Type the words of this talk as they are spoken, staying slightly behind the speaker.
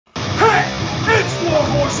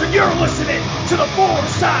You're listening to the Four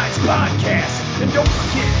Sides Podcast. And don't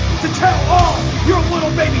forget to tell all your little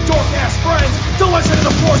baby dork-ass friends to listen to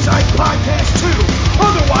the Four Sides Podcast too.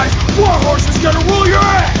 Otherwise, Warhorse is gonna rule your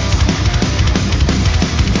ass.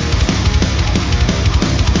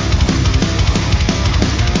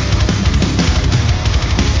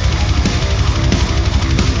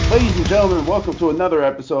 Ladies and gentlemen, welcome to another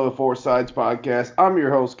episode of Four Sides Podcast. I'm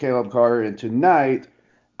your host, Caleb Carter, and tonight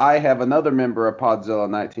I have another member of Podzilla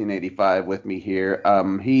 1985 with me here.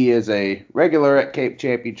 He is a regular at Cape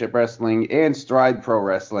Championship Wrestling and Stride Pro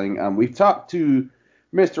Wrestling. We've talked to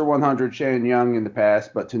Mr. 100 Shannon Young in the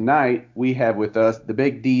past, but tonight we have with us the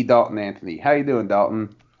Big D, Dalton Anthony. How you doing,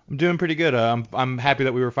 Dalton? I'm doing pretty good. I'm happy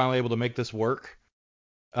that we were finally able to make this work.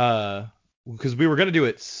 Because we were gonna do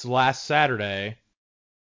it last Saturday,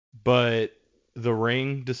 but the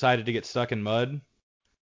ring decided to get stuck in mud.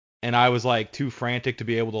 And I was like too frantic to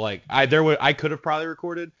be able to I could have probably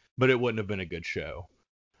recorded, but it wouldn't have been a good show.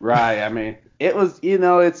 Right. I mean, it was,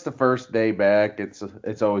 it's the first day back.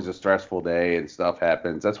 It's always a stressful day and stuff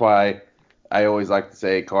happens. That's why I always like to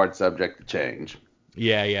say card subject to change.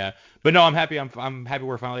 Yeah. But no, I'm happy. I'm happy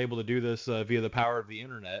we're finally able to do this via the power of the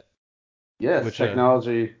internet. Yes,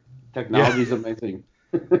 technology's amazing.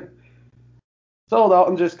 So,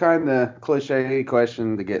 Dalton, just kind of cliche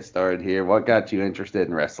question to get started here. What got you interested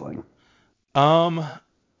in wrestling? I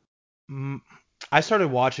started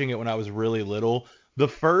watching it when I was really little. The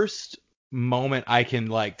first moment I can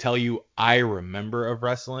tell you I remember of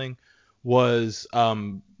wrestling was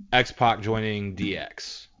X-Pac joining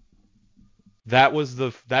DX. That's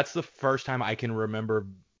the first time I can remember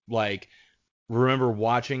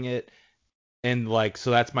watching it, and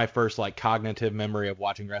so that's my first cognitive memory of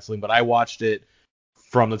watching wrestling. But I watched it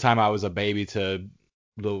from the time I was a baby to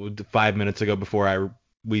the 5 minutes ago before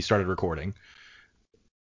we started recording.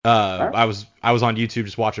 Right. I was on YouTube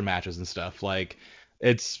just watching matches and stuff.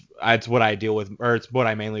 It's what I deal with, or it's what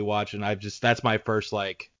I mainly watch, and that's my first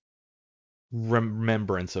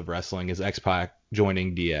remembrance of wrestling is X-Pac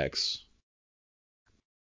joining DX.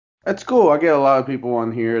 That's cool. I get a lot of people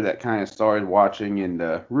on here that kind of started watching in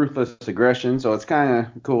the Ruthless Aggression, so it's kind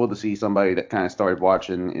of cool to see somebody that kind of started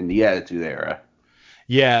watching in the Attitude Era.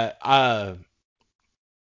 Yeah, I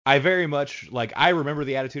very much I remember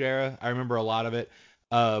the Attitude Era. I remember a lot of it.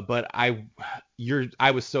 But I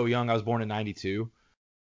was so young. I was born in '92,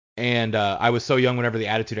 and I was so young whenever the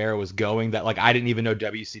Attitude Era was going that I didn't even know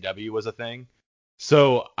WCW was a thing.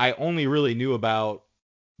 So I only really knew about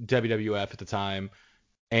WWF at the time,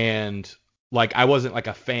 and I wasn't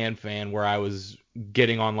a fan where I was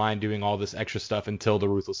getting online doing all this extra stuff until the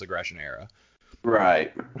Ruthless Aggression era.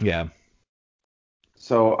 Right. Yeah.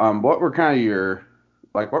 So, what were kind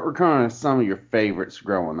of some of your favorites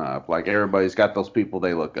growing up? Everybody's got those people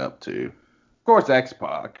they look up to. Of course,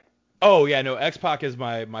 X-Pac. Oh yeah, no, X-Pac is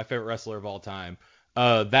my favorite wrestler of all time.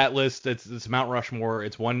 That list, it's Mount Rushmore.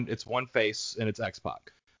 It's one face, and it's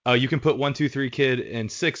X-Pac. You can put 1, 2, 3 Kid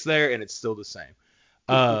and 6 there, and it's still the same.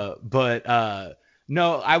 But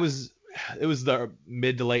no, it was the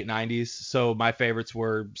mid to late '90s, so my favorites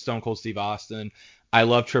were Stone Cold Steve Austin. I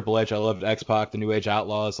loved Triple H. I loved X-Pac, the New Age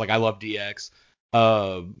Outlaws. I love DX.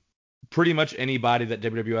 Pretty much anybody that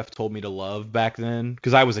WWF told me to love back then,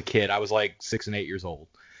 because I was a kid. I was 6 and 8 years old.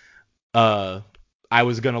 I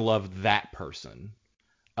was gonna love that person.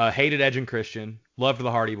 Hated Edge and Christian. Loved the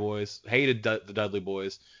Hardy Boys. Hated the Dudley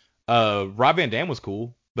Boys. Rob Van Dam was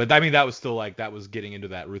cool, but I mean that was still that was getting into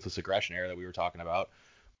that Ruthless Aggression era that we were talking about.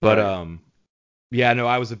 But Right. yeah, no,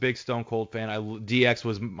 I was a big Stone Cold fan. DX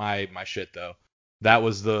was my shit though.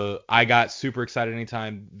 I got super excited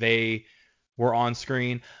anytime they were on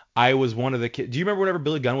screen. I was one of the kids. Do you remember whenever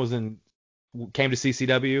Billy Gunn came to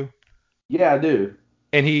CCW? Yeah, I do.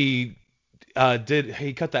 And he cut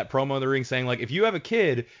that promo in the ring saying if you have a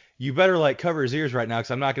kid, you better cover his ears right now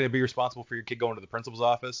because I'm not going to be responsible for your kid going to the principal's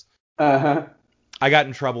office. Uh-huh. I got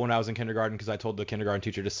in trouble when I was in kindergarten because I told the kindergarten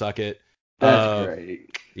teacher to suck it. That's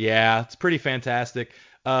great. Yeah, it's pretty fantastic.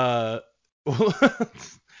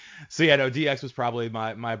 So yeah, no, DX was probably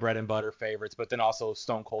my bread and butter favorites, but then also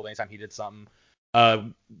Stone Cold anytime he did something.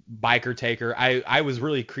 Biker Taker. I was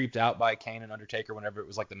really creeped out by Kane and Undertaker whenever it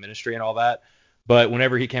was the Ministry and all that. But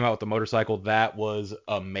whenever he came out with the motorcycle, that was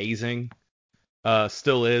amazing.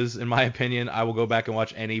 Still is, in my opinion. I will go back and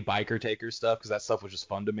watch any Biker Taker stuff because that stuff was just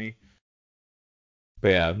fun to me.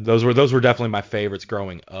 But yeah, those were definitely my favorites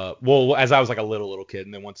growing up. Well, as I was a little kid,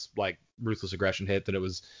 and then once Ruthless Aggression hit, then it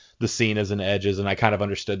was the Cenas and the Edges, and I kind of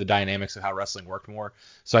understood the dynamics of how wrestling worked more.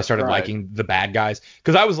 So I started Right. liking the bad guys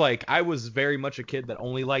because I was very much a kid that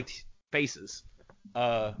only liked faces.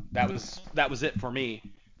 That was it for me.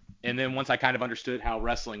 And then once I kind of understood how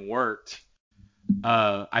wrestling worked,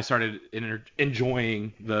 I started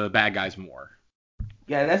enjoying the bad guys more.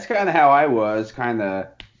 Yeah, that's kind of how I was, kind of.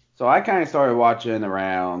 So I kind of started watching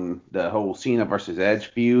around the whole Cena versus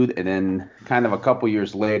Edge feud, and then kind of a couple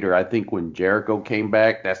years later, I think when Jericho came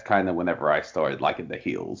back, that's kind of whenever I started liking the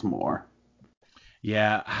heels more.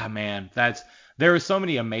 Yeah, man, there were so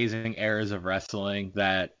many amazing eras of wrestling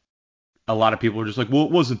that a lot of people were just like, well,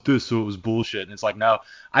 it wasn't this, so it was bullshit. And it's like, no,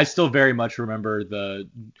 I still very much remember the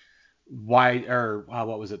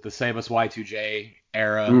what was it, the Save Us Y2J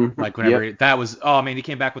era, like Yep, that was, oh man, he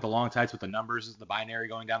came back with the long tights with the numbers, the binary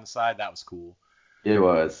going down the side. That was cool. it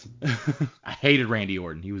was. I hated Randy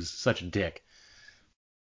Orton. He was such a dick.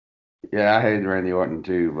 Yeah, I hated Randy Orton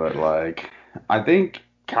too, but like, I think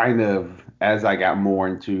kind of as I got more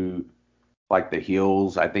into like the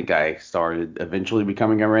heels, I think I started eventually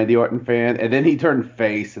becoming a Randy Orton fan, and then he turned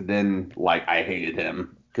face, and then like I hated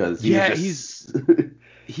him because he was Yeah, just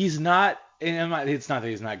he's not, and it's not that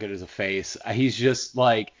he's not good as a face. He's just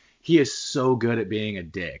like, he is so good at being a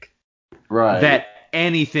dick right. that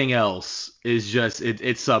anything else is just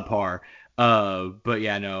it's subpar. But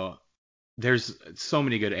yeah, no, there's so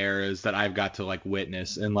many good eras that I've got to like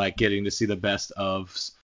witness and like getting to see the best of.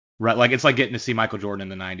 Right, like it's like getting to see Michael Jordan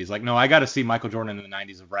in the 90s. Like, no, I got to see Michael Jordan in the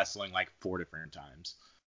 90s of wrestling like 4 different times,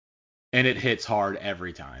 and it hits hard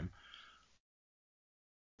every time.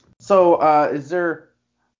 So,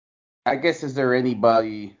 I guess, is there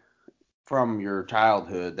anybody from your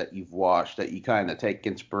childhood that you've watched that you kind of take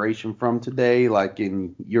inspiration from today, like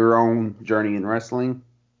in your own journey in wrestling?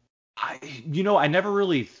 I never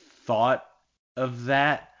really thought of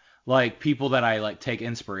that, like people that I like take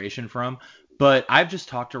inspiration from, but I've just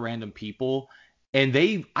talked to random people, and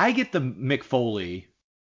I get the Mick Foley,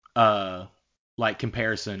 uh, like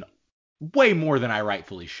comparison way more than I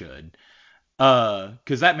rightfully should.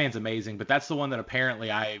 'Cause that man's amazing, but that's the one that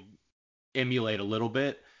apparently I emulate a little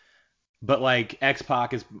bit. But like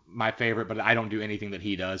X-Pac is my favorite, but I don't do anything that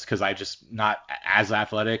he does because I just not as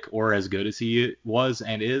athletic or as good as he was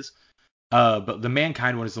and is. But the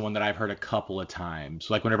Mankind one is the one that I've heard a couple of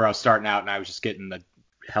times. Like whenever I was starting out and I was just getting the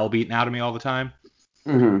hell beaten out of me all the time.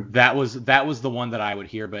 Hmm. That was the one that I would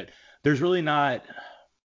hear. But there's really not,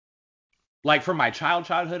 like, from my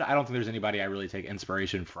childhood, I don't think there's anybody I really take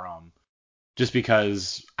inspiration from. Just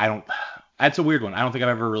because I don't. That's a weird one. I don't think I've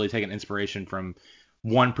ever really taken inspiration from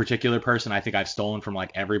one particular person. I think I've stolen from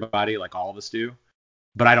like everybody, like all of us do.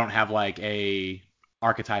 But I don't have like a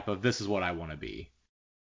archetype of this is what I want to be.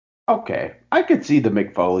 Okay, I could see the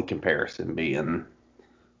Mick Foley comparison being.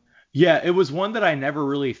 Yeah, it was one that I never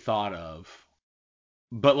really thought of.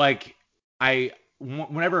 But like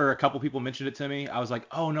whenever a couple people mentioned it to me, I was like,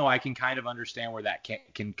 oh no, I can kind of understand where that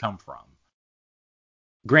can come from.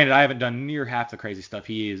 Granted, I haven't done near half the crazy stuff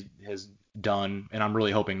has done, and I'm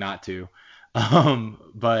really hoping not to.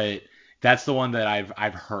 But that's the one that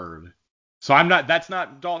I've heard. So I'm not. That's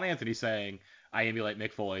not Dalton Anthony saying I emulate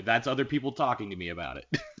Mick Foley. That's other people talking to me about it.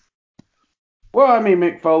 Well, I mean,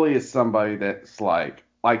 Mick Foley is somebody that's like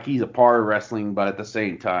he's a part of wrestling, but at the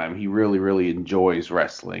same time, he really, really enjoys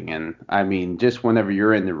wrestling. And I mean, just whenever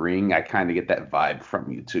you're in the ring, I kind of get that vibe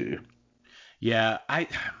from you too. Yeah,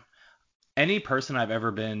 any person I've ever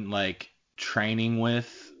been like training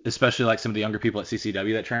with, especially like some of the younger people at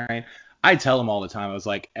CCW that train, I tell them all the time. I was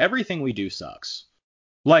like, everything we do sucks.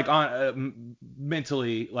 Like on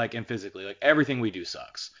mentally, like and physically, like everything we do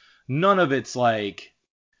sucks. None of it's like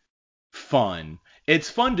fun. It's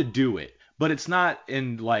fun to do it, but it's not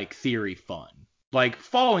in like theory fun. Like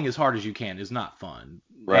falling as hard as you can is not fun,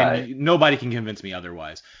 and Right. nobody can convince me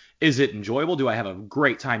otherwise. Is it enjoyable? Do I have a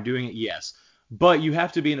great time doing it? Yes. But you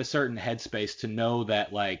have to be in a certain headspace to know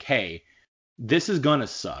that like, hey, this is gonna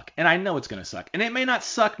suck, and I know it's gonna suck, and it may not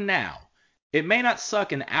suck now. It may not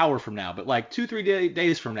suck an hour from now, but like 2 3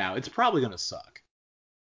 days from now, it's probably gonna suck.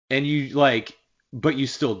 And you like, but you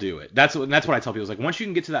still do it. That's what I tell people. Is like once you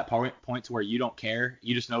can get to that point to where you don't care,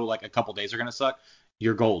 you just know like a couple days are gonna suck.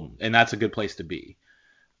 You're golden, and that's a good place to be.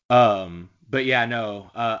 But yeah,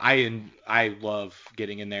 no, I love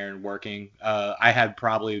getting in there and working. I had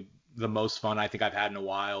probably the most fun I think I've had in a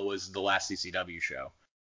while was the last CCW show,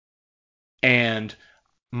 and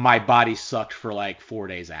my body sucked for like 4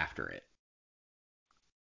 days after it.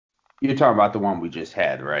 You're talking about the one we just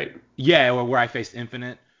had, right? Yeah, or where I faced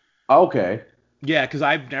Infinite. Okay. Yeah, because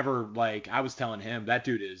I've never like I was telling him that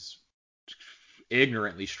dude is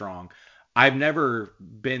ignorantly strong. I've never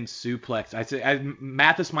been suplexed.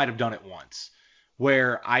 Mathis might have done it once,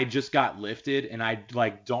 where I just got lifted and I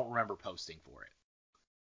like don't remember posting for it.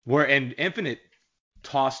 Where and Infinite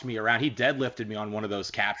tossed me around. He deadlifted me on one of those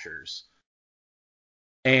captures.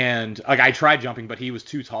 And like I tried jumping, but he was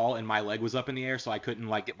too tall and my leg was up in the air, so I couldn't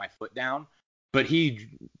like get my foot down. But he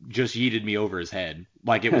just yeeted me over his head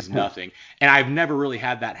like it was nothing. And I've never really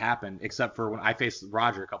had that happen except for when I faced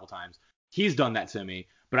Roger a couple times. He's done that to me,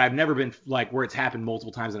 but I've never been like where it's happened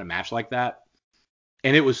multiple times in a match like that.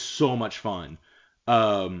 And it was so much fun.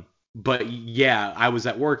 But yeah, I was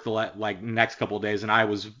at work the like next couple of days and I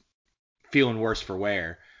was feeling worse for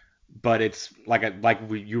wear. But it's like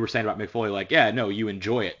you were saying about Mick Foley, like yeah, no, you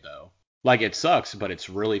enjoy it though. Like it sucks, but it's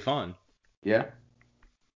really fun. Yeah.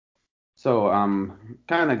 So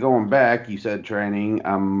kind of going back, you said training.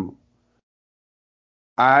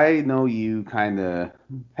 I know you kind of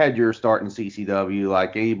had your start in CCW.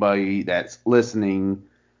 Like anybody that's listening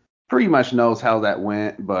pretty much knows how that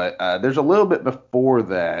went, but there's a little bit before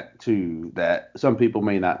that too that some people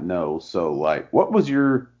may not know. So like, what was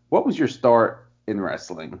your start in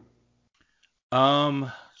wrestling? Um,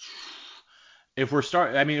 if we're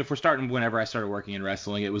starting whenever I started working in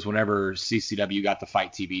wrestling, it was whenever CCW got the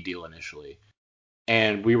Fight TV deal initially,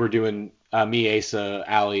 and we were doing me, Asa,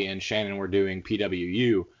 Ali, and Shannon were doing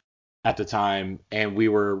PWU at the time, and we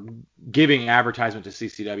were giving advertisement to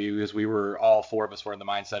CCW because we were all four of us were in the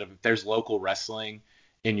mindset of if there's local wrestling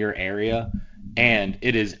in your area and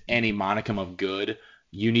it is any monicum of good,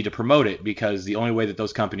 you need to promote it because the only way that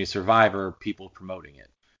those companies survive are people promoting it.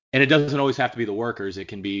 And it doesn't always have to be the workers, it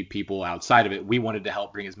can be people outside of it. We wanted to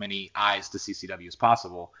help bring as many eyes to CCW as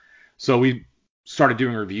possible. So we started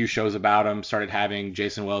doing review shows about them, started having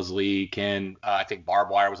Jason Wells Lee, Ken, I think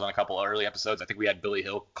Barbed Wire was on a couple of early episodes. I think we had Billy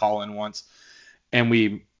Hill call in once. And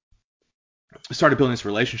we started building this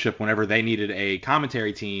relationship whenever they needed a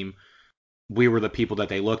commentary team. We were the people that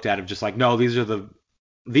they looked at of just like, no, these are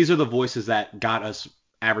the voices that got us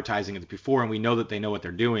advertising it before, and we know that they know what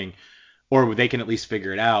they're doing, or they can at least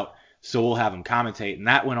figure it out. So we'll have them commentate, and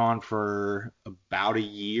that went on for about a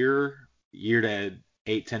year to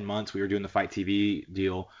 8-10 months. We were doing the Fight TV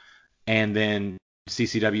deal, and then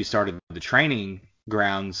CCW started the training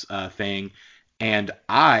grounds thing, and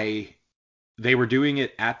they were doing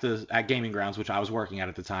it at Gaming Grounds, which I was working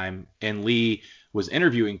at the time, and Lee was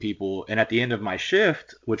interviewing people. And at the end of my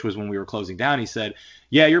shift, which was when we were closing down, he said,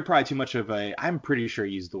 "Yeah, you're probably too much of a." I'm pretty sure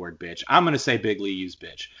he used the word bitch. I'm gonna say Big Lee used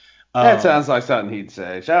bitch. That sounds like something he'd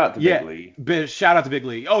say. Shout out to Yeah, Big Lee. shout out to Big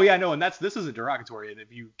Lee. Oh yeah, no, and this isn't derogatory. And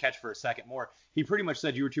if you catch for a second more, he pretty much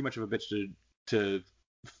said you were too much of a bitch to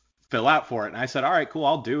fill out for it. And I said, all right, cool,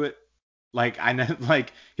 I'll do it. Like I know,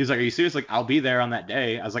 like he was like, are you serious? Like I'll be there on that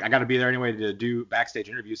day. I was like, I got to be there anyway to do backstage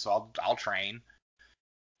interviews, so I'll train.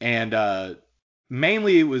 And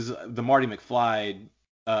mainly it was the Marty McFly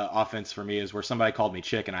offense for me is where somebody called me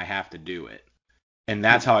chick and I have to do it. And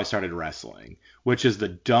that's how I started wrestling, which is the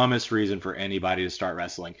dumbest reason for anybody to start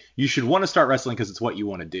wrestling. You should want to start wrestling because it's what you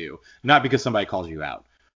want to do, not because somebody calls you out.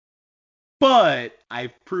 But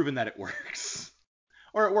I've proven that it works,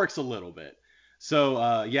 or it works a little bit.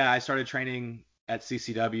 So yeah, I started training at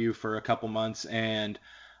CCW for a couple months, and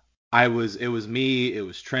it was me, it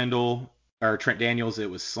was Trent Daniels, it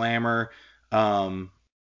was Slammer. Um,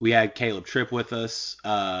 we had Caleb Tripp with us.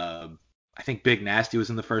 I think Big Nasty was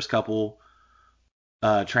in the first couple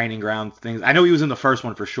training ground things. I know he was in the first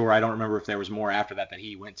one for sure. I don't remember if there was more after that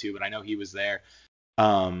he went to, but I know he was there.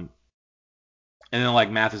 Um, and then like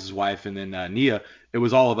Mathis's wife and then Nia, it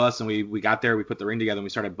was all of us, and we got there, we put the ring together, and we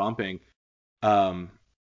started bumping. Um,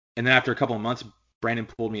 and then after a couple of months, Brandon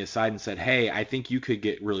pulled me aside and said, "Hey, I think you could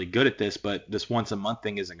get really good at this, but this once a month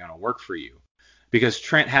thing isn't going to work for you." Because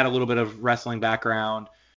Trent had a little bit of wrestling background.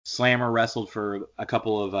 Slammer wrestled for a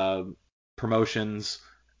couple of promotions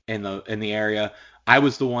in the area. I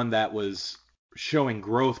was the one that was showing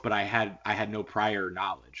growth, but I had no prior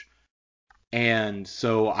knowledge. And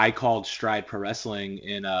so I called Stride Pro Wrestling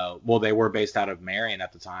well, they were based out of Marion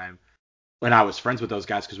at the time, and I was friends with those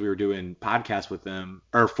guys because we were doing podcasts with them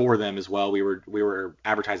or for them as well. We were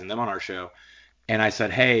advertising them on our show, and I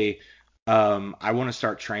said, hey, I want to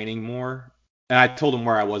start training more. And I told them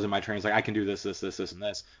where I was in my training. Like, I can do this, this, this, this, and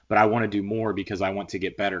this, but I want to do more because I want to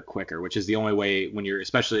get better quicker, which is the only way when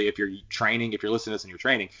especially if you're training, if you're listening to this and you're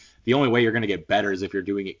training, the only way you're going to get better is if you're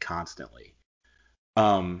doing it constantly.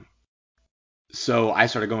 So I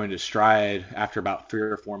started going to Stride after about 3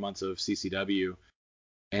 or 4 months of CCW,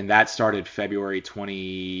 and that started February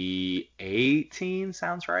 2018,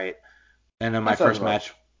 sounds right. And then my That sounds first right.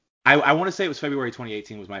 match, I want to say it was February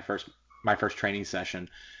 2018 was my first training session.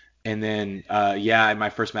 And then yeah,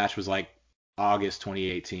 my first match was like August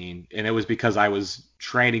 2018, and it was because I was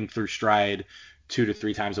training through Stride 2 to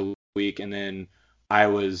 3 times a week, and then I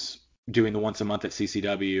was doing the once a month at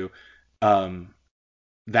CCW. Um,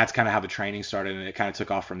 that's kind of how the training started, and it kind of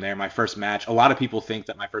took off from there. My first match, a lot of people think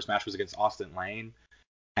that my first match was against Austin Lane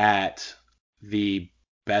at the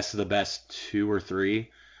Best of the Best 2 or 3.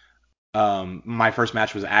 My first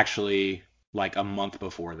match was actually like a month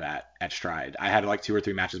before that at Stride. I had like 2 or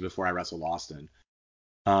 3 matches before I wrestled Austin.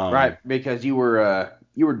 Right, because you were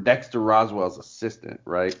Dexter Roswell's assistant,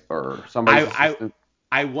 right? Or somebody's assistant.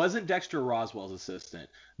 I wasn't Dexter Roswell's assistant.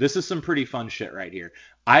 This is some pretty fun shit right here.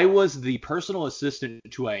 I was the personal assistant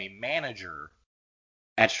to a manager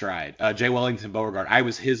at Stride, Jay Wellington Beauregard. I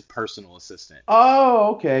was his personal assistant.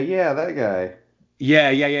 Oh, okay, yeah, that guy.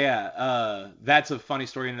 Yeah. That's a funny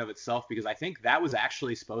story in and of itself because I think that was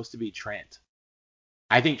actually supposed to be Trent.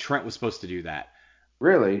 I think Trent was supposed to do that.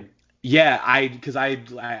 Really? Yeah, because I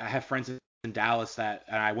have friends in Dallas that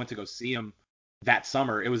and I went to go see him that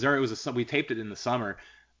summer. It was there. We taped it in the summer,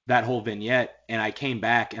 that whole vignette, and I came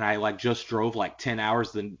back and I like just drove like 10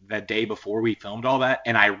 hours that day before we filmed all that,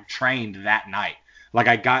 and I trained that night. Like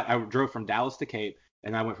I drove from Dallas to Cape,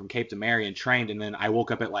 and I went from Cape to Marion, trained, and then I woke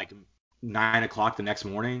up at like 9 o'clock the next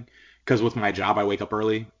morning because with my job I wake up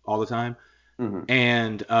early all the time. Mm-hmm.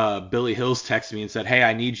 And Billy Hills texted me and said, "Hey,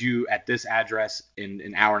 I need you at this address in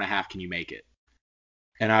an hour and a half. Can you make it?"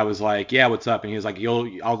 And I was like, "Yeah, what's up?" And he was like,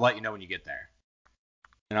 I'll let you know when you get there."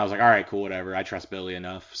 And I was like, "All right, cool, whatever. I trust Billy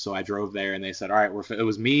enough." So I drove there, and they said, "All right, it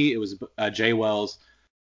was me, it was Jay Wells,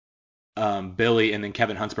 Billy, and then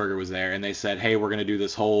Kevin Huntsberger was there." And they said, "Hey, we're gonna do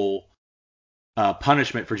this whole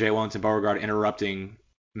punishment for Jay Wellington Beauregard interrupting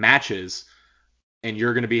matches, and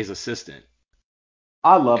you're gonna be his assistant."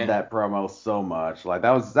 I love And that promo so much. Like that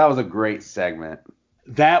was a great segment.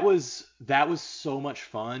 that was so much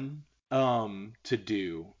fun to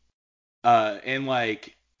do. And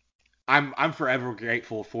like I'm forever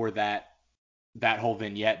grateful for that whole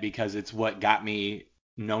vignette because it's what got me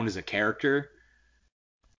known as a character,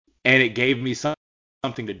 and it gave me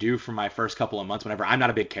something to do for my first couple of months whenever I'm not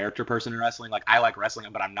a big character person in wrestling. Like I like wrestling,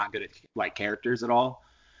 but I'm not good at like characters at all.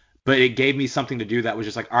 But it gave me something to do that was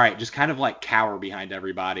just like, all right, just kind of like cower behind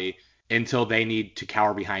everybody until they need to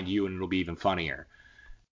cower behind you, and it'll be even funnier.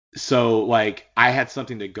 So like I had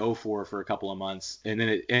something to go for a couple of months, and then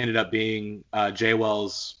it ended up being Jay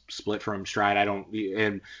Wells split from Stride.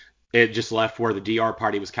 And it just left where the DR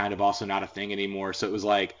party was kind of also not a thing anymore. So it was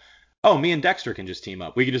like, oh, me and Dexter can just team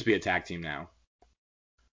up. We could just be a tag team now.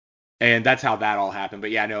 And that's how that all happened. But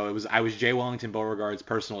yeah, no, I was Jay Wellington Beauregard's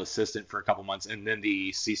personal assistant for a couple months, and then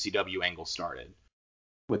the CCW angle started.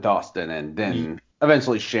 With Austin and then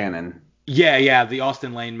eventually Shannon. Yeah, the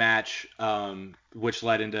Austin Lane match, which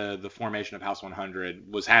led into the formation of House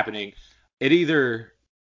 100, was happening. It either,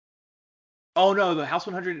 oh no, the House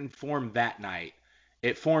 100 didn't form that night.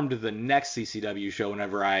 It formed the next CCW show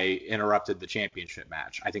whenever I interrupted the championship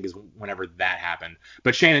match. I think is whenever that happened.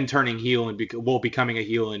 But Shannon turning heel and becoming a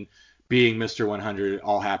heel and being Mr. 100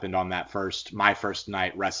 all happened on my first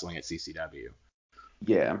night wrestling at CCW.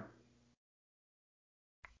 Yeah.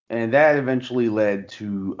 And that eventually led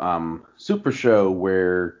to Super Show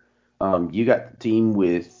where you got the team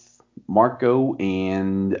with Marco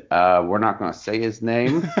and we're not going to say his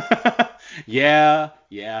name. Yeah.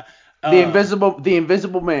 The Invisible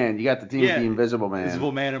Man. You got the team with the Invisible Man.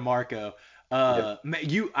 Invisible Man and Marco. Yep.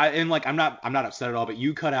 I'm not upset at all, but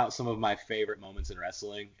you cut out some of my favorite moments in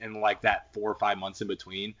wrestling in like that 4 or 5 months in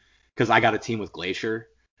between because I got a team with Glacier.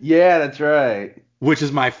 Yeah, that's right. Which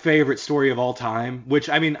is my favorite story of all time. Which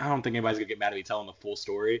I mean, I don't think anybody's gonna get mad at me telling the full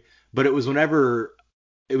story, but it was whenever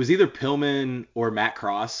it was either Pillman or Matt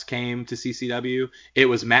Cross came to CCW. It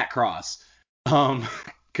was Matt Cross.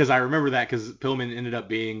 Because I remember that because Pillman ended up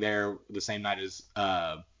being there the same night as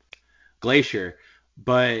Glacier,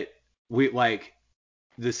 but we like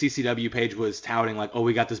the CCW page was touting like, oh,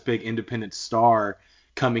 we got this big independent star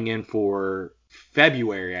coming in for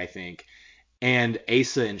February, I think, and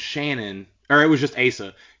Asa and Shannon, or it was just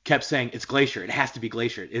Asa, kept saying it's Glacier, it has to be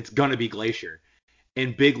Glacier, it's gonna be Glacier,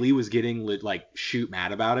 and Big Lee was getting like shoot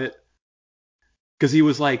mad about it because he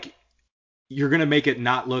was like, you're gonna make it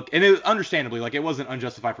not look, and it understandably, like it wasn't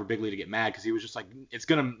unjustified for Big Lee to get mad because he was just like, it's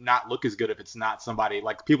gonna not look as good if it's not somebody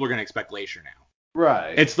like people are gonna expect Glacier now.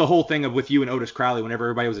 Right. It's the whole thing of with you and Otis Crowley. Whenever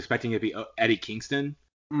everybody was expecting it to be Eddie Kingston,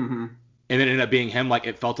 Mm-hmm. and it ended up being him, like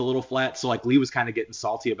it felt a little flat. So like Lee was kind of getting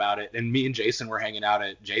salty about it, and me and Jason were hanging out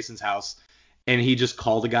at Jason's house, and he just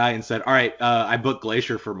called a guy and said, "All right, I booked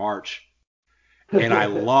Glacier for March." And I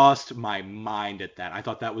lost my mind at that. I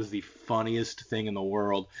thought that was the funniest thing in the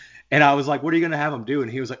world. And I was like, what are you going to have him do?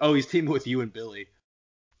 And he was like, oh, he's teaming with you and Billy.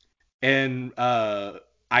 And I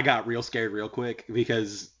got real scared real quick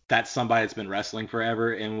because that's somebody that's been wrestling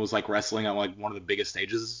forever and was like wrestling on like one of the biggest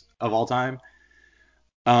stages of all time.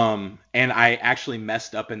 And I actually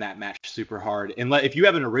messed up in that match super hard. And if you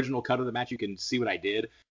have an original cut of the match, you can see what I did.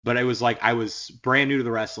 But it was like I was brand new to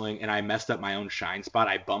the wrestling, and I messed up my own shine spot.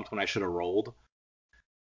 I bumped when I should have rolled.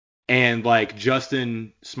 And like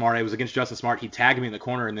Justin Smart, I was against Justin Smart. He tagged me in the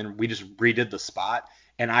corner, and then we just redid the spot.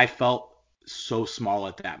 And I felt so small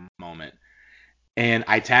at that moment. And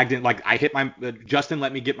I tagged in, like I hit my Justin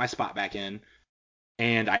let me get my spot back in,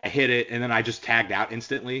 and I hit it, and then I just tagged out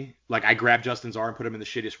instantly. Like I grabbed Justin's arm, put him in the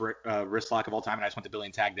shittiest wrist lock of all time, and I just went to Billy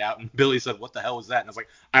and tagged out. And Billy said, "What the hell was that?" And I was like,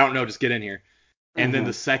 "I don't know, just get in here." And then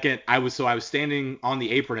the second I was standing on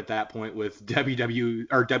the apron at that point with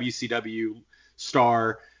WCW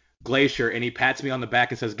star Glacier, and he pats me on the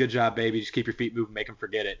back and says, "Good job, baby. Just keep your feet moving, make him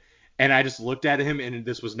forget it." And I just looked at him, and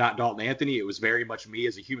this was not Dalton Anthony. It was very much me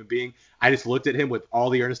as a human being. I just looked at him with all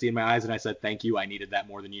the earnesty in my eyes, and I said, "Thank you. I needed that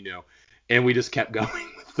more than you knew." And we just kept going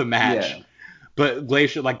with the match. Yeah. But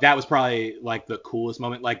Glacier, like that was probably like the coolest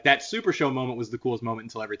moment. Like that Super Show moment was the coolest moment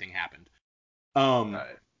until everything happened.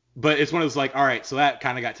 Right. But it's one of those like, all right, so that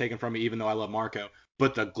kind of got taken from me, even though I love Marco.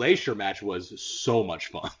 But the Glacier match was so much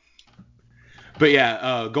fun. But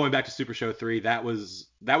yeah, going back to Super Show 3, that was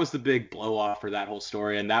the big blow off for that whole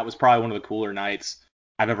story, and that was probably one of the cooler nights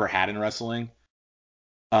I've ever had in wrestling.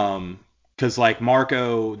 Because like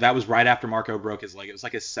Marco, that was right after Marco broke his leg. It was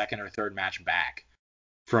like his second or third match back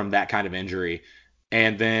from that kind of injury,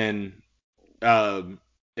 and then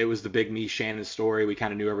it was the big me Shannon story. We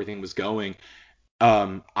kind of knew everything was going.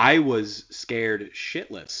 I was scared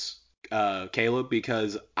shitless, Caleb,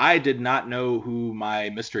 because I did not know who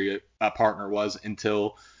my mystery partner was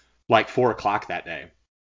until like 4 o'clock that day.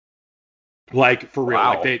 Like for real,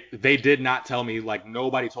 Wow. like they did not tell me. Like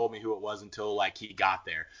nobody told me who it was until like he got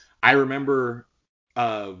there. I remember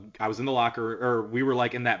I was in the locker, or we were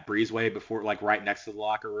like in that breezeway before, like right next to the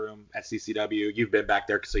locker room at CCW. You've been back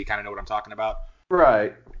there, so you kind of know what I'm talking about.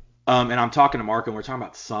 Right. And I'm talking to Marco, and we're talking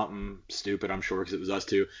about something stupid, I'm sure, because it was us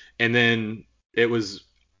two. And then it was,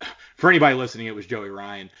 for anybody listening, it was Joey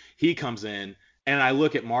Ryan. He comes in, and I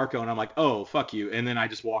look at Marco, and I'm like, oh, fuck you. And then I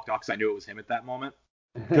just walked off because I knew it was him at that moment.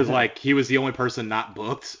 Because, like, he was the only person not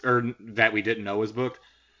booked, or that we didn't know was booked.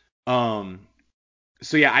 So,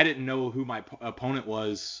 yeah, I didn't know who my opponent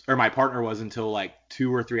was, or my partner was, until, like,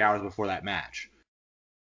 2 or 3 hours before that match.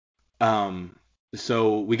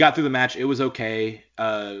 So we got through the match. It was okay.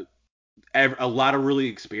 A lot of really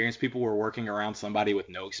experienced people were working around somebody with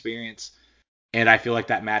no experience. And I feel like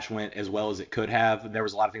that match went as well as it could have. There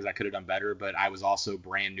was a lot of things I could have done better, but I was also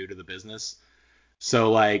brand new to the business.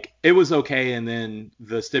 So like it was okay. And then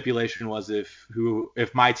the stipulation was if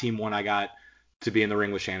my team won, I got to be in the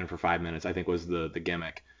ring with Shannon for 5 minutes, I think was the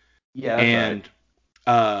gimmick. Yeah, that's And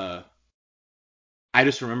right. uh I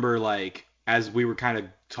just remember like as we were kind of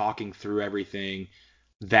talking through everything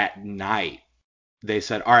that night, they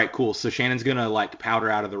said, all right, cool. So Shannon's gonna like powder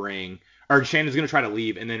out of the ring, or Shannon's gonna try to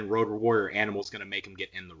leave, and then Road Warrior Animal's gonna make him get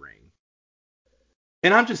in the ring.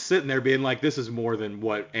 And I'm just sitting there being like, this is more than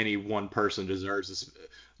what any one person deserves,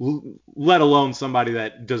 let alone somebody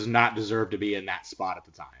that does not deserve to be in that spot at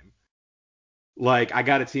the time. Like I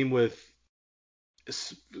got a team with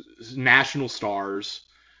national stars.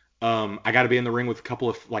 I got to be in the ring with a couple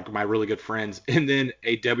of like my really good friends, and then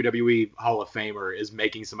a WWE Hall of Famer is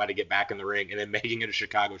making somebody get back in the ring, and then making it a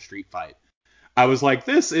Chicago street fight. I was like,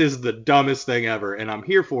 this is the dumbest thing ever, and I'm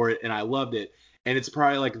here for it, and I loved it. And it's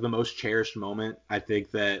probably like the most cherished moment I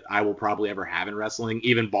think that I will probably ever have in wrestling,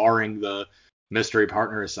 even barring the mystery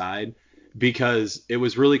partner aside, because it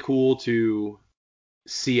was really cool to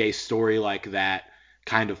see a story like that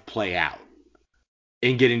kind of play out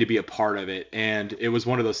and getting to be a part of it. And it was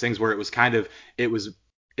one of those things where it was kind of it was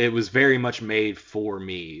very much made for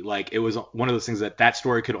me. Like it was one of those things that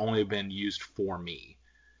story could only have been used for me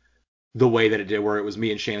the way that it did, where it was me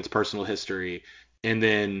and Shannon's personal history, and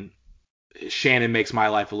then Shannon makes my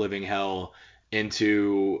life a living hell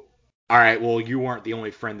into, all right, well, you weren't the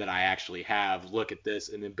only friend that I actually have. Look at this,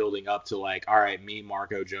 and then building up to like, all right, me,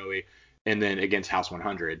 Marco, Joey, and then against House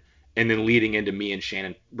 100, and then leading into me and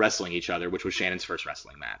Shannon wrestling each other, which was Shannon's first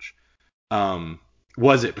wrestling match. Um,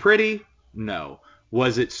 was it pretty? No.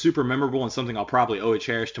 Was it super memorable and something I'll probably always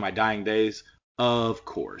cherish to my dying days? Of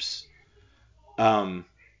course. Um,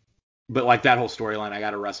 but like that whole storyline, I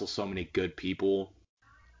got to wrestle so many good people,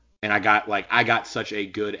 and I got such a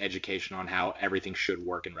good education on how everything should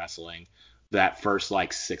work in wrestling that first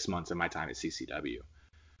like 6 months of my time at CCW.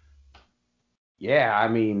 Yeah, I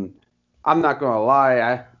mean, I'm not gonna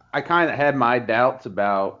lie, I kind of had my doubts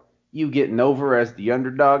about you getting over as the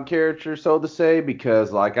underdog character, so to say,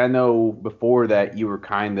 because like I know before that you were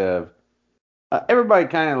kind of everybody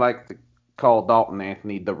kind of liked to call Dalton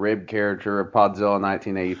Anthony the rib character of Podzilla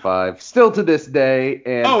 1985, still to this day.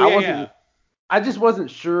 And Oh, yeah. I just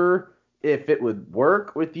wasn't sure if it would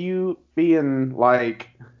work with you being like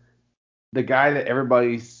the guy that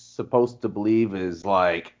everybody's supposed to believe is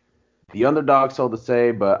like the underdog, so to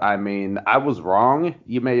say. But I mean, I was wrong.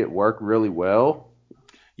 You made it work really well.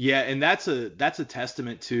 Yeah, and that's a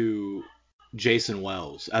testament to Jason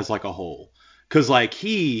Wells as like a whole. Cause like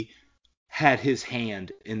he had his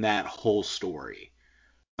hand in that whole story.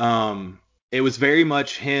 It was very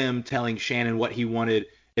much him telling Shannon what he wanted,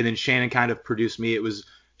 and then Shannon kind of produced me. It was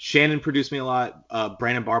Shannon produced me a lot,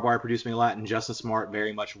 Brandon Barbwire produced me a lot, and Justin Smart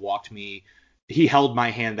very much walked me. He held my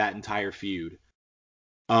hand that entire feud.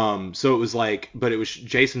 So it was like, but it was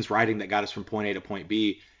Jason's writing that got us from point A to point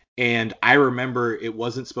B. And I remember it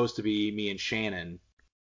wasn't supposed to be me and Shannon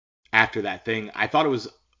after that thing. I thought it was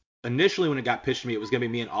initially when it got pitched to me, it was going to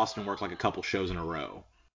be me and Austin work like a couple shows in a row.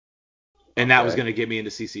 And that was going to get me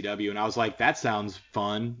into CCW. And I was like, that sounds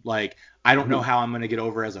fun. Like, I don't know how I'm going to get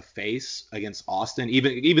over as a face against Austin.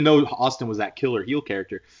 Even though Austin was that killer heel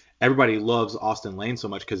character, everybody loves Austin Lane so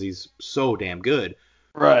much because he's so damn good.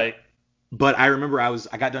 Right. But I remember I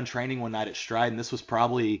got done training one night at Stride, and this was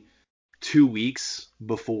probably 2 weeks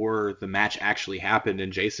before the match actually happened.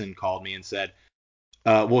 And Jason called me and said,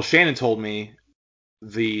 well, Shannon told me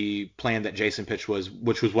the plan that Jason pitched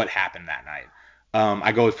which was what happened that night.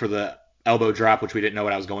 I go for the elbow drop, which we didn't know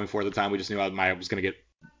what I was going for at the time. We just knew I was going to get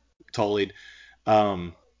tullied.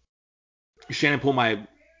 Shannon pulled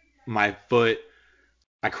my foot,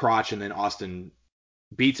 my crotch, and then Austin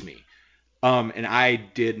beats me. And I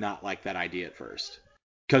did not like that idea at first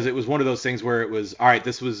because it was one of those things where it was, all right,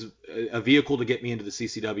 this was a vehicle to get me into the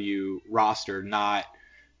CCW roster, not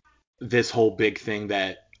this whole big thing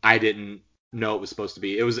that I didn't know it was supposed to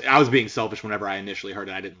be. I was being selfish whenever I initially heard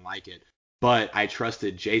it. I didn't like it. But I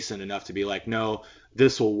trusted Jason enough to be like, no,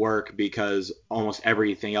 this will work because almost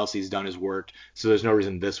everything else he's done has worked. So there's no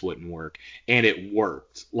reason this wouldn't work. And it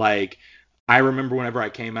worked. Like, I remember whenever I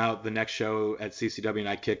came out the next show at CCW and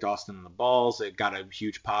I kicked Austin in the balls, it got a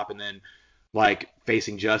huge pop. And then, like,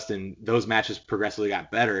 facing Justin, those matches progressively got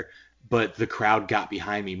better. But the crowd got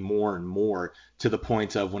behind me more and more to the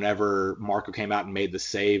point of whenever Marco came out and made the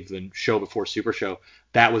save, the show before Super Show,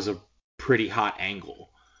 that was a pretty hot angle.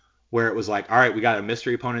 Where it was like, all right, we got a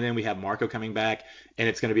mystery opponent in, we have Marco coming back, and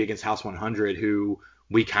it's going to be against House 100, who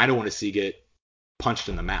we kind of want to see get punched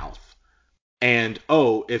in the mouth. And,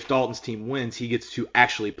 if Dalton's team wins, he gets to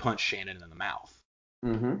actually punch Shannon in the mouth.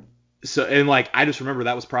 Mm-hmm. So, and like, I just remember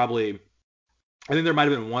that was probably, I think there might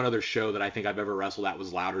have been one other show that I think I've ever wrestled that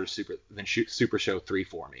was louder than Super Show 3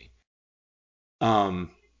 for me. And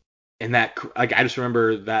that, like, I just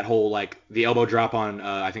remember that whole, like, the elbow drop on,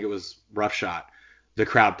 I think it was Rough Shot. The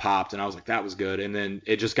crowd popped, and I was like, that was good. And then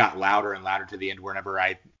it just got louder and louder to the end whenever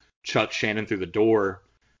I chucked Shannon through the door.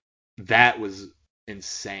 That was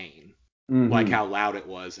insane, like how loud it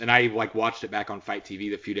was. And I like watched it back on Fight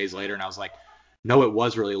TV a few days later, and I was like, no, it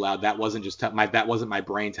was really loud. That wasn't just that wasn't my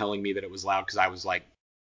brain telling me that it was loud because I was like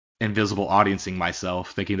invisible audiencing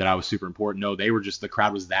myself, thinking that I was super important. No, the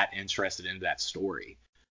crowd was that interested in that story.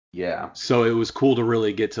 Yeah. So it was cool to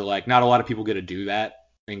really get to, like, not a lot of people get to do that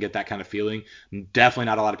and get that kind of feeling. Definitely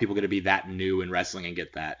not a lot of people get to be that new in wrestling and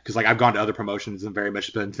get that. Because, like, I've gone to other promotions and very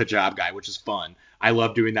much been the job guy, which is fun. I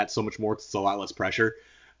love doing that so much more. It's a lot less pressure.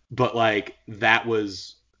 But, like, that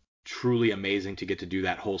was truly amazing to get to do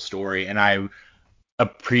that whole story. And I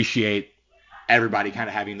appreciate everybody kind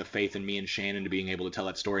of having the faith in me and Shannon to being able to tell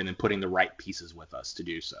that story and then putting the right pieces with us to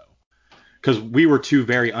do so. Because we were two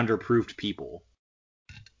very underproofed people.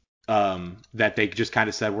 That they just kind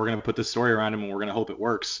of said, we're going to put this story around him and we're going to hope it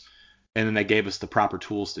works. And then they gave us the proper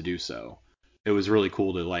tools to do so. It was really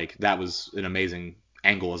cool to, like, that was an amazing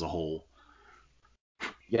angle as a whole.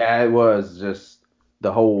 Yeah, it was just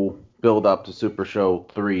the whole build up to Super Show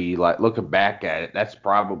 3. Like, looking back at it, that's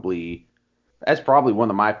probably one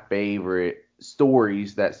of my favorite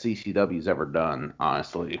stories that CCW's ever done,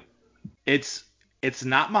 honestly. It's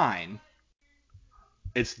not mine.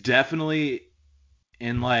 It's definitely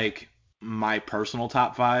in, like, my personal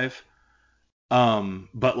top 5.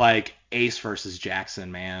 But, like, Ace versus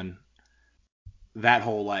Jackson, man, that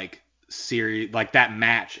whole, like, series, like, that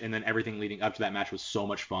match and then everything leading up to that match was so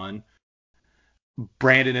much fun.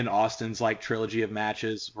 Brandon and Austin's, like, trilogy of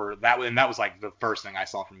matches and that was like the first thing I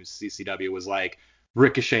saw from CCW was like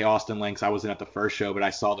Ricochet, Austin Links. I wasn't at the first show, but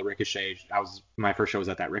I saw the Ricochet. My first show was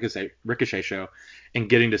at that Ricochet show, and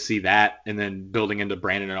getting to see that and then building into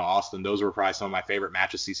Brandon and Austin, those were probably some of my favorite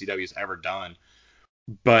matches CCW's ever done.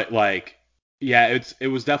 But, like, yeah, it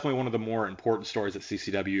was definitely one of the more important stories that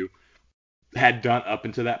CCW had done up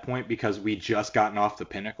until that point because we just gotten off the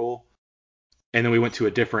Pinnacle. And then we went to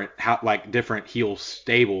a different heel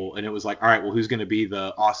stable, and it was like, all right, well, who's going to be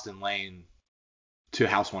the Austin Lane to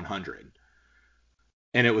House 100?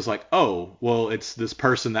 And it was like, oh, well, it's this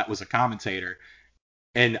person that was a commentator.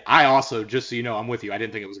 And I also, just so you know, I'm with you. I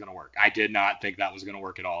didn't think it was going to work. I did not think that was going to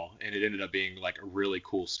work at all. And it ended up being like a really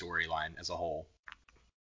cool storyline as a whole.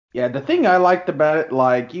 Yeah, the thing I liked about it,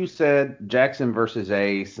 like you said, Jackson versus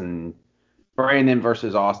Ace and Brandon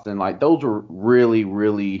versus Austin, like those were really,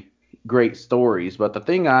 really great stories. But the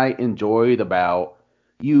thing I enjoyed about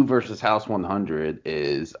you versus House 100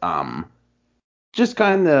 is just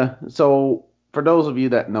kind of, so for those of you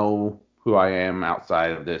that know who I am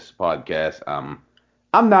outside of this podcast,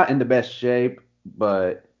 I'm not in the best shape,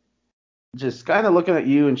 but just kind of looking at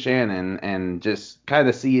you and Shannon and just kind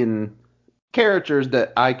of seeing characters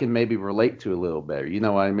that I can maybe relate to a little better. You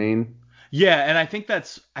know what I mean? Yeah, and I think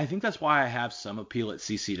that's why I have some appeal at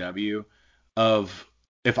CCW of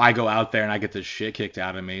if I go out there and I get the shit kicked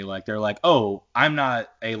out of me, like they're like, "Oh, I'm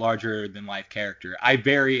not a larger than life character. I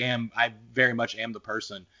very much am the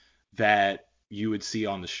person that you would see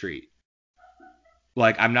on the street.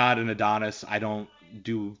 Like I'm not an Adonis. I don't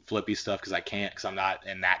do flippy stuff because I can't because I'm not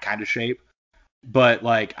in that kind of shape. But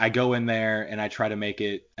like I go in there and I try to make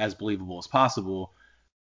it as believable as possible,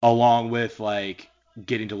 along with like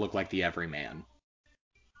getting to look like the everyman.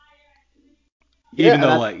 Yeah, Even and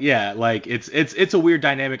though I, like yeah, like it's a weird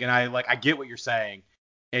dynamic, and I get what you're saying,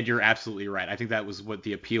 and you're absolutely right. I think that was what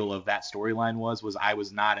the appeal of that storyline was I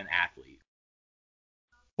was not an athlete,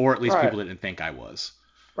 or at least right, people didn't think I was.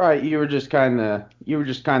 right. You were just kind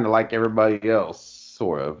of like everybody else,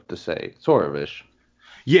 sort of to say, sort of ish.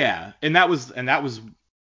 Yeah, and that was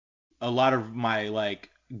a lot of my like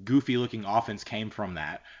goofy looking offense came from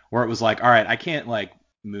that, where it was like, all right, I can't like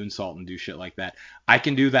moonsault and do shit like that. I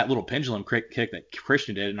can do that little pendulum kick that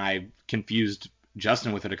Christian did, and I confused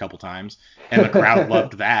Justin with it a couple times, and the crowd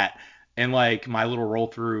loved that. And like my little roll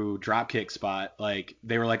through drop kick spot, like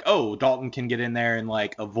they were like, oh, Dalton can get in there and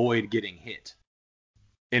like avoid getting hit.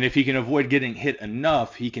 And if he can avoid getting hit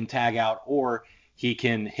enough, he can tag out or he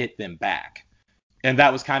can hit them back. And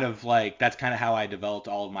that was kind of like that's kind of how I developed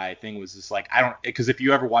all of my thing was just like I don't because if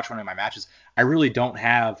you ever watch one of my matches, I really don't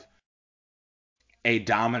have a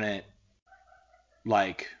dominant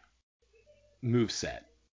like move set.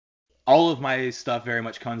 All of my stuff very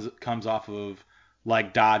much comes off of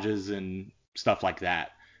like dodges and stuff like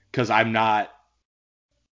that because I'm not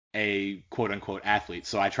a quote unquote athlete.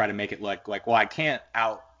 So I try to make it like well I can't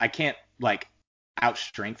like out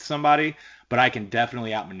strength somebody, but I can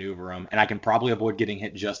definitely outmaneuver them and I can probably avoid getting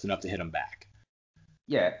hit just enough to hit them back.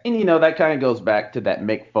 Yeah, and that kind of goes back to that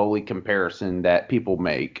Mick Foley comparison that people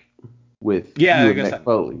make with Yeah, you I and guess Mick that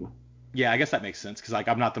Foley. Yeah, I guess that makes sense because like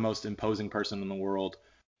I'm not the most imposing person in the world,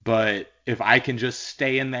 but if I can just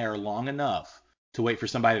stay in there long enough to wait for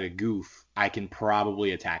somebody to goof, I can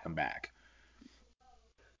probably attack them back.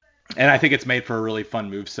 And I think it's made for a really fun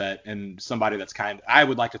move set and somebody that's I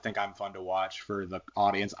would like to think I'm fun to watch for the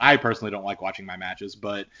audience. I personally don't like watching my matches,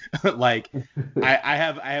 but like I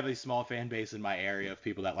have a small fan base in my area of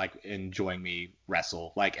people that like enjoying me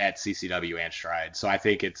wrestle like at CCW and Stride. So I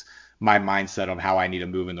think it's my mindset of how I need to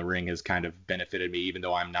move in the ring has kind of benefited me, even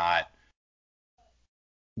though I'm not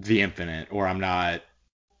the Infinite or I'm not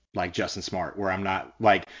like Justin Smart, where I'm not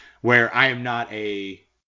like where I am not a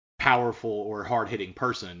powerful or hard hitting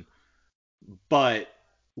person, but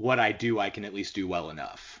what I do, I can at least do well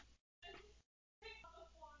enough.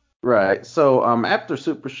 Right. So after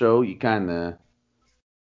Super Show, you kind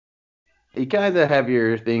of have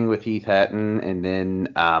your thing with Heath Hatton, and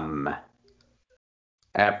then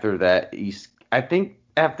after that, I think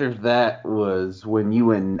after that was when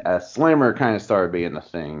you and Slammer kind of started being a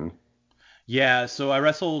thing. Yeah, so I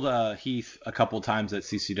wrestled Heath a couple times at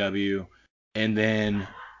CCW, and then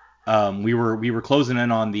we were closing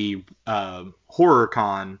in on the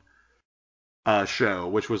HorrorCon show,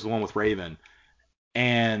 which was the one with Raven,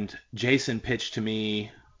 and Jason pitched to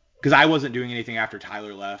me because I wasn't doing anything after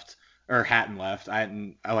Tyler left or Hatton left. I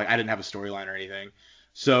didn't have a storyline or anything,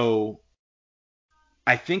 so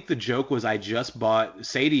I think the joke was I just bought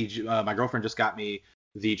Sadie, my girlfriend, just got me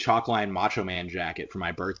the Chalkline Macho Man jacket for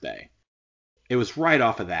my birthday. It was right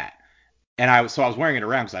off of that. And I was wearing it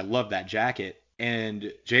around because I loved that jacket.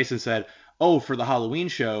 And Jason said, "Oh, for the Halloween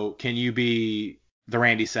show, can you be the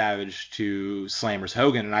Randy Savage to Slammer's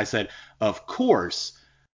Hogan?" And I said, "Of course,"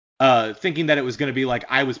 thinking that it was going to be like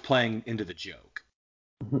I was playing into the joke.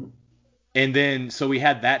 And then, so we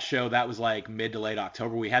had that show. That was like mid to late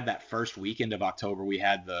October. We had that first weekend of October. We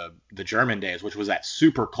had the German Days, which was that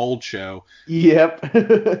super cold show.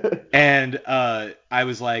 Yep. And I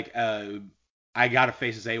was like, I got to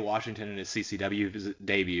face Zay Washington in his CCW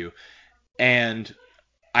debut. And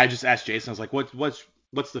I just asked Jason, I was like,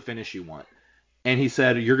 what's the finish you want? And he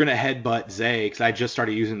said, you're going to headbutt Zay, because I just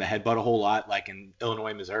started using the headbutt a whole lot, like in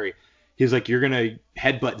Illinois, Missouri. He was like, you're going to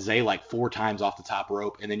headbutt Zay like 4 times off the top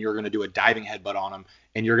rope, and then you're going to do a diving headbutt on him,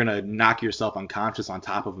 and you're going to knock yourself unconscious on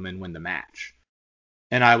top of him and win the match.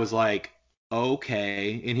 And I was like,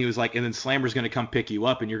 okay. And he was like, and then Slammer's going to come pick you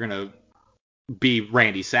up, and you're going to be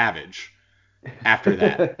Randy Savage after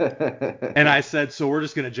that. And I said, so we're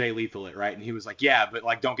just going to Jay Lethal it, right? And he was like, yeah, but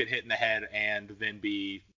like don't get hit in the head and then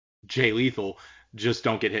be Jay Lethal. Just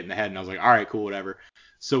don't get hit in the head. And I was like, all right, cool, whatever.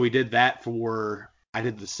 So we did that I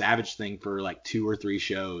did the Savage thing for like 2 or 3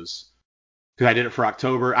 shows. Because I did it for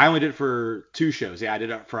October. I only did it for 2 shows. Yeah, I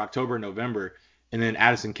did it for October and November. And then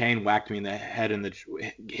Addison Kane whacked me in the head and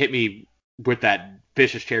hit me with that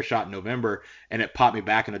vicious chair shot in November. And it popped me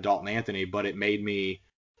back into Dalton Anthony, but it made me.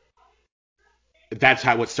 That's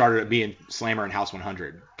what started being Slammer and House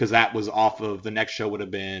 100, because that was off of the next show would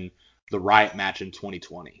have been the Riot match in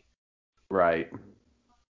 2020. Right.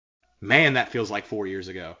 Man, that feels like 4 years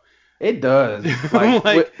ago. It does.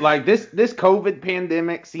 Like this COVID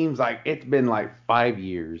pandemic seems like it's been like 5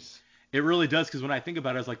 years. It really does, because when I think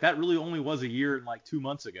about it, I was like, that really only was a year and like 2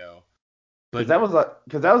 months ago. But that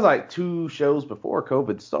was like 2 shows before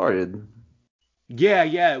COVID started. Yeah,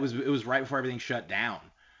 it was right before everything shut down.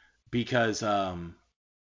 Because it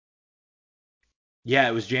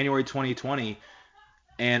was January 2020,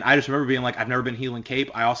 and I just remember being like, I've never been heel in Cape.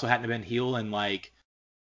 I also hadn't been heel in like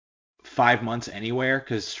 5 months anywhere,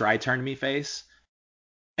 because Stride turned me face.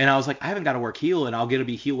 And I was like, I haven't got to work heel, and I'll get to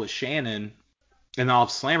be heel with Shannon, and I'll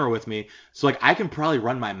have Slammer with me. So like I can probably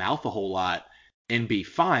run my mouth a whole lot and be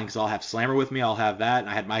fine, because I'll have Slammer with me. I'll have that. And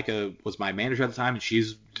I had Micah was my manager at the time, and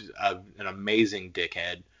she's an amazing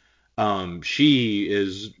dickhead. She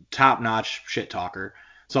is top notch shit talker.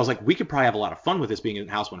 So I was like, we could probably have a lot of fun with this being in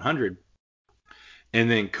House 100. And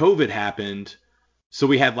then COVID happened. So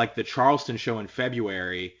we had like the Charleston show in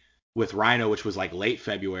February with Rhino, which was like late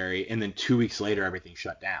February. And then 2 weeks later, everything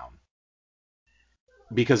shut down.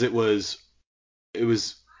 Because it was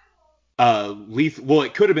lethal. Well,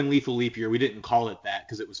 it could have been Lethal Leap Year. We didn't call it that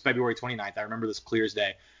because it was February 29th. I remember this clear as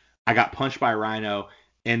day. I got punched by Rhino.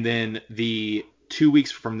 And then the 2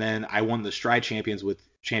 weeks from then, I won the Stride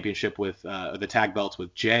championship with the tag belts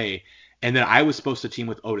with Jay. And then I was supposed to team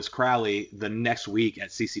with Otis Crowley the next week at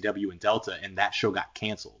CCW in Delta, and that show got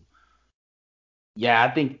canceled. Yeah, I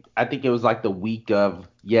think it was like the week of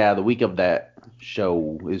that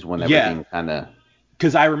show is when everything kind of.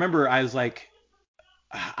 Because I remember I was like,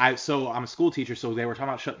 so I'm a school teacher, so they were talking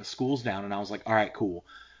about shutting the schools down, and I was like, all right, cool.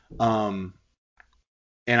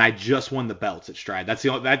 And I just won the belts at Stride.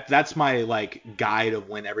 That's my like guide of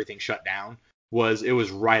when everything shut down. It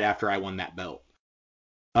was right after I won that belt.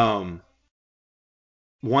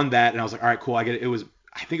 Won that, and I was like, all right, cool. I get it.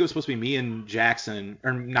 I think it was supposed to be me and Jackson,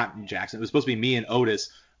 or not Jackson. It was supposed to be me and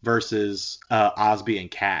Otis versus Osby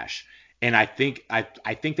and Cash. And I think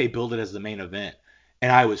they billed it as the main event.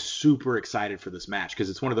 And I was super excited for this match, because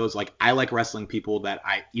it's one of those, like, I like wrestling people that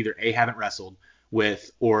I either A, haven't wrestled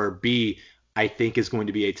with, or B, I think is going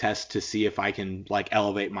to be a test to see if I can like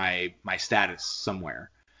elevate my status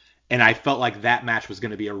somewhere. And I felt like that match was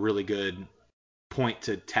going to be a really good point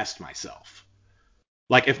to test myself.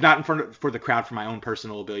 Like, if not in front for the crowd, for my own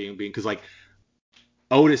personal ability, because like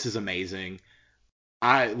Otis is amazing.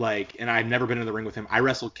 And I've never been in the ring with him. I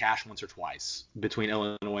wrestled Cash once or twice between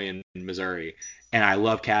Illinois and Missouri, and I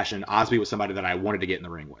love Cash. And Osby was somebody that I wanted to get in the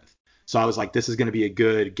ring with. So I was like, this is going to be a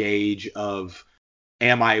good gauge of,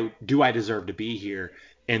 do I deserve to be here?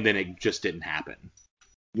 And then it just didn't happen.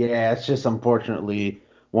 Yeah, it's just unfortunately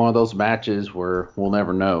one of those matches where we'll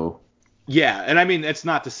never know. Yeah, and I mean, it's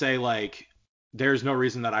not to say like there's no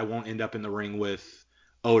reason that I won't end up in the ring with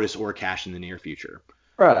Otis or Cash in the near future.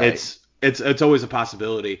 Right. It's always a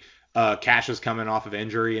possibility. Cash is coming off of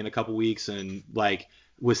injury in a couple weeks, and like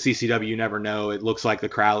with CCW, you never know. It looks like the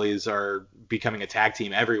Crowleys are becoming a tag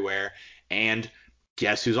team everywhere. And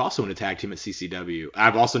guess who's also in a tag team at CCW?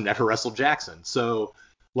 I've also never wrestled Jackson. So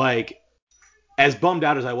like, as bummed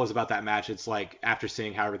out as I was about that match, it's like after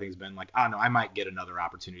seeing how everything's been, like, I don't know, I might get another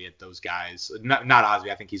opportunity at those guys. Not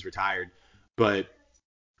Osby, I think he's retired, but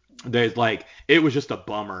there's like, it was just a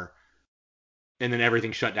bummer. And then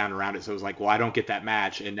everything shut down around it. So it was like, well, I don't get that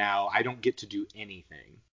match, and now I don't get to do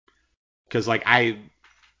anything. Because like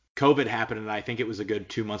COVID happened, and I think it was a good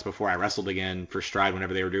 2 months before I wrestled again for Stride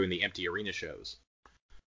whenever they were doing the empty arena shows.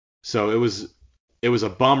 So it was a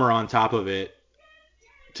bummer on top of it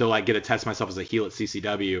to like get to test myself as a heel at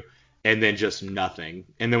CCW, and then just nothing.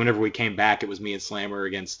 And then whenever we came back, it was me and Slammer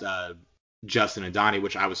against Justin and Donnie,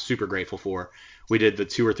 which I was super grateful for. We did the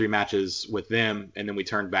 2 or 3 matches with them, and then we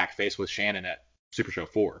turned back face with Shannon at Super Show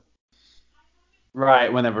 4.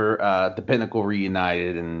 Right, whenever the Pinnacle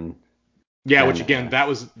reunited and yeah, which again, that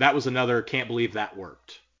was another can't believe that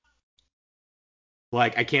worked.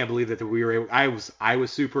 Like I can't believe that we were able. I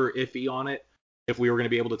was super iffy on it if we were going to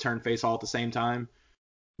be able to turn face all at the same time,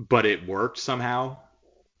 but it worked somehow.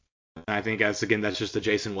 And I think that's just the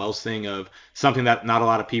Jason Wells thing of something that not a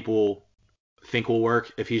lot of people think will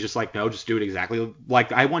work. If he's just like, no, just do it exactly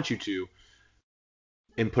like I want you to,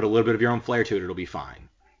 and put a little bit of your own flair to it, it'll be fine.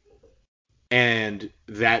 And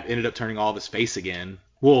that ended up turning all of his face again.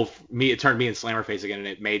 Well, it turned me and Slammer face again, and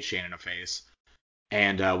it made Shannon a face.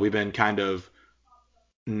 And we've been kind of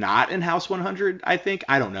not in House 100, I think.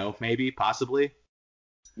 I don't know, maybe, possibly.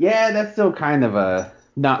 Yeah, that's still kind of a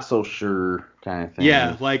not so sure kind of thing.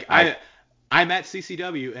 Yeah, like I'm at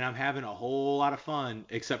CCW and I'm having a whole lot of fun,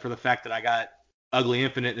 except for the fact that I got Ugly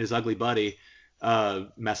Infinite and his ugly buddy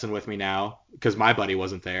messing with me now because my buddy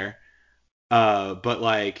wasn't there. But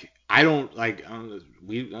like I don't like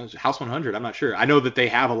House 100. I'm not sure. I know that they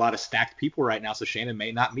have a lot of stacked people right now, so Shannon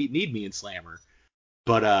may not need me in Slammer.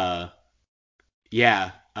 But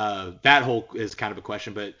yeah, that whole is kind of a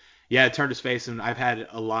question. But yeah, it turned his face, and I've had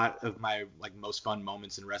a lot of my like most fun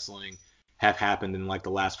moments in wrestling have happened in like the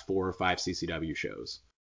last 4 or 5 CCW shows.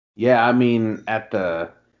 Yeah, I mean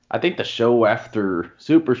I think the show after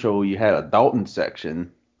Super Show you had a Dalton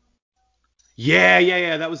section.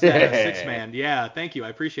 Yeah. That was that 6-man. Yeah, thank you. I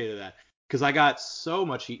appreciated that because I got so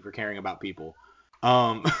much heat for caring about people.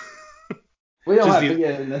 We don't have to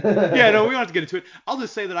get into Yeah, no, we don't have to get into it. I'll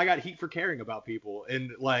just say that I got heat for caring about people,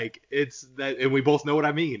 and like it's that, and we both know what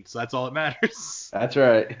I mean, so that's all that matters. That's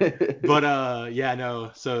right. But yeah,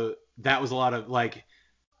 no. So that was a lot of like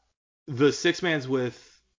the 6-mans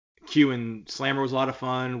with Q and Slammer was a lot of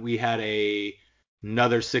fun. We had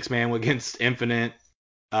another 6-man against Infinite,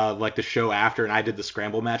 like the show after, and I did the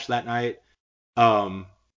scramble match that night. And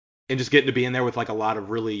just getting to be in there with like a lot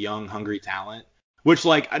of really young, hungry talent. Which,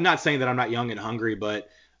 like, I'm not saying that I'm not young and hungry, but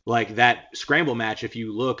like that scramble match, if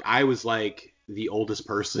you look, I was like the oldest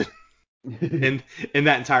person in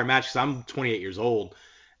that entire match because I'm 28 years old,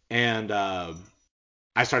 and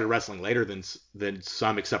I started wrestling later than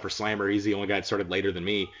some, except for Slammer. He's the only guy that started later than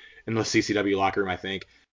me in the CCW locker room, I think.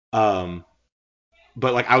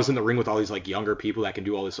 But like I was in the ring with all these like younger people that can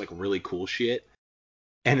do all this like really cool shit,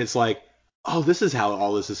 and it's like, oh, this is how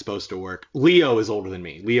all this is supposed to work. Leo is older than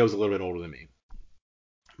me. Leo's a little bit older than me.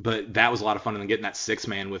 But that was a lot of fun, and then getting that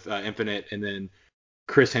 6-man with Infinite and then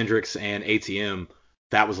Chris Hendricks and ATM,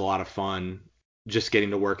 that was a lot of fun. Just getting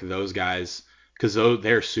to work those guys because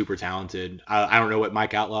they're super talented. I don't know what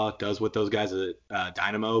Mike Outlaw does with those guys at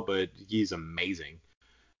Dynamo, but he's amazing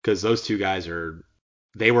because those two guys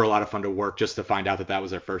they were a lot of fun to work just to find out that was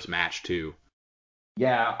their first match too.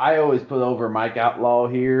 Yeah, I always put over Mike Outlaw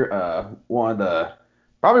here.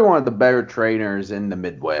 Probably one of the better trainers in the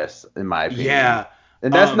Midwest, in my opinion. Yeah.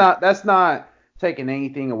 And that's not taking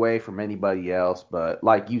anything away from anybody else, but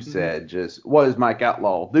like you said, just what does Mike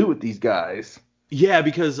Outlaw do with these guys? Yeah,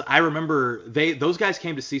 because I remember those guys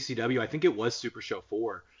came to CCW. I think it was Super Show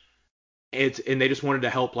 4. And they just wanted to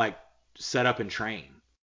help like set up and train.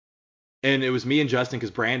 And it was me and Justin because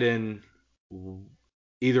Brandon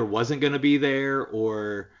either wasn't going to be there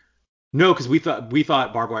or no, because we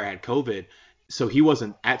thought Barbed Wire had COVID, so he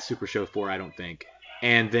wasn't at Super Show 4, I don't think.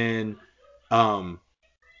 And then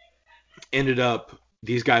ended up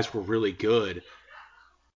these guys were really good,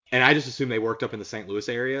 and I just assumed they worked up in the St. Louis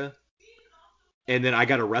area. And then I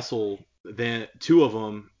got to wrestle then 2 of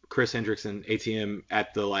them, Chris Hendricks and ATM,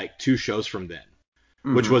 at the like 2 shows from then,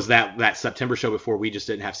 which was that September show before we just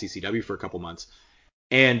didn't have CCW for a couple months.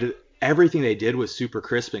 And everything they did was super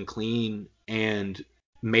crisp and clean and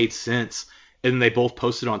made sense. And they both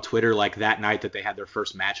posted on Twitter like that night that they had their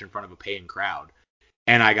first match in front of a paying crowd.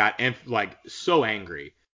 And I got like so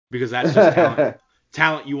angry because that's just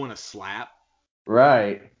talent you want to slap.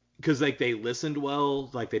 Right. Because like they listened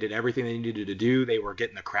well, like they did everything they needed to do. They were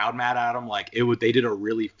getting the crowd mad at them. Like they did a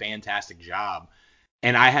really fantastic job.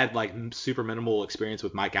 And I had like super minimal experience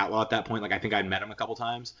with Mike Outlaw at that point. Like I think I'd met him a couple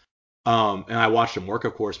times. And I watched him work,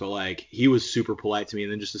 of course, but like he was super polite to me.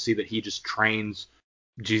 And then just to see that he just trains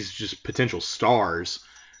just potential stars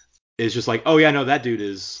is just like, oh yeah, no, that dude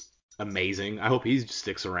is amazing. I hope he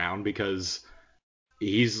sticks around because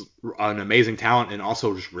he's an amazing talent and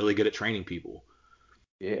also just really good at training people.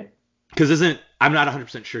 Yeah. Because I'm not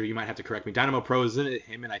 100% sure, you might have to correct me. Dynamo Pro, isn't it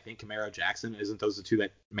him and I think Camaro Jackson? Isn't those the two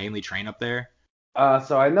that mainly train up there?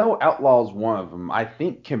 So I know Outlaw's one of them. I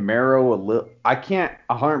think Camaro a little. I can't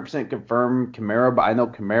 100% confirm Camaro, but I know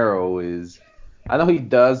Camaro is. I know he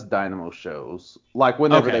does Dynamo shows. Like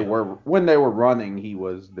whenever Okay. when they were running, he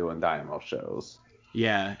was doing Dynamo shows.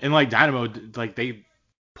 Yeah, and like Dynamo, like they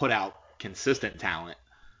put out consistent talent.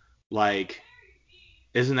 Like,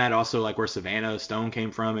 isn't that also like where Savannah Stone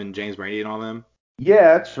came from and James Brady and all them?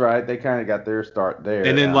 Yeah, that's right. They kind of got their start there.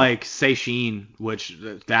 And then like Sei Sheen, which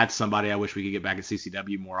that's somebody I wish we could get back at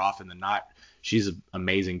CCW more often than not. She's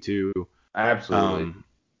amazing too. Absolutely.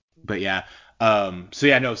 But yeah. So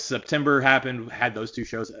yeah, no, September happened, had those two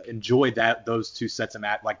shows, enjoyed those two sets of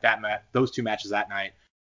those two matches that night.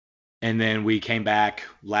 And then we came back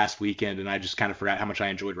last weekend, and I just kind of forgot how much I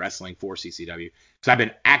enjoyed wrestling for CCW. Because I've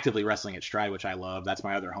been actively wrestling at Stride, which I love. That's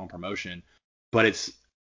my other home promotion. But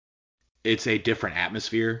it's a different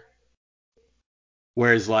atmosphere.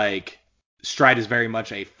 Whereas like Stride is very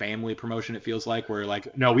much a family promotion, it feels like, where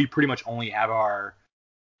like, no, we pretty much only have our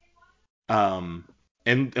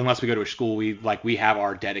and unless we go to a school, we have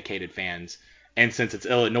our dedicated fans. And since it's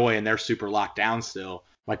Illinois and they're super locked down still,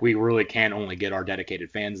 like we really can only get our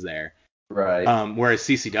dedicated fans there. Right. Whereas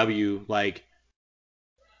CCW, like,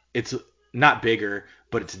 it's not bigger,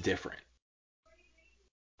 but it's different.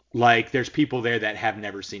 Like there's people there that have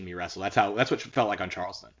never seen me wrestle. That's what it felt like on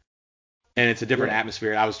Charleston. And it's a different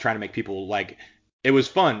atmosphere. I was trying to make people like, it was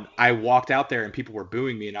fun. I walked out there and people were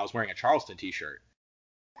booing me and I was wearing a Charleston t-shirt.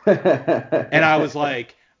 And I was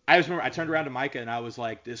like, I just remember I turned around to Micah and I was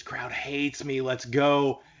like, this crowd hates me. Let's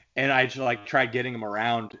go. And I just like tried getting them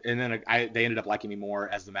around, and then they ended up liking me more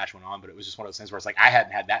as the match went on. But it was just one of those things where it's like I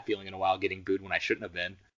hadn't had that feeling in a while, getting booed when I shouldn't have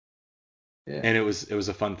been. Yeah. And it was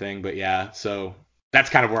a fun thing. But yeah, so that's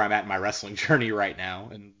kind of where I'm at in my wrestling journey right now,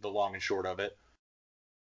 and the long and short of it.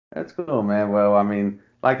 That's cool, man. Well, I mean,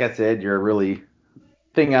 like I said,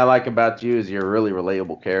 thing I like about you is you're a really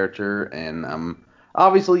relatable character, and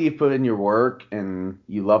obviously you put in your work and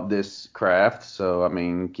you love this craft. So I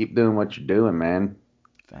mean, keep doing what you're doing, man.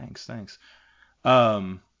 Thanks.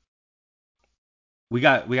 We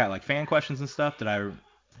got like fan questions and stuff that I.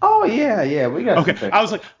 Oh yeah, we got Okay, some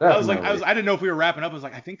things. I didn't know if we were wrapping up. I was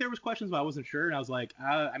like, I think there was questions, but I wasn't sure, and I was like,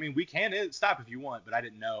 I mean, we can stop if you want, but I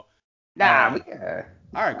didn't know. Nah,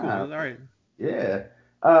 All right, cool. nah, All right. yeah.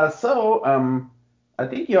 I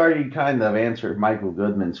think you already kind of answered Michael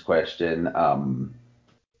Goodman's question,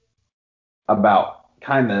 about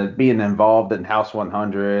kind of being involved in House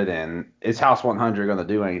 100, and is House 100 going to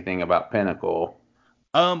do anything about Pinnacle?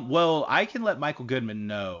 Well, I can let Michael Goodman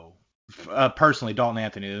know. Personally, Dalton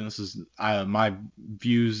Anthony, and this is my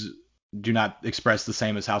views do not express the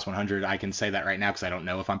same as House 100. I can say that right now because I don't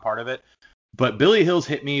know if I'm part of it. But Billy Hills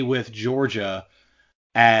hit me with Georgia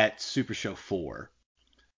at Super Show 4.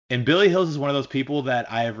 And Billy Hills is one of those people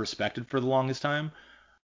that I have respected for the longest time.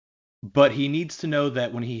 But he needs to know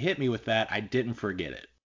that when he hit me with that, I didn't forget it.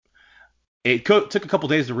 It took a couple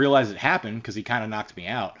days to realize it happened because he kind of knocked me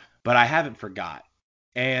out, but I haven't forgot.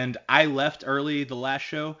 And I left early the last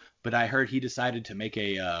show, but I heard he decided to make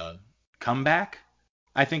a comeback,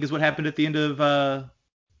 I think is what happened at the end of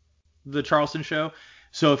the Charleston show.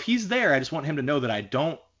 So if he's there, I just want him to know that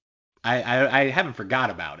I haven't forgot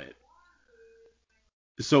about it.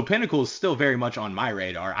 So Pinnacle is still very much on my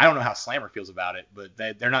radar. I don't know how Slammer feels about it, but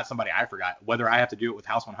they're not somebody I forgot. Whether I have to do it with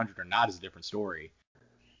House 100 or not is a different story.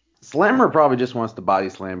 Slammer probably just wants to body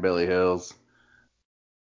slam Billy Hills.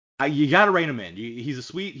 You got to rein him in. He's a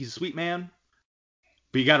sweet man,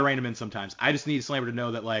 but you got to rein him in sometimes. I just need Slammer to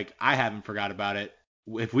know that like I haven't forgot about it.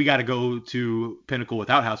 If we got to go to Pinnacle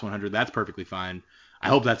without House 100, that's perfectly fine. I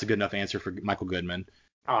hope that's a good enough answer for Michael Goodman.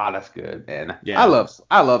 Oh, that's good, man. Yeah. I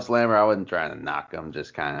love Slammer. I wasn't trying to knock him,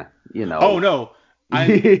 just kind of, Oh no,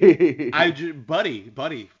 buddy,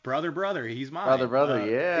 brother, he's mine. brother,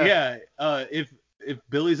 yeah. Yeah. If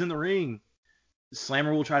Billy's in the ring,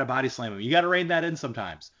 Slammer will try to body slam him. You got to rein that in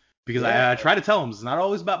sometimes. Because I try to tell him it's not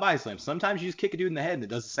always about body slams. Sometimes you just kick a dude in the head and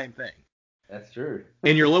it does the same thing. That's true.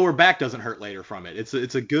 And your lower back doesn't hurt later from it.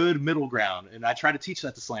 It's a good middle ground. And I try to teach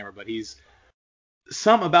that to Slammer, but he's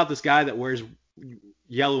something about this guy that wears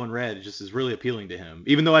yellow and red just is really appealing to him.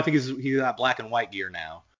 Even though I think he's got black and white gear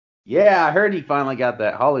now. Yeah, I heard he finally got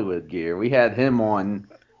that Hollywood gear. We had him on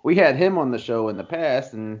the show in the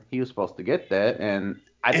past, and he was supposed to get that. And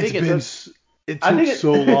it took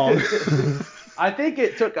so long. I think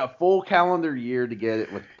it took a full calendar year to get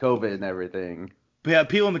it with COVID and everything. But yeah,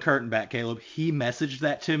 peeling the curtain back, Caleb. He messaged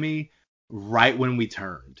that to me right when we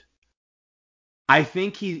turned. I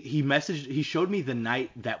think he showed me the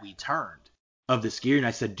night that we turned of this gear, and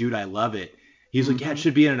I said, dude, I love it. He's like, yeah, it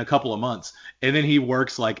should be in a couple of months. And then he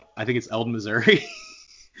works like, I think it's Eldon, Missouri,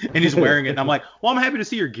 and he's wearing it. And I'm like, well, I'm happy to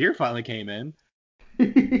see your gear finally came in.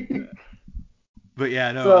 But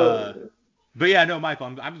yeah, no,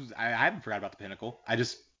 Michael, I haven't forgot about the Pinnacle. I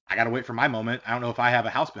got to wait for my moment. I don't know if I have a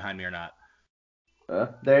house behind me or not.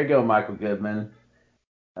 There you go, Michael Goodman.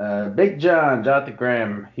 Big Jonathan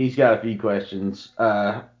Graham, he's got a few questions.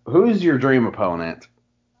 Who's your dream opponent?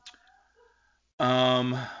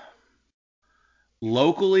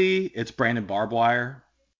 Locally, it's Brandon Barbwire.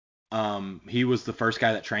 He was the first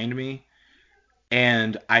guy that trained me,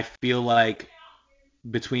 and I feel like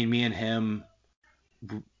between me and him,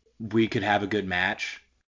 we could have a good match.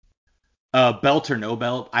 Belt or no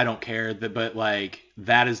belt, I don't care. But like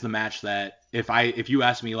that is the match that if you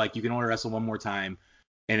ask me like you can only wrestle one more time,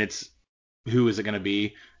 and it's who is it going to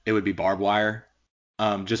be? It would be Barbwire.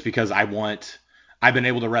 Just because I've been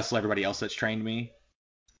able to wrestle everybody else that's trained me.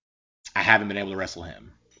 I haven't been able to wrestle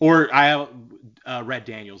him. Or I have Red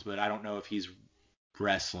Daniels, but I don't know if he's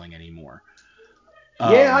wrestling anymore.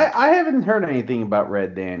 I haven't heard anything about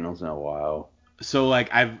Red Daniels in a while. So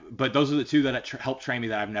like but those are the two that helped train me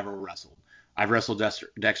that I've never wrestled. I've wrestled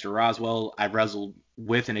Dexter Roswell. I've wrestled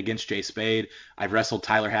with and against Jay Spade. I've wrestled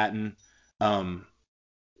Tyler Hatton.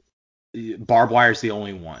 Barbwire's the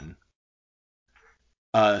only one.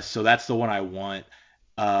 So that's the one I want.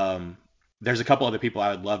 There's a couple other people I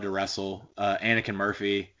would love to wrestle. Anakin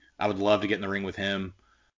Murphy, I would love to get in the ring with him.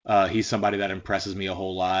 He's somebody that impresses me a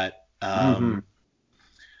whole lot. And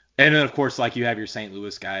then, of course, like you have your St.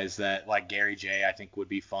 Louis guys that like Gary J, I think would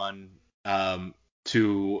be fun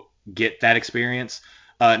to get that experience.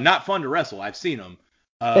 Not fun to wrestle. I've seen him.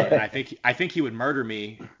 And I think he would murder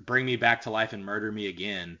me, bring me back to life and murder me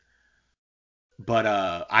again. But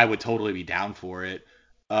I would totally be down for it.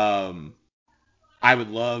 I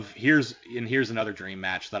would love here's another dream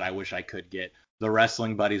match that I wish I could get. The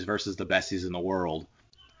Wrestling Buddies versus the Besties in the World.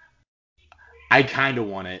 I kind of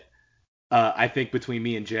want it. I think between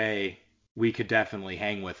me and Jay, we could definitely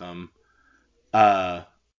hang with them. And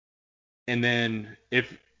then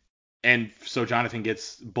so Jonathan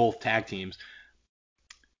gets both tag teams.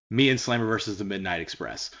 Me and Slammer versus the Midnight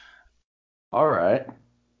Express. All right.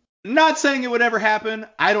 Not saying it would ever happen.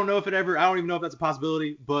 I don't even know if that's a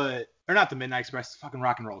possibility, or not the Midnight Express, fucking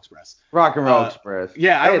Rock and Roll Express. Rock and Roll Express.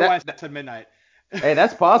 Yeah, I don't know why I said Midnight. Hey,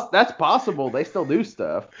 that's possible. They still do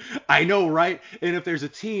stuff. I know, right? And if there's a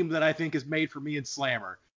team that I think is made for me and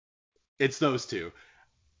Slammer, it's those two.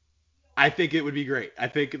 I think it would be great. I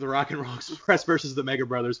think the Rock and Roll Express versus the Mega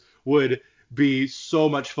Brothers would be so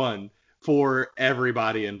much fun for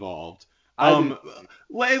everybody involved. At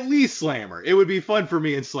least Slammer. It would be fun for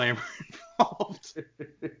me and Slammer involved.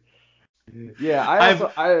 Yeah,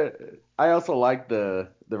 I also like the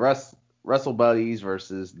Wrestle Buddies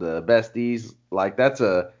versus the Besties. Like that's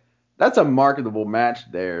a marketable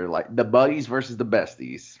match there. Like the Buddies versus the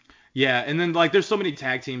Besties. Yeah, and then like there's so many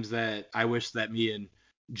tag teams that I wish that me and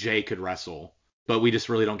Jay could wrestle, but we just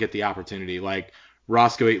really don't get the opportunity. Like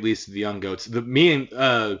Roscoe 8 Least the Young Goats.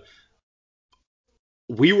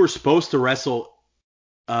 We were supposed to wrestle.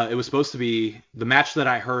 It was supposed to be the match that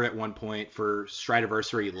I heard at one point for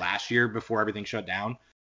Stridiversary last year before everything shut down.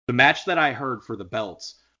 The match that I heard for the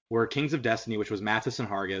belts were Kings of Destiny, which was Mathis and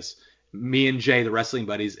Hargis, me and Jay, the Wrestling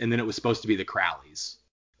Buddies, and then it was supposed to be the Crowleys.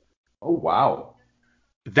 Oh, wow.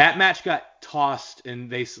 That match got tossed,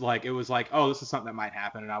 and it was like, oh, this is something that might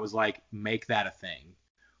happen. And I was like, make that a thing.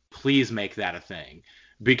 Please make that a thing.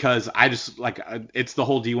 Because I just, it's the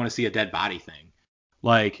whole do you want to see a dead body thing.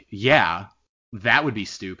 Like, yeah, that would be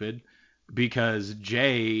stupid because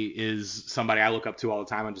Jay is somebody I look up to all the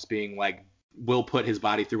time on just being like, will put his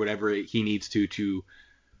body through whatever he needs to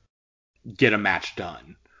get a match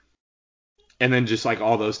done. And then just like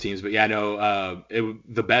all those teams. But yeah, no,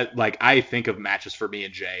 I think of matches for me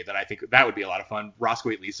and Jay that I think that would be a lot of fun. Roscoe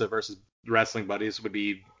Lisa versus Wrestling Buddies would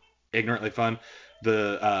be ignorantly fun.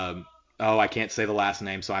 I can't say the last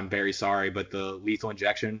name, so I'm very sorry, but the Lethal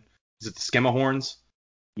Injection, is it the Skimahorns?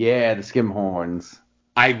 Yeah, the Skimahorns.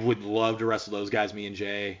 I would love to wrestle those guys, me and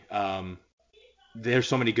Jay. There's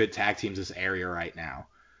so many good tag teams in this area right now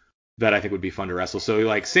that I think would be fun to wrestle. So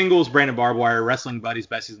like singles, Brandon Barbwire, Wrestling Buddies,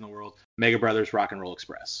 Besties in the World, Mega Brothers, Rock and Roll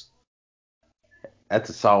Express. That's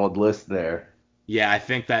a solid list there. Yeah, I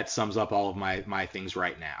think that sums up all of my things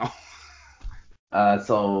right now.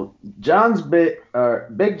 So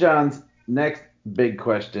Big John's next big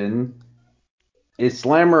question is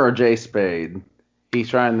Slammer or Jay Spade? He's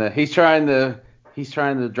trying to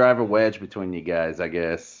drive a wedge between you guys, I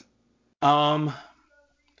guess.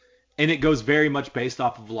 In and it goes very much based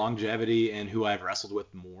off of longevity and who I've wrestled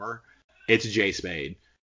with more. It's Jay Spade.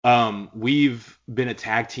 We've been a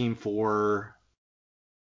tag team for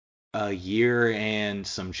a year and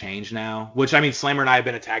some change now, which, I mean, Slammer and I have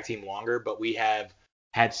been a tag team longer, but we have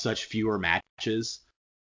had such fewer matches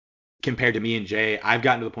compared to me and Jay. I've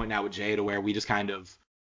gotten to the point now with Jay to where we just kind of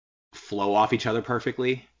flow off each other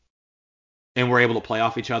perfectly, and we're able to play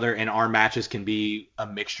off each other, and our matches can be a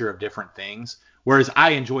mixture of different things. Whereas I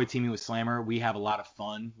enjoy teaming with Slammer. We have a lot of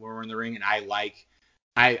fun when we're in the ring, and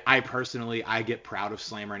I personally, I get proud of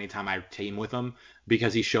Slammer anytime I team with him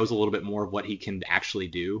because he shows a little bit more of what he can actually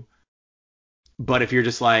do. But if you're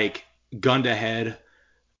just like gun to head,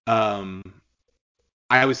 I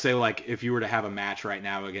always say, like, if you were to have a match right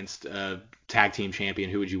now against a tag team champion,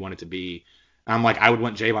 who would you want it to be? And I'm like, I would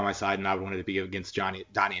want Jay by my side, and I would want it to be against Donnie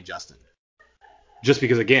and Justin. Just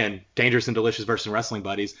because, again, Dangerous and Delicious versus Wrestling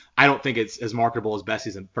Buddies, I don't think it's as marketable as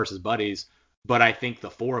Bessies versus Buddies, but I think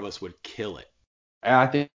the four of us would kill it. I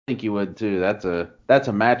think you would too. That's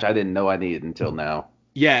a match I didn't know I needed until now.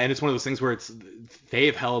 Yeah, and it's one of those things where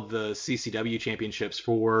they've held the CCW championships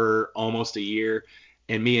for almost a year,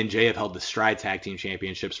 and me and Jay have held the Stride Tag Team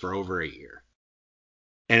Championships for over a year.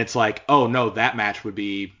 And it's like, oh no, that match would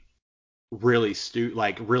be really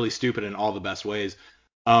stupid in all the best ways.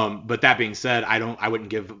 But that being said, I'm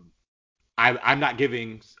not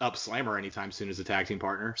giving up Slammer anytime soon as a tag team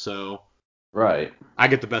partner. So right, I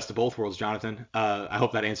get the best of both worlds, Jonathan. I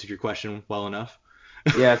hope that answered your question well enough.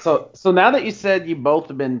 Yeah. So now that you said you both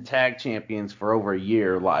have been tag champions for over a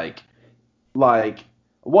year, like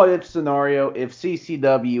what if scenario if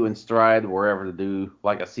CCW and Stride were ever to do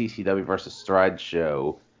like a CCW versus Stride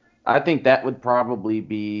show? I think that would probably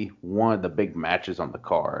be one of the big matches on the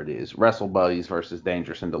card is Wrestle Buddies versus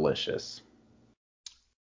Dangerous and Delicious.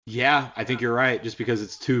 Yeah, I think you're right, just because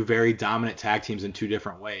it's two very dominant tag teams in two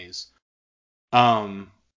different ways.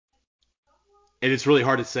 And it's really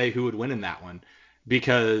hard to say who would win in that one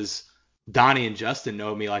because Donnie and Justin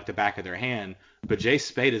know me like the back of their hand, but Jay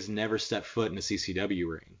Spade has never stepped foot in a CCW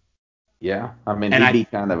ring. Yeah, I mean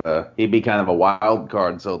he'd be kind of a wild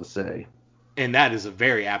card, so to say. And that is a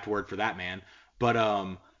very apt word for that man.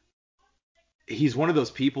 But he's one of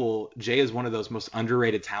those people. Jay is one of those most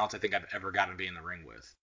underrated talents I think I've ever gotten to be in the ring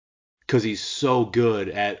with. Because he's so good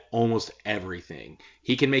at almost everything.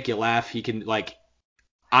 He can make you laugh. He can, like,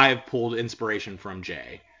 I've pulled inspiration from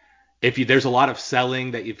Jay. There's a lot of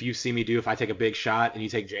selling that if you see me do, if I take a big shot and you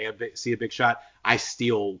take Jay see a big shot, I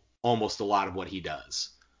steal almost a lot of what he does.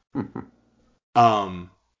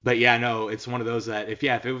 But yeah, no, it's one of those that if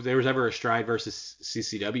there was ever a Stride versus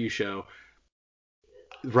CCW show,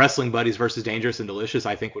 Wrestling Buddies versus Dangerous and Delicious,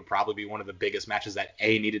 I think would probably be one of the biggest matches that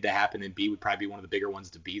A, needed to happen, and B, would probably be one of the bigger ones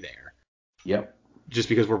to be there. Yep. Just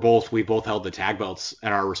because we both held the tag belts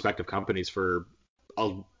at our respective companies for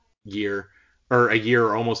a year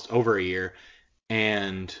or almost over a year,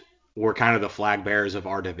 and we're kind of the flag bearers of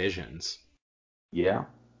our divisions. Yeah.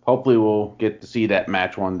 Hopefully we'll get to see that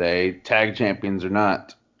match one day, tag champions or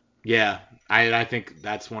not. Yeah, I think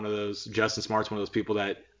that's one of those. Justin Smart's one of those people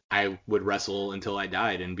that I would wrestle until I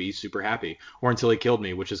died and be super happy, or until he killed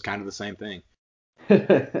me, which is kind of the same thing.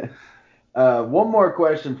 One more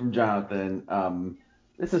question from Jonathan.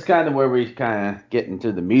 This is kind of where we kind of get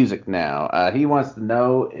into the music now. He wants to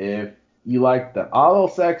know if you like the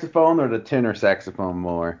alto saxophone or the tenor saxophone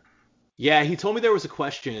more. Yeah, he told me there was a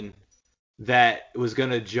question that was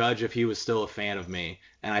going to judge if he was still a fan of me,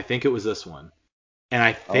 and I think it was this one. And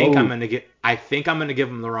I think I'm gonna give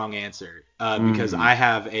him the wrong answer because I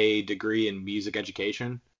have a degree in music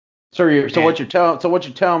education. So what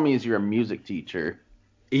you're telling me is you're a music teacher.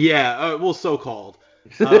 Yeah, well, so-called.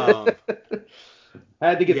 I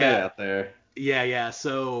had to get that out there. Yeah.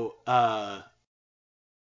 So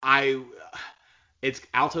it's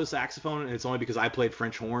alto saxophone, and it's only because I played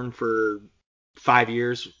French horn for 5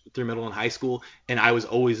 years through middle and high school, and I was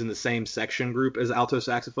always in the same section group as alto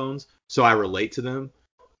saxophones, so I relate to them.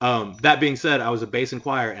 That being said, I was a bass and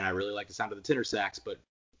choir, and I really like the sound of the tenor sax, but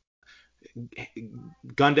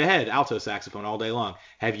gun to head, alto saxophone all day long.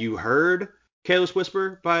 Have you heard Careless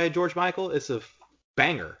Whisper by George Michael? It's a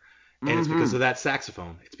banger, and it's because of that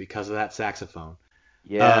saxophone.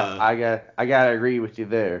 Yeah, I gotta agree with you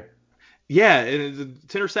there. Yeah, and the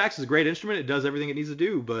tenor sax is a great instrument. It does everything it needs to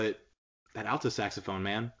do, but that alto saxophone,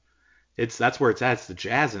 man, that's where it's at. It's the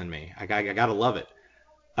jazz in me. I gotta love it.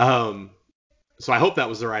 So I hope that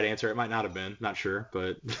was the right answer. It might not have been, not sure,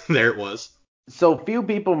 but there it was. So few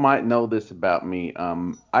people might know this about me.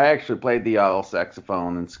 I actually played the alto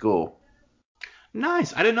saxophone in school.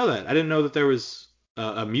 Nice. I didn't know that. I didn't know that there was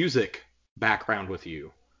a music background with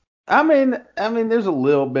you. there's a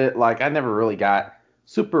little bit, like, I never really got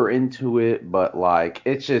super into it, but like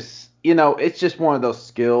it's just, it's just one of those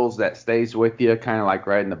skills that stays with you, kind of like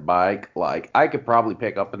riding a bike. Like I could probably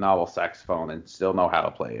pick up a novel saxophone and still know how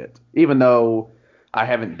to play it, even though I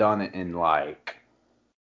haven't done it in like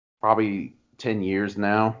probably 10 years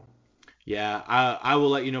now. Yeah, I will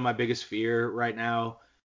let you know my biggest fear right now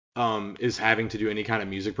is having to do any kind of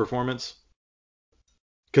music performance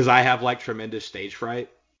because I have like tremendous stage fright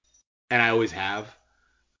and I always have.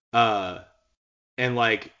 Uh, and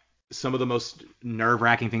like some of the most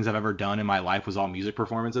nerve-wracking things I've ever done in my life was all music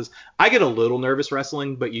performances. I get a little nervous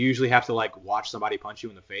wrestling, but you usually have to like watch somebody punch you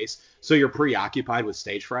in the face, so you're preoccupied with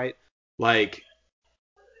stage fright. Like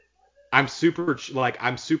I'm super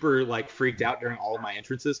like freaked out during all of my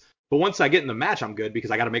entrances, but once I get in the match, I'm good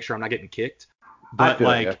because I got to make sure I'm not getting kicked. I But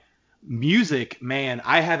feel you. like music, man,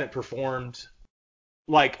 I haven't performed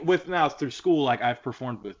like with now through school. Like I've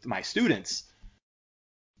performed with my students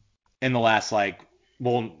in the last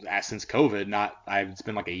since COVID. It's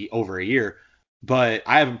been like over a year, but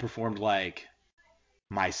I haven't performed like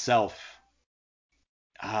myself.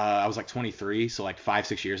 I was like 23, so like 5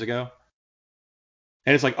 6 years ago,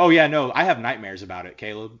 and it's like, oh yeah, no, I have nightmares about it,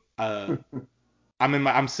 Caleb.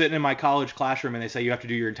 I'm sitting in my college classroom and they say you have to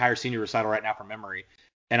do your entire senior recital right now from memory.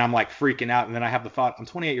 And I'm like freaking out. And then I have the thought, I'm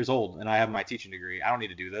 28 years old and I have my teaching degree. I don't need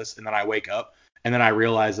to do this. And then I wake up and then I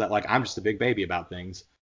realize that like I'm just a big baby about things.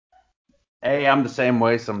 Hey, I'm the same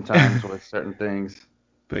way sometimes with certain things.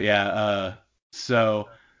 But yeah, so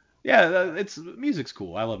yeah, it's music's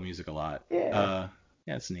cool. I love music a lot. Yeah.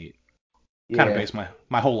 Yeah, it's neat. Kind of Yeah. base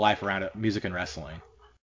my whole life around it, music and wrestling.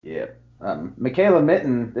 Yeah. Michaela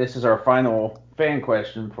Mitten, this is our final fan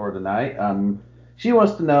question for tonight. She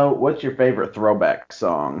wants to know, what's your favorite throwback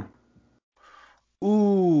song?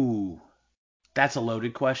 Ooh, that's a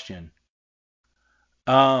loaded question.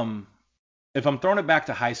 Um, if I'm throwing it back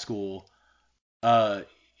to high school, uh,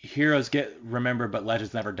 Heroes Get Remembered but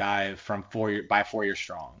Legends Never Die from 4 Year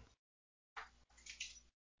Strong.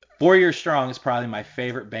 4 Year Strong is probably my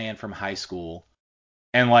favorite band from high school,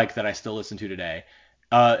 and like that I still listen to today.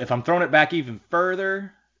 If I'm throwing it back even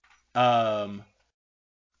further, um,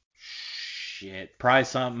 probably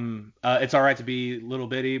something. It's Alright to Be Little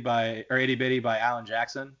Bitty or Itty Bitty by Alan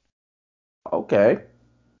Jackson. Okay.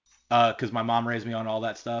 Because my mom raised me on all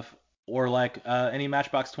that stuff, or like any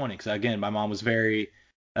Matchbox 20. Because again, my mom was it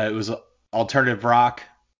was alternative rock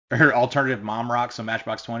or alternative mom rock, so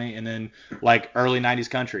Matchbox 20, and then like early 90s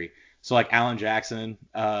country. So like Alan Jackson,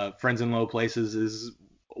 Friends in Low Places is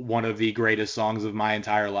one of the greatest songs of my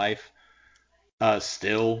entire life.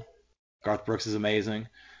 Still, Garth Brooks is amazing.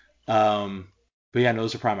 But yeah,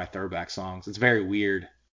 those are probably my throwback songs. It's very weird,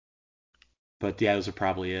 but yeah, those are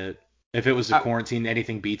probably it. If it was a I, quarantine,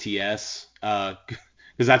 anything BTS,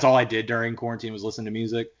 because that's all I did during quarantine was listen to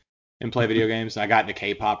music and play video games. I got into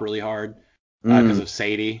K-pop really hard because mm, of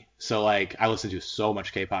Sadie. So like I listen to so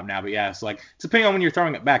much K-pop now. But yeah, it's like it's depending on when you're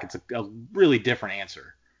throwing it back, it's a really different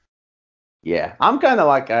answer. yeah, I'm kind of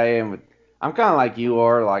like I am with. I'm kind of like you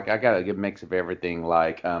are. Like I got a good mix of everything.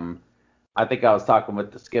 Like I think I was talking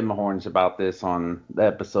with the Skimmerhorns about this on the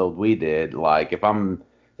episode we did. Like if I'm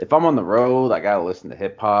on the road, I gotta listen to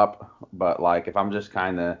hip hop. But like if I'm just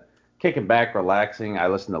kind of kicking back, relaxing, I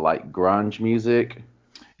listen to like grunge music.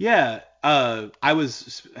 Yeah, I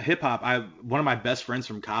was hip hop. One of my best friends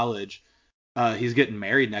from college. He's getting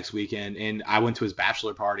married next weekend, and I went to his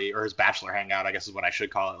bachelor party or his bachelor hangout, I guess is what I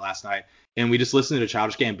should call it, last night. And we just listened to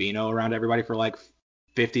Childish Gambino around everybody for like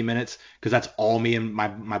 50 minutes because that's all me and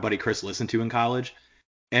my buddy Chris listened to in college.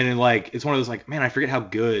 And then, like it's one of those like, man, I forget how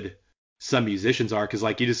good some musicians are because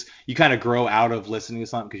like you kind of grow out of listening to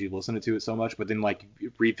something because you've listened to it so much, but then like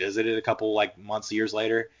you revisit it a couple like months, years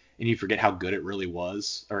later, and you forget how good it really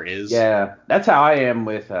was or is. Yeah, that's how I am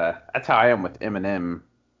with Eminem.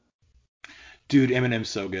 Dude, Eminem's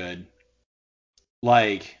so good.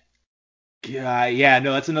 Like yeah,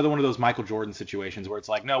 no, that's another one of those Michael Jordan situations where it's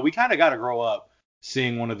like, no, we kind of got to grow up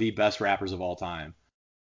seeing one of the best rappers of all time.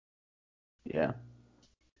 Yeah.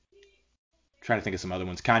 Trying to think of some other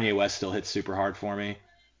ones. Kanye West still hits super hard for me.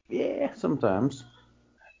 Yeah, sometimes.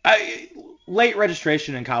 I, Late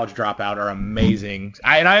registration and college dropout are amazing,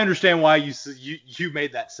 and I understand why you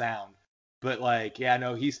made that sound, but like, yeah,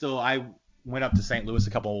 no, he still. I went up to St. Louis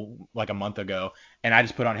a month ago, and I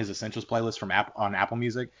just put on his Essentials playlist from on Apple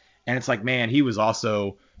Music, and it's like, man, he was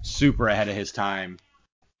also super ahead of his time,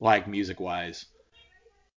 like music wise.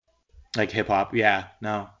 Like hip hop, yeah,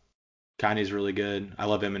 no. Kanye's really good. I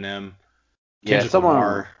love Eminem. Yeah, Kendrick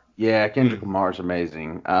Lamar. Kendrick Mm. Lamar's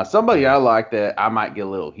amazing. Somebody Yeah. I like that I might get a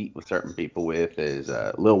little heat with certain people with is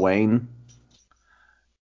Lil Wayne.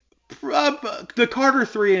 The Carter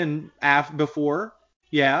 3 and before,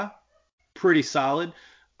 yeah, pretty solid.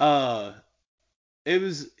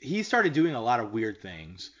 He started doing a lot of weird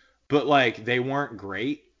things, but like they weren't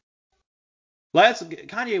great.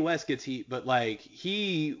 Kanye West gets heat, but like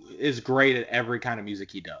he is great at every kind of music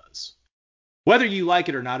he does. Whether you like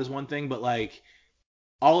it or not is one thing, but like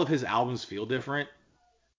all of his albums feel different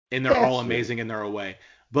and they're all amazing in their own way.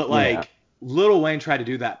 But like Lil Wayne tried to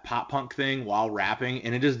do that pop punk thing while rapping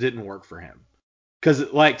and it just didn't work for him.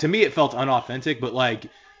 Cause like to me it felt unauthentic, but like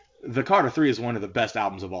the Carter 3 is one of the best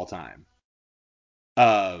albums of all time.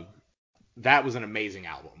 That was an amazing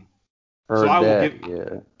album. So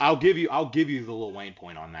I'll give you the Lil Wayne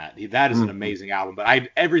point on that. That is an amazing album, but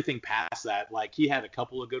everything past that, like he had a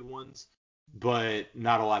couple of good ones, but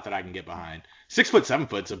not a lot that I can get behind. 6 Foot 7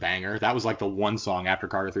 Foot's a banger. That was like the one song after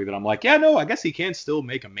Carter 3 that I'm like, yeah, no, I guess he can still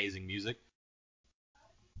make amazing music.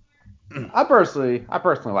 I personally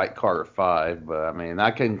like Carter 5, but I mean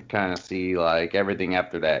I can kind of see like everything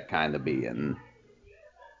after that kind of being.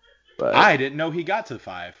 But I didn't know he got to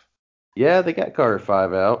 5. Yeah, they got Carter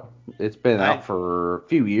 5 out. It's been out for a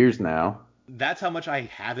few years now. That's how much I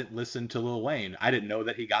haven't listened to Lil Wayne. I didn't know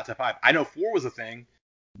that he got to 5. I know 4 was a thing,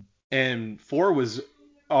 and 4 was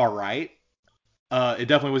all right. It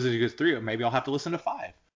definitely was as good as 3. Maybe I'll have to listen to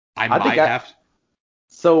 5. I might have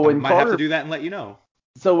to do that and let you know.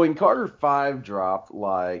 So when Carter 5 dropped,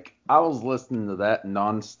 like I was listening to that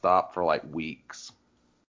nonstop for like weeks.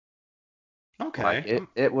 Okay. Like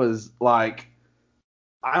it was like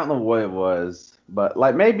I don't know what it was, but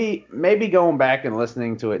like maybe going back and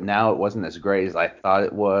listening to it now, it wasn't as great as I thought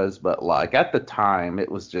it was, but like at the time,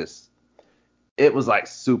 it was like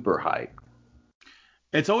super hype.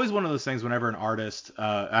 It's always one of those things whenever an artist,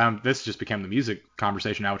 this just became the music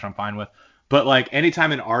conversation now, which I'm fine with, but like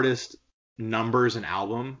anytime an artist numbers an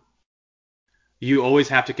album, you always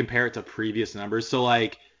have to compare it to previous numbers. So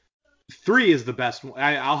like 3 is the best one.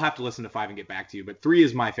 I'll have to listen to 5 and get back to you, but 3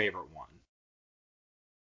 is my favorite one.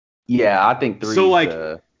 Yeah, I think 3. So like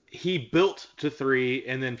he built to 3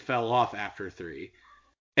 and then fell off after 3.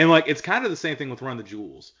 And like it's kind of the same thing with Run the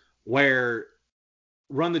Jewels, where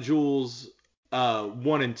Run the Jewels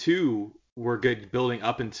 1 and 2 were good building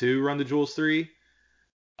up into Run the Jewels 3.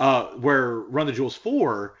 Where Run the Jewels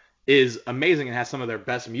 4 is amazing and has some of their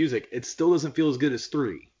best music, it still doesn't feel as good as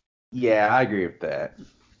 3. Yeah, I agree with that.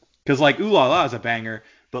 Because like Ooh La La is a banger,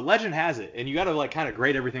 but legend has it, and you got to like kind of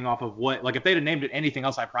grade everything off of what, like if they'd have named it anything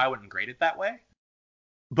else, I probably wouldn't grade it that way.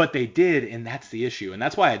 But they did, and that's the issue, and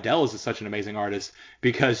that's why Adele is such an amazing artist,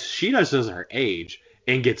 because she does her age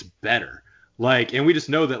and gets better. Like, and we just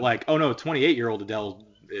know that like, oh no, 28-year-old Adele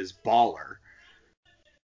is baller.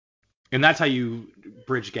 And that's how you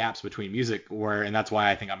bridge gaps between music, and that's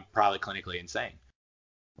why I think I'm probably clinically insane.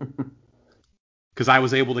 Because I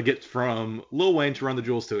was able to get from Lil Wayne to Run the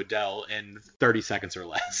Jewels to Adele in 30 seconds or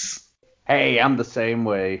less. Hey, I'm the same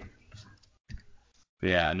way.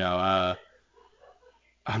 Yeah, no.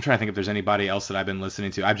 I'm trying to think if there's anybody else that I've been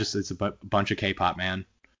listening to. It's a bunch of K-pop, man,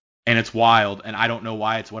 and it's wild, and I don't know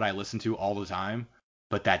why it's what I listen to all the time,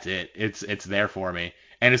 but that's it. It's there for me,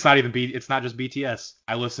 and it's not just BTS.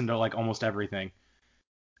 I listen to like almost everything,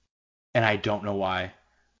 and I don't know why.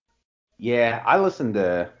 Yeah, I listen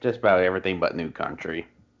to just about everything but new country.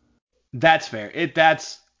 That's fair.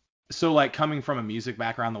 So like coming from a music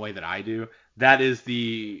background the way that I do, that is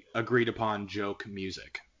the agreed upon joke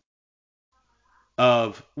music.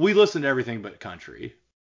 Of we listen to everything but country.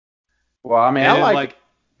 Well, I mean, I like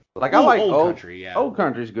old country. Yeah, old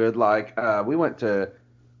country's good. Like we went to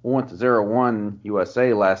 01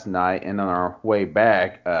 USA last night, and on our way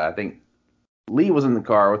back, I think Lee was in the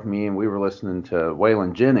car with me, and we were listening to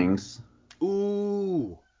Waylon Jennings.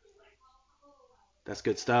 Ooh, that's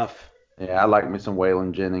good stuff. Yeah, I like me some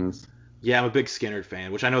Waylon Jennings. Yeah, I'm a big Skynyrd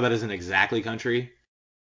fan, which I know that isn't exactly country,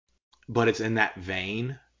 but it's in that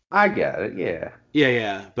vein. I get it, yeah.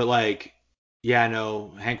 Yeah, but like, yeah,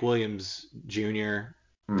 no, Hank Williams Jr.,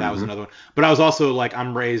 that was Mm-hmm. another one. But I was also like,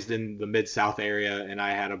 I'm raised in the Mid-South area, and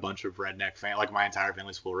I had a bunch of redneck like my entire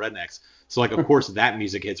family's full of rednecks. So like, of course, that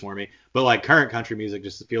music hits for me. But like, current country music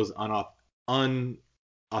just feels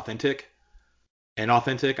unauthentic. And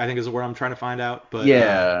authentic, I think, is the word I'm trying to find out. But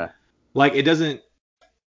Yeah. like, it doesn't,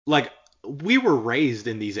 like, we were raised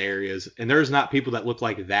in these areas, and there's not people that look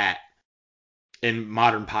like that in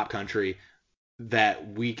modern pop country that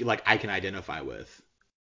I can identify with.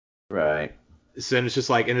 Right. So and it's just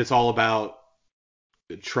like, and it's all about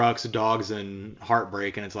trucks, dogs, and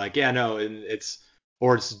heartbreak, and it's like, yeah, no, and it's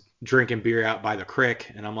drinking beer out by the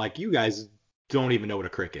crick, and I'm like, you guys don't even know what a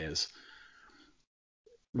crick is.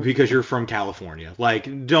 because you're from California.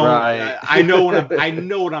 Like, don't. Right. I know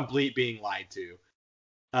what I'm being lied to.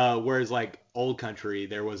 Whereas like old country,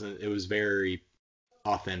 there wasn't. It was very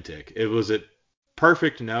authentic. Was it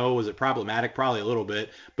perfect? No. Was it problematic? Probably a little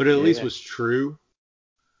bit, but it at least Yeah. was true,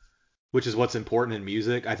 which is what's important in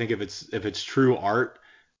music. I think if it's true art,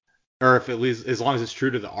 or if at least as long as it's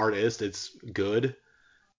true to the artist, it's good.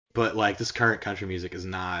 But like this current country music is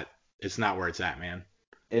not. It's not where it's at, man.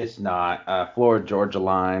 It's not. Florida Georgia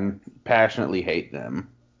Line, passionately hate them.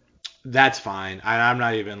 That's fine. I'm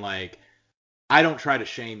not even like. I don't try to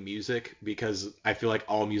shame music because I feel like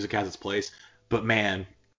all music has its place. But man,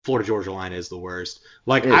 Florida Georgia Line is the worst.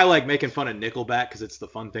 Like I like making fun of Nickelback because it's the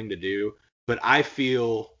fun thing to do. But I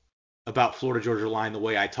feel about Florida Georgia Line the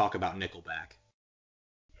way I talk about Nickelback,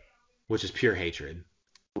 which is pure hatred.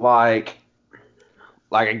 Like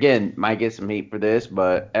again, might get some heat for this,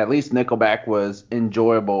 but at least Nickelback was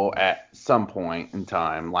enjoyable at some point in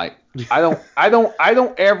time. Like I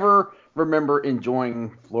don't ever remember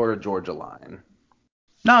enjoying Florida Georgia Line.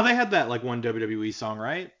 No, they had that like one WWE song,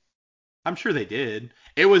 right? I'm sure they did.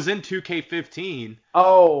 It was in 2K15.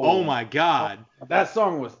 Oh my God. That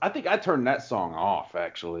song was. I think I turned that song off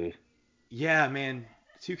actually. Yeah, man.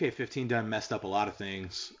 2K15 done messed up a lot of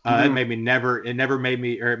things. Mhm. It made me never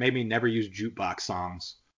use jukebox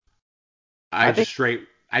songs. I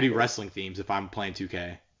do wrestling themes if I'm playing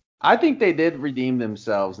 2K. I think they did redeem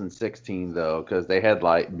themselves in 16 though, because they had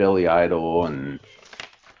like Billy Idol and.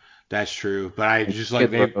 That's true, but I just like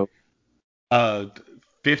Skid they Row.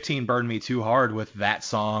 15 burned me too hard with that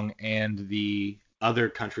song and the other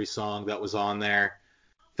country song that was on there.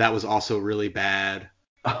 That was also really bad.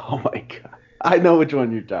 Oh my God. I know which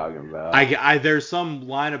one you're talking about. There's some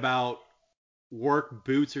line about work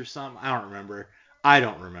boots or something. I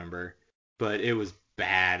don't remember, but it was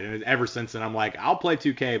bad. And ever since then, I'm like, I'll play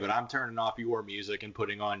 2K, but I'm turning off your music and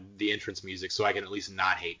putting on the entrance music so I can at least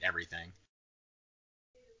not hate everything.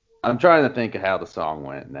 I'm trying to think of how the song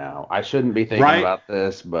went now. I shouldn't be thinking Right? about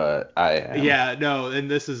this, but I am. Yeah, no,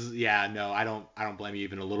 and this is no, I don't blame you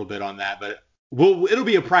even a little bit on that, but it'll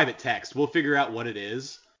be a private text. We'll figure out what it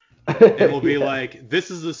is. And we'll be Yeah. like,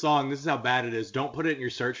 this is the song, this is how bad it is. Don't put it in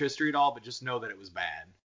your search history at all, but just know that it was bad.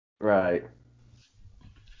 Right.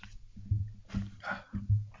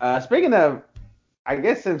 Speaking of, I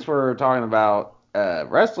guess since we're talking about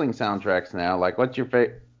wrestling soundtracks now, like what's your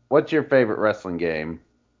favorite wrestling game?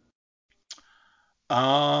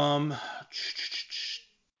 Um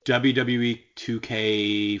WWE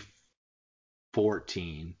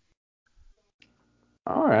 2K14.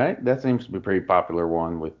 All right, that seems to be a pretty popular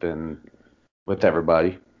one with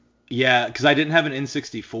everybody. Yeah, because I didn't have an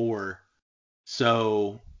N64,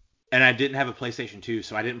 so and I didn't have a PlayStation 2,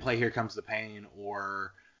 so I didn't play Here Comes the Pain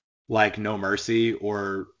or like No Mercy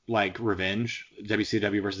or like Revenge,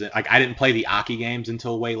 WCW versus like I didn't play the Aki games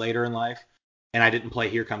until way later in life, and I didn't play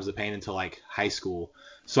Here Comes the Pain until like high school.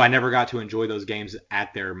 So I never got to enjoy those games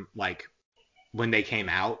at their like when they came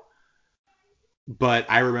out. But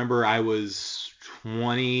I remember I was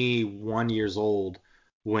 21 years old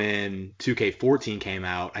when 2K14 came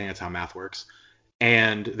out. I think that's how math works.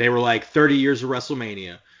 And they were like 30 years of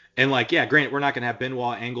WrestleMania. And like, yeah, granted, we're not going to have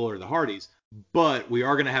Benoit, Angle, or the Hardys, but we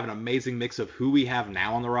are going to have an amazing mix of who we have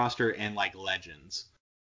now on the roster and like legends.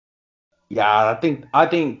 Yeah, I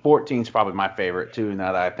think 14 is probably my favorite too.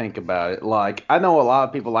 Now that I think about it, like I know a lot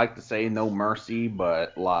of people like to say No Mercy,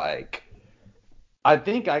 but like I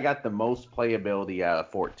think I got the most playability out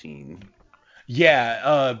of 14.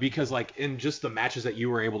 Yeah, because like in just the matches that you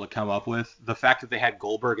were able to come up with, the fact that they had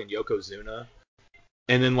Goldberg and Yokozuna,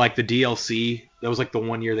 and then like the DLC, that was like the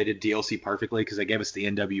one year they did DLC perfectly because they gave us the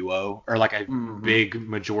NWO or like a big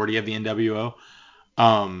majority of the NWO.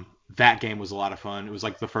 That game was a lot of fun. It was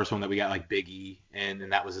like the first one that we got like Big E, and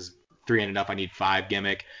that was his 3 and up. I need 5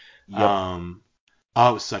 gimmick. Yep. Oh,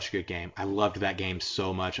 it was such a good game. I loved that game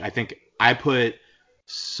so much. I think I put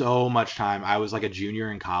so much time. I was like a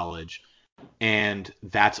junior in college, and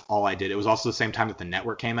that's all I did. It was also the same time that the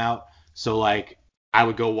network came out. So like I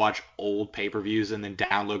would go watch old pay-per-views and then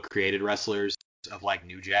download created wrestlers of like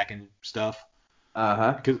New Jack and stuff.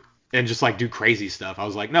 Uh-huh. And just like do crazy stuff. I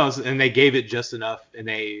was like, no, and they gave it just enough, and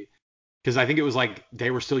because I think it was like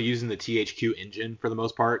they were still using the THQ engine for the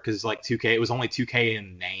most part, because like 2K, it was only 2K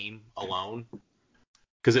in name alone,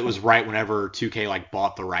 because it was right whenever 2K like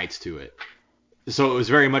bought the rights to it. So it was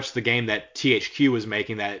very much the game that THQ was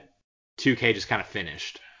making that 2K just kind of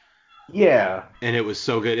finished. Yeah. And it was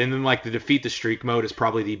so good. And then like the defeat the streak mode is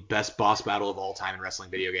probably the best boss battle of all time in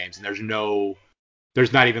wrestling video games. And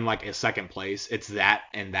there's not even like a second place. It's that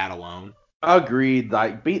and that alone. Agreed.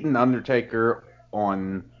 Like beating Undertaker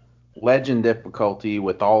on legend difficulty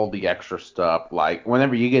with all the extra stuff. Like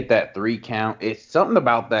whenever you get that 3 count, it's something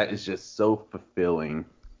about that is just so fulfilling.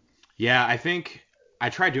 Yeah, I think I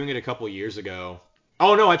tried doing it a couple of years ago.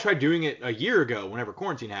 Oh no, I tried doing it a year ago whenever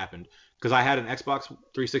quarantine happened because I had an Xbox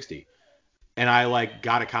 360 and I like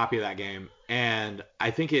got a copy of that game, and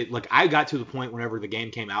I think it like I got to the point whenever the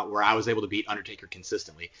game came out where I was able to beat Undertaker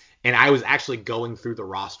consistently, and I was actually going through the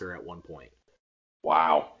roster at one point.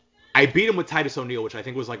 Wow. I beat him with Titus O'Neil, which I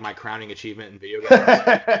think was like my crowning achievement in video games.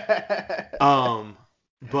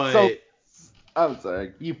 But So I'm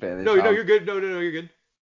sorry, you finish. no, you're good. No, you're good.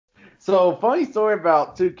 So funny story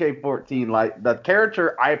about 2K14. Like the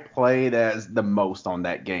character I played as the most on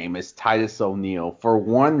that game is Titus O'Neil for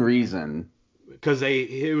one reason. Because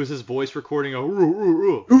it was his voice recording.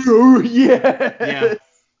 Yeah. Yeah.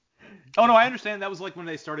 Oh no, I understand. That was like when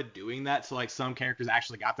they started doing that, so like some characters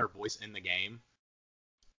actually got their voice in the game.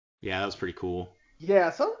 Yeah, that was pretty cool.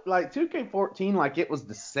 Yeah, so like 2K14, like it was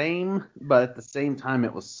the same, but at the same time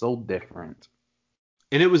it was so different.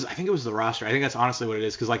 And I think it was the roster. I think that's honestly what it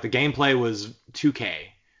is, because like the gameplay was 2K.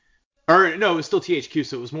 Or no, it was still THQ,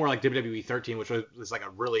 so it was more like WWE 13, which was like a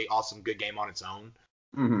really awesome, good game on its own.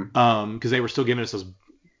 Mm-hmm. Because they were still giving us those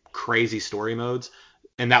crazy story modes,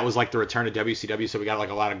 and that was like the return of WCW, so we got like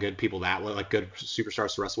a lot of good people that way, like good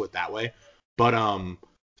superstars to wrestle with that way. But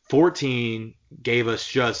 14 gave us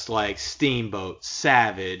just like Steamboat,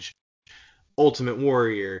 Savage, Ultimate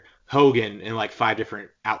Warrior, Hogan, and like 5 different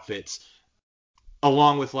outfits,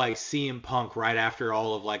 along with like CM Punk right after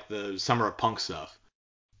all of like the Summer of Punk stuff,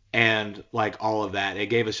 and like all of that. It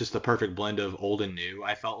gave us just the perfect blend of old and new,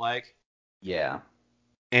 I felt like. Yeah.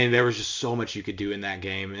 And there was just so much you could do in that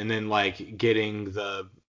game. And then like getting the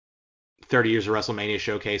 30 years of WrestleMania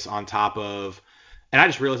showcase on top of, and I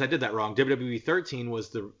just realized I did that wrong. WWE 13 was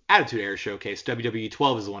the Attitude Era showcase. WWE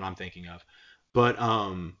 12 is the one I'm thinking of. But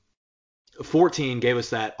 14 gave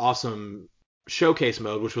us that awesome showcase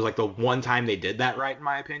mode, which was like the one time they did that right, in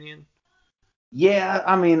my opinion. Yeah,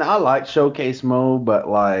 I mean, I like showcase mode, but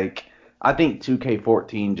like I think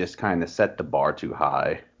 2K14 just kind of set the bar too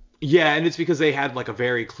high. Yeah, and it's because they had like a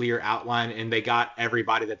very clear outline and they got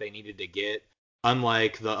everybody that they needed to get.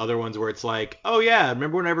 Unlike the other ones where it's like, oh yeah,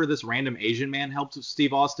 remember whenever this random Asian man helped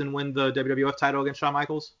Steve Austin win the WWF title against Shawn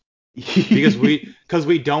Michaels? Because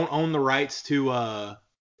we don't own the rights to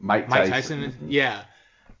Mike Mike Tyson. Tyson. Yeah.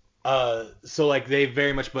 So like they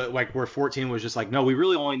very much, but like where 14 was just like, no, we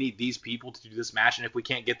really only need these people to do this match, and if we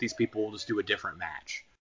can't get these people, we'll just do a different match.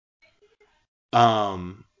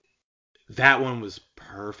 That one was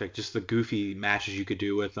perfect. Just the goofy matches you could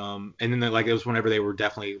do with them, and then like it was whenever they were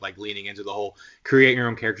definitely like leaning into the whole create your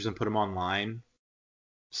own characters and put them online,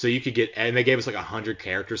 so you could get. And they gave us like 100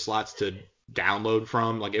 character slots to download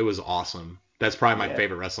from. Like it was awesome. That's probably my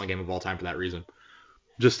favorite wrestling game of all time for that reason.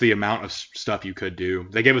 Just the amount of stuff you could do.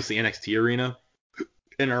 They gave us the NXT arena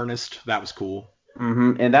in earnest. That was cool.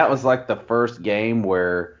 And that was like the first game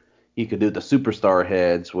where you could do the superstar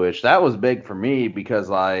heads, which that was big for me because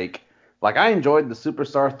like I enjoyed the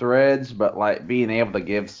superstar threads, but like being able to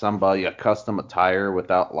give somebody a custom attire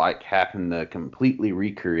without like having to completely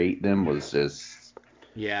recreate them was just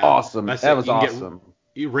awesome. That was awesome.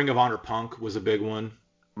 Ring of Honor Punk was a big one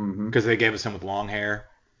because they gave us him with long hair.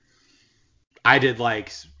 I did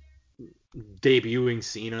like debuting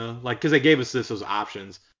Cena, like because they gave us those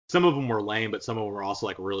options. Some of them were lame, but some of them were also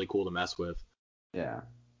like really cool to mess with. Yeah.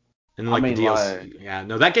 And then like the DLC, yeah,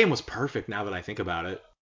 no, that game was perfect now that I think about it.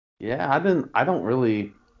 Yeah, I don't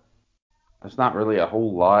really. There's not really a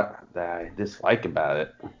whole lot that I dislike about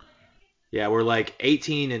it. Yeah, we're like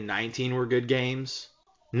 18 and 19 were good games.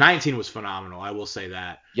 19 was phenomenal, I will say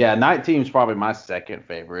that. Yeah, 19 is probably my second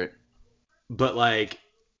favorite. But like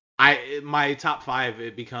my top 5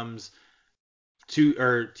 it becomes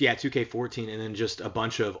 2K14 and then just a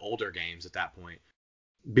bunch of older games at that point.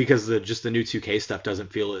 Because the new 2K stuff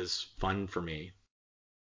doesn't feel as fun for me.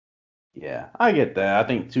 Yeah, I get that. I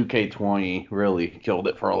think 2K20 really killed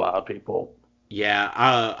it for a lot of people. Yeah,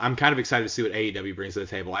 I'm kind of excited to see what AEW brings to the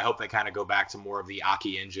table. I hope they kind of go back to more of the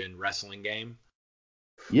Aki Engine wrestling game.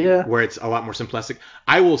 Yeah. Where it's a lot more simplistic.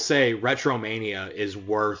 I will say Retromania is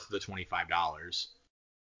worth the $25.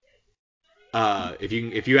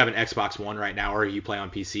 If you have an Xbox One right now or you play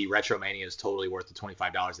on PC, Retromania is totally worth the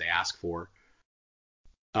 $25 they ask for.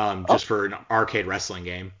 Just for an arcade wrestling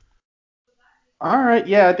game. All right.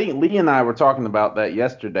 Yeah, I think Lee and I were talking about that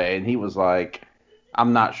yesterday, and he was like,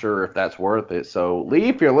 "I'm not sure if that's worth it." So, Lee,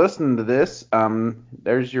 if you're listening to this,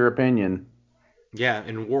 there's your opinion. Yeah,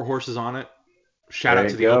 and Warhorse is on it. Shout There out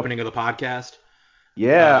you to the go. opening of the podcast.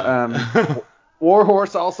 Yeah.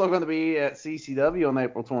 Warhorse also going to be at CCW on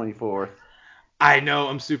April 24th. I know.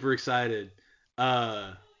 I'm super excited.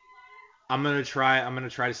 I'm gonna try. I'm gonna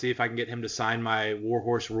try to see if I can get him to sign my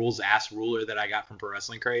Warhorse Rules ass ruler that I got from Pro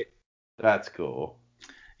Wrestling Crate. That's cool.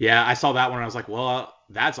 Yeah, I saw that one. And I was like, well,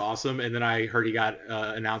 that's awesome. And then I heard he got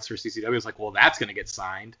announced for CCW. I was like, well, that's gonna get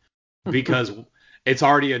signed because it's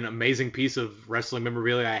already an amazing piece of wrestling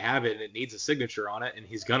memorabilia. I have it, and it needs a signature on it, and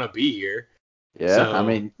he's gonna be here. Yeah, So, I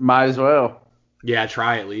mean, might as well. Yeah,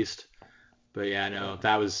 try at least. But yeah, no,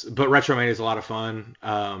 that was. But Retromania is a lot of fun.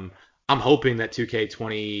 I'm hoping that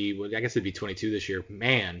 2K20, well, I guess it'd be 22 this year.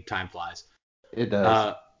 Man, time flies. It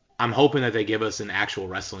does. I'm hoping that they give us an actual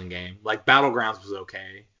wrestling game. Like Battlegrounds was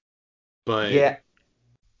okay, but Yeah.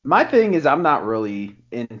 My thing is I'm not really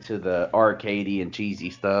into the arcadey and cheesy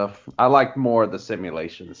stuff. I like more of the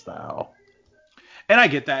simulation style. and I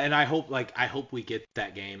get that, and I hope we get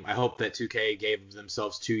that game. I hope that 2K gave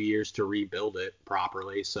themselves 2 years to rebuild it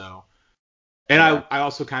properly. So, and Yeah. I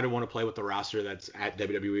also kind of want to play with the roster that's at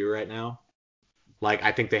WWE right now. Like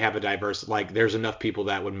I think they have a diverse, like there's enough people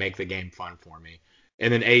that would make the game fun for me.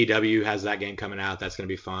 And then AEW has that game coming out. That's gonna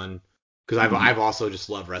be fun because I've also just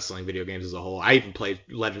loved wrestling video games as a whole. I even played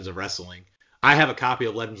Legends of Wrestling. I have a copy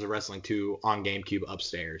of Legends of Wrestling 2 on GameCube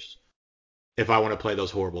upstairs if I want to play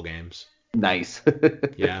those horrible games. Nice.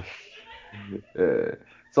 Yeah.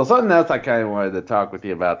 So something else I kind of wanted to talk with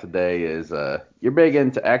you about today is you're big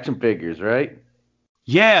into action figures, right?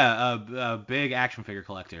 Yeah, a big action figure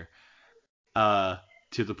collector. To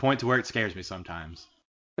the point to where it scares me sometimes.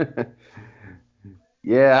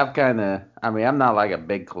 Yeah, I mean, I'm not like a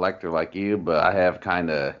big collector like you, but I have kind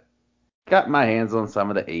of got my hands on some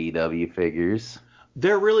of the AEW figures.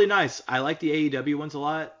 They're really nice. I like the AEW ones a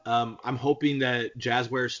lot. I'm hoping that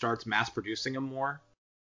Jazzware starts mass producing them more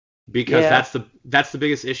because Yeah, that's the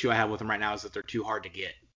biggest issue I have with them right now is that they're too hard to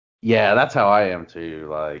get. yeah, that's how I am too.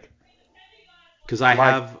 Because I Like,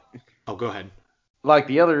 have. Oh, go ahead. like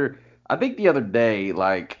I think the other day,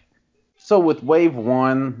 so with Wave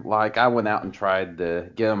One, I went out and tried to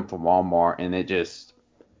get them from Walmart, and it just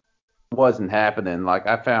wasn't happening.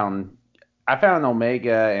 I found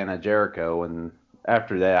Omega and a Jericho, and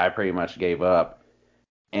after that, I pretty much gave up.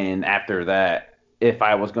 And after that, if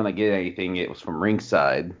I was gonna get anything, it was from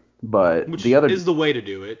Ringside. But the Which other, is the way to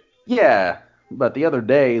do it. yeah, but the other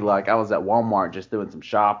day, I was at Walmart just doing some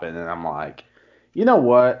shopping, and I'm like, you know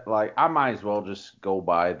what? I might as well just go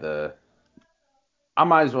by the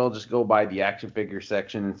action figure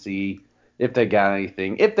section and see if they got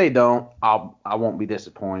anything. If they don't, I won't be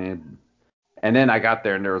disappointed. And then I got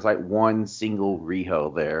there and there was one single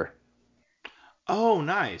Riho there. Oh,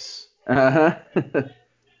 nice. Uh-huh.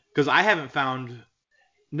 Because I haven't found.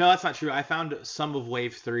 No, that's not true. I found some of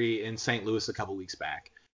Wave 3 in St. Louis a couple weeks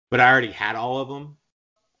back, but I already had all of them.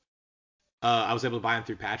 I was able to buy them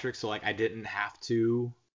through Patrick, so I didn't have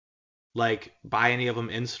to buy any of them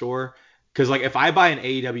in store. Because if I buy an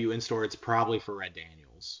AEW in store, it's probably for Red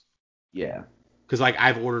Daniels. Yeah. Because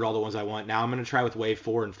I've ordered all the ones I want. Now I'm gonna try with Wave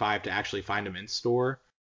 4 and 5 to actually find them in store.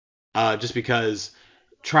 Just because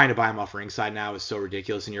trying to buy them off Ringside now is so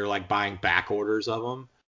ridiculous, and you're buying back orders of them.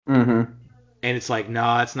 Mm-hmm. And it's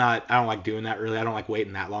no, it's not. I don't like doing that really. I don't like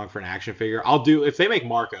waiting that long for an action figure. I'll do if they make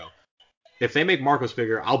Marco's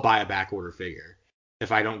figure, I'll buy a back order figure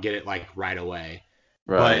if I don't get it right away.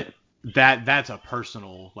 Right. But that's a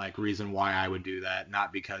personal reason why I would do that,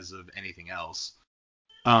 not because of anything else.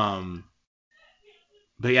 But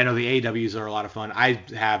yeah, no, the AEWs are a lot of fun. I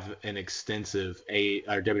have an extensive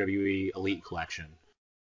WWE Elite collection.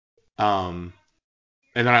 And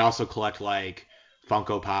then I also collect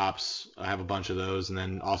Funko Pops. I have a bunch of those, and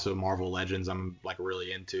then also Marvel Legends. I'm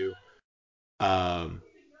really into.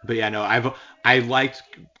 But yeah, no, I liked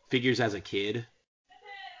figures as a kid,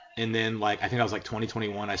 and then I think I was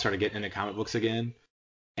 2021. I started getting into comic books again,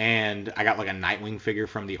 and I got a Nightwing figure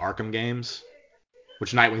from the Arkham games,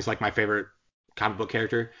 which Nightwing's my favorite comic book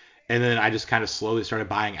character. And then I just kind of slowly started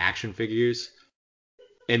buying action figures.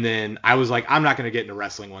 And then I was I'm not going to get into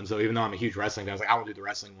wrestling ones, though, even though I'm a huge wrestling fan. I was I want to do the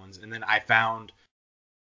wrestling ones. And then I found,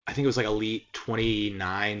 I think it was Elite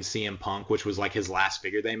 29 CM Punk, which was his last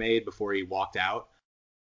figure they made before he walked out.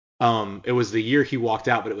 It was the year he walked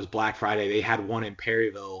out, but it was Black Friday. They had one in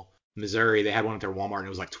Perryville, Missouri. They had one at their Walmart, and it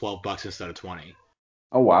was $12 instead of 20.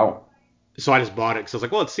 Oh, wow. So I just bought it because I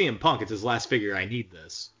was well, it's CM Punk. It's his last figure. I need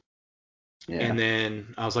this. Yeah. And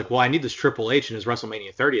then I was well, I need this Triple H in his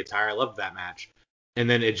WrestleMania 30 attire. I loved that match. And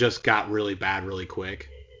then it just got really bad really quick.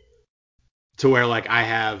 To where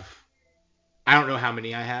I don't know how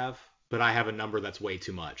many I have, but I have a number that's way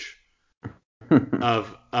too much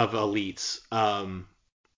of elites.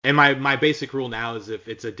 And my basic rule now is if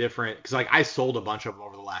it's a different, because I sold a bunch of them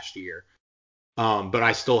over the last year. But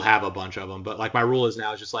I still have a bunch of them. But like my rule is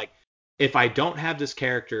now is just like if I don't have this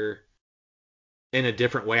character in a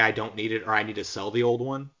different way, I don't need it, or I need to sell the old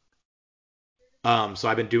one. So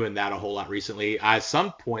I've been doing that a whole lot recently. At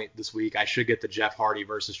some point this week, I should get the Jeff Hardy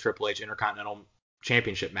versus Triple H Intercontinental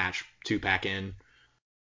Championship match 2-pack in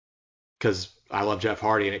because I love Jeff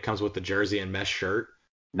Hardy and it comes with the jersey and mesh shirt.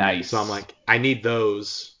 Nice. So I'm like, I need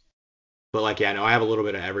those. But like, yeah, no, I have a little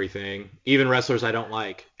bit of everything. Even wrestlers I don't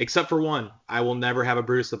like, except for one. I will never have a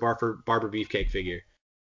Brutus the Barber Beefcake figure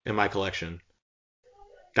in my collection.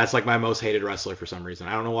 That's like my most hated wrestler for some reason.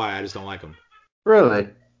 I don't know why. I just don't like him. Really?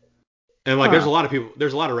 And like, there's a lot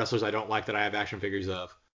of wrestlers I don't like that I have action figures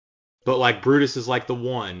of. But like Brutus is like the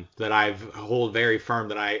one that I've hold very firm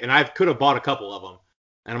that I could have bought a couple of them,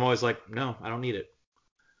 and I'm always like, no, I don't need it.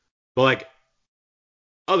 But like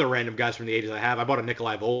other random guys from the 80s I bought a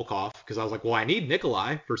Nikolai Volkov because I was like, well, I need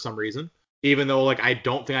Nikolai for some reason, even though like I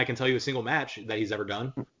don't think I can tell you a single match that he's ever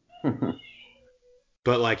done.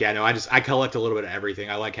 But like, yeah, no, I collect a little bit of everything.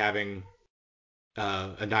 I like having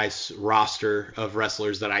a nice roster of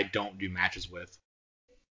wrestlers that I don't do matches with.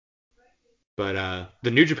 But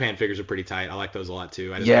the New Japan figures are pretty tight. I like those a lot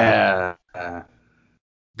too. Yeah.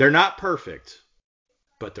 They're not perfect,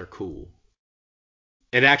 but they're cool.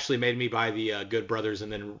 It actually made me buy the Good Brothers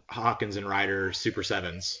and then Hawkins and Ryder Super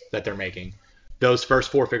 7s that they're making. Those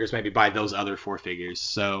first 4 figures made me buy those other 4 figures.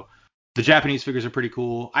 So the Japanese figures are pretty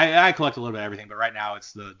cool. I collect a little bit of everything, but right now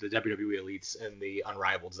it's the WWE Elites and the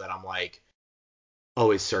Unrivaleds that I'm like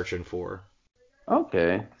always searching for.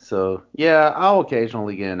 Okay, so yeah, I'll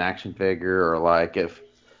occasionally get an action figure, or like if,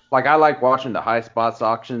 like I like watching the high spots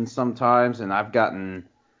auctions sometimes, and I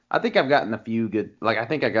think I've gotten a few good, like I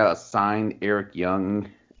think I got a signed Eric Young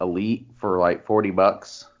Elite for like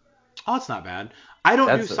 $40. Oh, that's not bad. I don't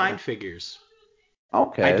do That's signed figures. I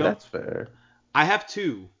okay, don't. that's fair. I have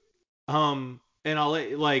 2. And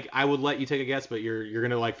I would let you take a guess, but you're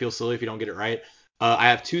gonna like feel silly if you don't get it right. I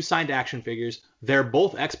have 2 signed action figures. They're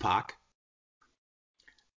both X-Pac.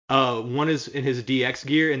 One is in his DX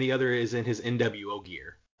gear and the other is in his NWO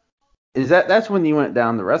gear. That's when you went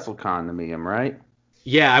down to WrestleCon to meet him, right?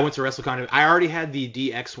 Yeah, I went to WrestleCon. I already had the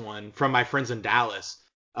DX one from my friends in Dallas.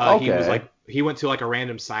 Okay. He went to like a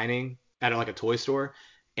random signing at like a toy store,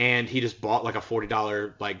 and he just bought like a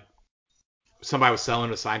 $40 like somebody was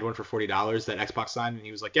selling a signed one for $40 that Xbox signed, and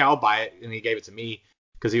he was like, yeah, I'll buy it, and he gave it to me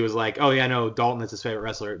because he was like, oh yeah, no, Dalton is his favorite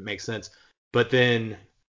wrestler. It makes sense. But then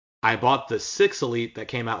I bought the 6 Elite that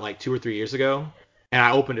came out like 2 or 3 years ago, and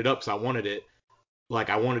I opened it up because I wanted it. Like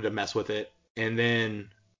I wanted to mess with it, and then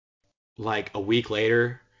like a week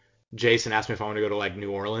later, Jason asked me if I wanted to go to like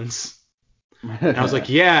New Orleans, and I was like,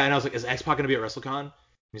 yeah, and I was like, is X-Pac gonna be at WrestleCon? And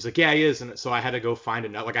he's like, yeah, he is, and so I had to go find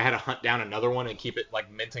another, like I had to hunt down another one and keep it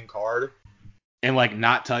like mint and card, and like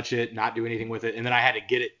not touch it, not do anything with it, and then I had to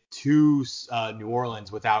get it to New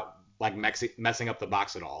Orleans without like messing up the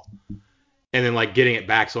box at all, and then like getting it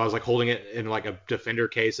back. So I was like holding it in like a Defender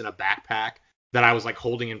case in a backpack that I was like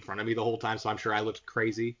holding in front of me the whole time, so I'm sure I looked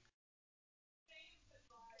crazy.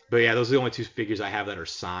 But yeah, those are the only 2 figures I have that are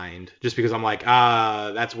signed. Just because I'm like,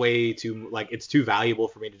 that's way too, like, it's too valuable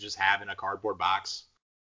for me to just have in a cardboard box.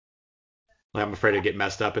 Like, I'm afraid to get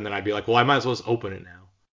messed up, and then I'd be like, well, I might as well just open it now.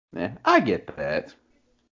 Yeah, I get that.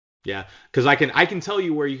 Yeah, because I can tell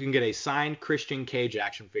you where you can get a signed Christian Cage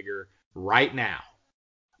action figure right now,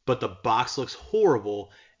 but the box looks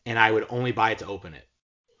horrible, and I would only buy it to open it.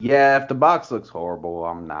 Yeah, if the box looks horrible,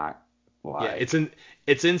 I'm not Yeah, like.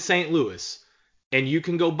 it's in St. Louis, and you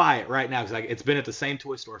can go buy it right now because like it's been at the same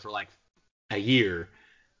toy store for like a year.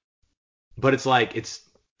 But it's like it's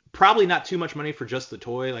probably not too much money for just the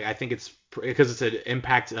toy. Like I think it's because it's an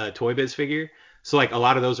Impact Toy Biz figure, so like a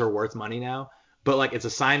lot of those are worth money now. But like it's a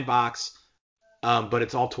signed box, but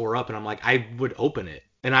it's all tore up, and I'm like I would open it,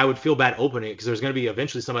 and I would feel bad opening it because there's gonna be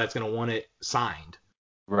eventually somebody that's gonna want it signed,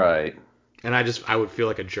 Right. and I would feel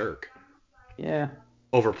like a jerk Yeah.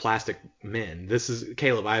 over plastic men. This is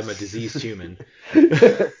Caleb. I am a diseased human.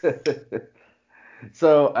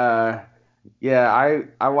 So, yeah,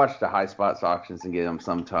 I watch the high spots auctions and get them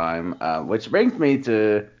sometime, which brings me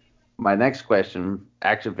to my next question,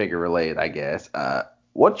 action figure related, I guess.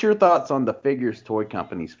 What's your thoughts on the Figures Toy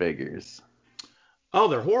Company's figures? Oh,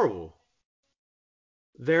 they're horrible.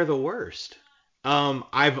 They're the worst.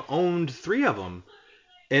 I've owned 3 of them,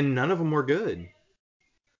 and none of them were good.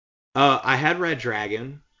 I had Red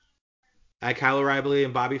Dragon. I had Kyle O'Reilly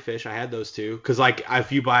and Bobby Fish. I had those 2 because like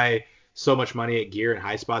if you buy so much money at Gear and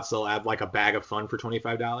High Spots, they'll add like a bag of fun for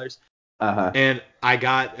 $25. Uh-huh. And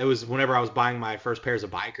it was whenever I was buying my first pairs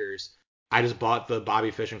of bikers, I just bought the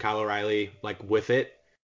Bobby Fish and Kyle O'Reilly like with it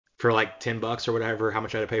for like $10 or whatever, how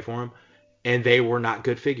much I had to pay for them. and they were not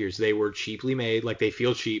good figures. They were cheaply made, like they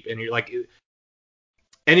feel cheap, and you're like,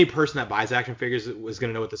 any person that buys action figures is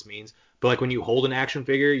gonna know what this means. But like when you hold an action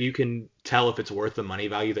figure, you can tell if it's worth the money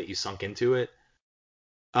value that you sunk into it.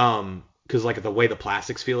 Because like the way the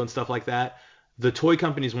plastics feel and stuff like that. The toy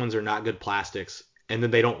companies ones are not good plastics, and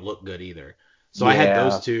then they don't look good either. So I had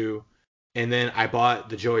those two, and then I bought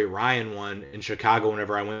the Joey Ryan one in Chicago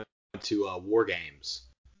whenever I went to War Games,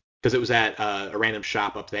 because it was at a random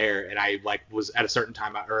shop up there, and I like was at a certain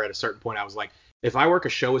time or at a certain point I was like, if I work a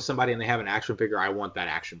show with somebody and they have an action figure, I want that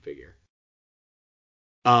action figure.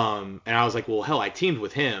 And I was like, well, hell, I teamed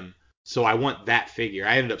with him, so I want that figure.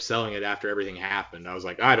 I ended up selling it after everything happened. I was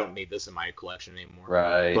like, I don't need this in my collection anymore.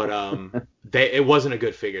 Right. But it wasn't a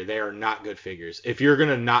good figure. They are not good figures. If you're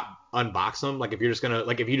gonna not unbox them, like if you're just gonna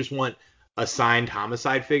like if you just want a signed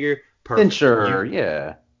Homicide figure, perfect. Then sure,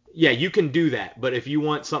 yeah. Yeah, you can do that. But if you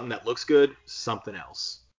want something that looks good, something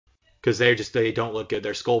else. Because they don't look good.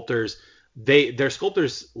 Their sculptors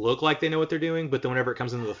look like they know what they're doing, but then whenever it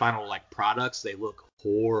comes into the final like products, they look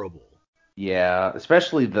horrible. Yeah,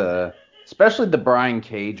 especially the Brian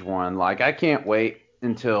Cage one. Like I can't wait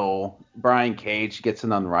until Brian Cage gets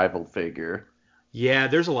an unrivaled figure. Yeah,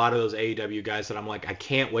 there's a lot of those AEW guys that I'm like, I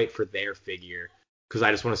can't wait for their figure because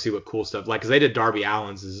I just want to see what cool stuff. Like, because they did Darby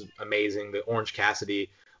Allin's is amazing. The Orange Cassidy,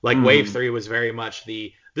 like Wave 3 was very much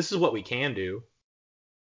this is what we can do.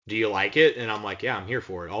 Do you like it? And I'm like, yeah, I'm here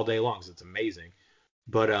for it all day long. 'Cause it's amazing.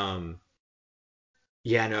 But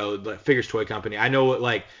yeah, no, the Figures Toy Company. I know what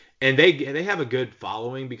like, and they have a good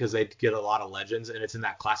following because they get a lot of legends, and it's in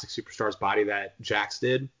that classic superstars body that Jax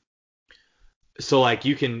did. So like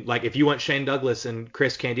you can like if you want Shane Douglas and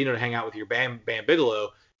Chris Candido to hang out with your Bam Bigelow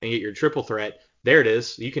and get your triple threat, there it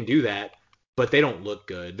is. You can do that, but they don't look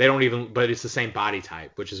good. They don't even. But it's the same body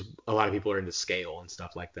type, which is a lot of people are into scale and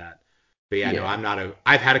stuff like that. But yeah, no, I'm not a.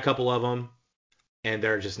 I've had a couple of them, and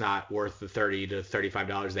they're just not worth the $30 to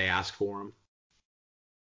 $35 they ask for them.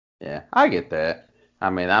 Yeah, I get that. I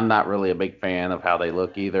mean, I'm not really a big fan of how they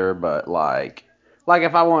look either, but like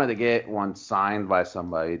if I wanted to get one signed by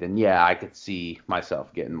somebody, then yeah, I could see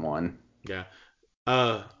myself getting one. Yeah.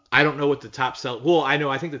 I don't know what the top sell. Well, I know.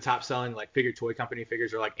 I think the top selling like figure toy company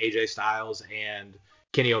figures are like AJ Styles and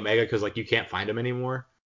Kenny Omega because like you can't find them anymore.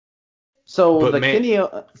 So the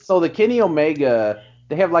Kenny Omega,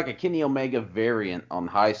 they have like a Kenny Omega variant on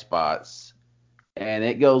High Spots, and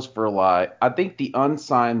it goes for like I think the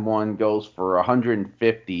unsigned one goes for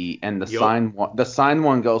 150, and the signed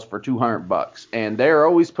one goes for $200, and they're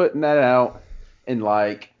always putting that out, and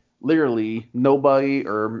like literally nobody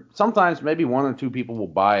or sometimes maybe one or two people will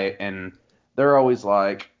buy it, and they're always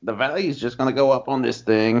like the value is just gonna go up on this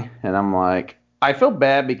thing, and I'm like. I feel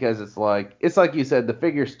bad because it's like you said, the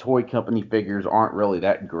Figures Toy Company figures aren't really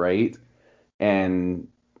that great, and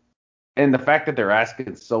the fact that they're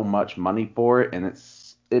asking so much money for it, and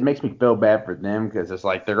it makes me feel bad for them because it's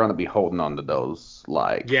like they're gonna be holding on to those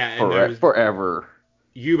like forever.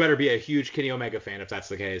 You better be a huge Kenny Omega fan if that's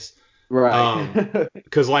the case. Right.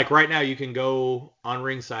 Because like right now you can go on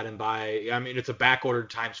Ringside and buy. I mean it's a back ordered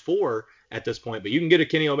 ×4 at this point, but you can get a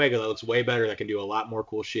Kenny Omega that looks way better that can do a lot more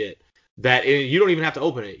cool shit. That you don't even have to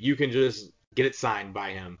open it. You can just get it signed by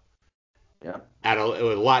him. Yeah. At a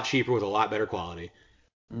lot cheaper with a lot better quality.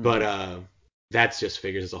 Mm-hmm. But that's just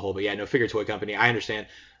figures as a whole. But yeah, no, Figure Toy Company. I understand.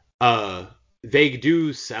 They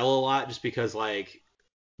do sell a lot just because like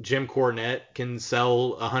Jim Cornette can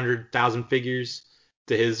sell 100,000 figures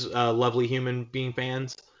to his lovely human being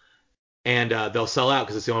fans, and they'll sell out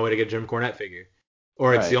because it's the only way to get a Jim Cornette figure,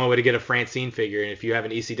 or it's the only way to get a Francine figure. And if you have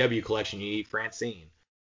an ECW collection, you need Francine.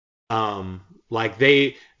 Like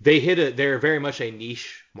they're very much a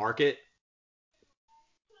niche market,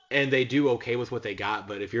 and they do okay with what they got.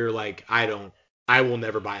 But if you're like, I will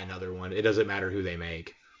never buy another one. It doesn't matter who they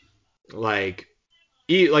make. Like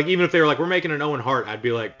even if they were like, we're making an Owen Hart, I'd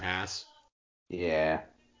be like, pass. Yeah.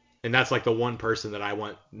 And that's like the one person that I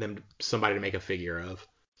want somebody to make a figure of.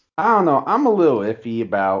 I don't know. I'm a little iffy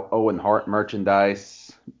about Owen Hart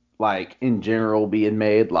merchandise, like in general being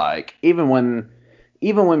made. Like even when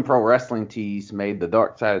Pro Wrestling Tees made the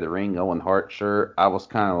Dark Side of the Ring Owen Hart shirt, I was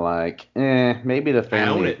kind of like, maybe the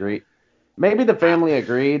family agreed. Maybe the family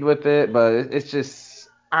agreed with it, but it's just,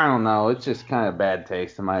 I don't know. It's just kind of bad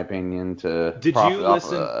taste, in my opinion, to profit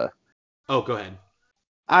off of. Oh, go ahead.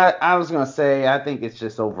 I was going to say, I think it's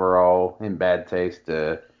just overall in bad taste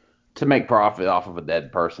to make profit off of a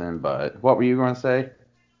dead person, but what were you going to say?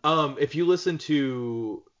 If you listen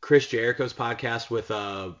to Chris Jericho's podcast with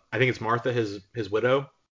I think it's Martha, his widow,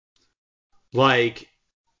 like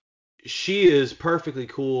she is perfectly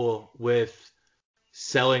cool with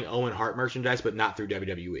selling Owen Hart merchandise, but not through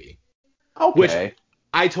WWE. which Okay.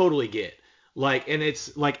 I totally get. Like, and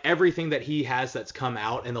it's like everything that he has that's come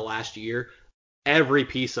out in the last year, every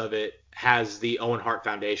piece of it has the Owen Hart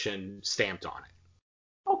Foundation stamped on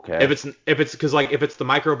it. Okay. If it's because like if it's the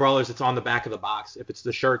micro brawlers, it's on the back of the box. If it's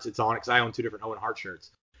the shirts, it's on it because I own two different Owen Hart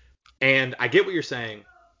shirts. And I get what you're saying,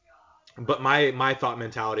 but my thought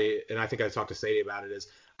mentality, and I think I talked to Sadie about it, is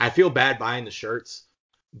I feel bad buying the shirts,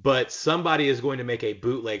 but somebody is going to make a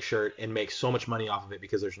bootleg shirt and make so much money off of it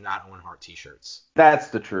because there's not Owen Hart t-shirts. That's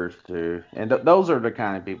the truth too, and those are the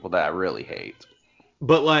kind of people that I really hate.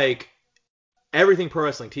 But like everything Pro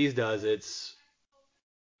Wrestling Tees does, it's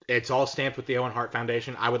all stamped with the Owen Hart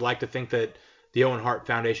Foundation. I would like to think that the Owen Hart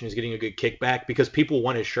Foundation is getting a good kickback because people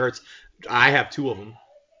want his shirts. I have two of them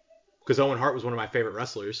because Owen Hart was one of my favorite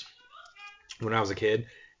wrestlers when I was a kid.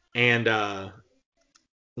 And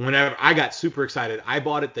whenever I got super excited, I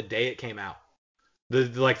bought it the day it came out. The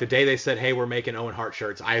day they said, "Hey, we're making Owen Hart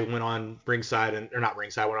shirts," I went on Ringside or not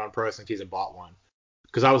Ringside, I went on Pro Wrestling Tees and bought one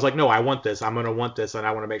because I was like, "No, I want this. I'm gonna want this, and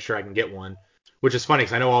I want to make sure I can get one." Which is funny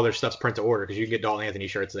because I know all their stuff's print to order because you can get Dalton Anthony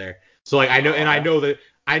shirts there. So like I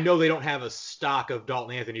know they don't have a stock of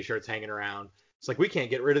Dalton Anthony shirts hanging around. It's like we can't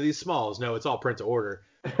get rid of these smalls. No, it's all print to order.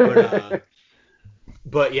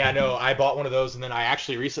 But yeah, no, I bought one of those, and then I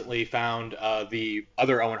actually recently found the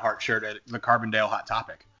other Owen Hart shirt at the Carbondale Hot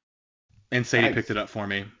Topic, and Sadie Nice. picked it up for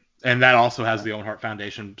me, and that also has the Owen Hart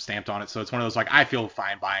Foundation stamped on it. So it's one of those like I feel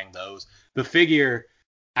fine buying those. The figure,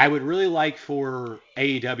 I would really like for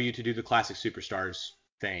AEW to do the Classic Superstars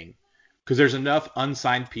thing, because there's enough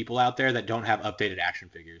unsigned people out there that don't have updated action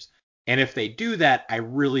figures, and if they do that, I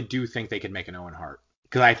really do think they could make an Owen Hart.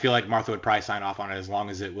 Because I feel like Martha would probably sign off on it as long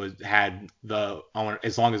as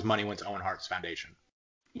as long as money went to Owen Hart's foundation.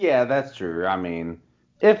 Yeah, that's true. I mean,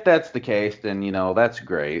 if that's the case, then that's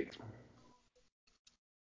great.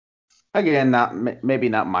 Again, maybe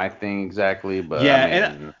not my thing exactly, but Yeah,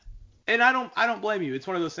 I mean, and I don't blame you. It's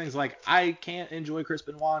one of those things like I can't enjoy Chris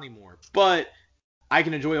Benoit anymore, but I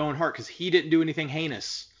can enjoy Owen Hart because he didn't do anything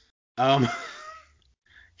heinous. Um,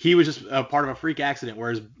 he was just a part of a freak accident,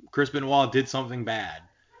 whereas Chris Benoit did something bad.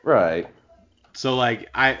 right. So like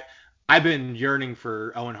I've been yearning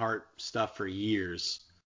for Owen Hart stuff for years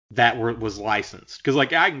that was licensed because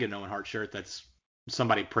like I can get an Owen Hart shirt that's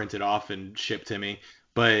somebody printed off and shipped to me,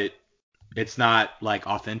 but it's not like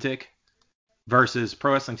authentic. Versus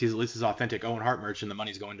Pro Wrestling Tees at least is authentic Owen Hart merch and the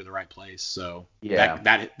money's going to the right place. So Yeah.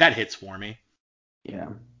 that hits for me. Yeah.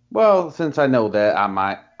 Well, since I know that, I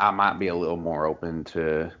might be a little more open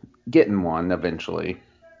to getting one eventually.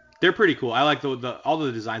 They're pretty cool. I like all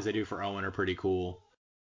the designs they do for Owen are pretty cool.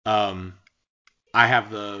 Um, I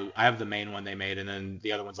have the main one they made, and then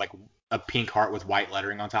the other one's like a pink heart with white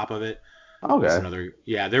lettering on top of it. That's Okay. another.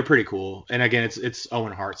 Yeah, they're pretty cool. And again, it's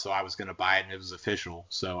Owen Hart, so I was gonna buy it, and it was official,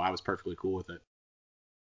 so I was perfectly cool with it.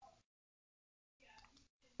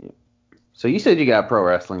 So you said you got Pro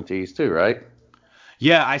Wrestling Tees too, right?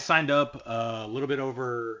 Yeah, I signed up a little bit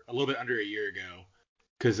under a year ago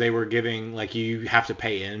because they were giving like you have to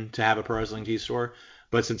pay in to have a Pro Wrestling Tees store,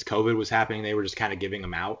 but since COVID was happening, they were just kind of giving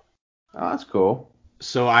them out. Oh, that's cool.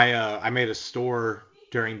 So I made a store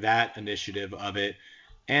during that initiative of it,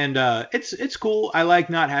 and it's cool. I like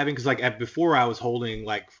not having because before I was holding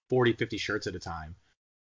like 40, 50 shirts at a time,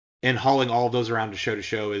 and hauling all of those around to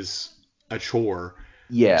show is a chore.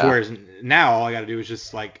 To Yeah. whereas now all I got to do is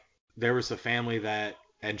just like there was a family that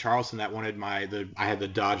in Charleston that wanted I had the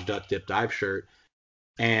Dodge Duck Dip Dive shirt,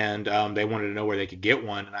 and they wanted to know where they could get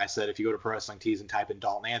one, and I said if you go to Pro Wrestling Tees and type in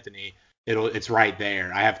Dalton Anthony, it's right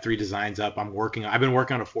there. I have 3 designs up. I've been working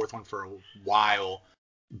on a 4th one for a while,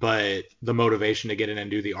 but the motivation to get in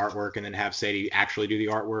and do the artwork and then have Sadie actually do the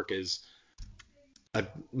artwork is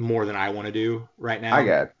more than I want to do right I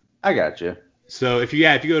now. got you. So if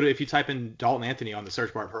you type in Dalton Anthony on the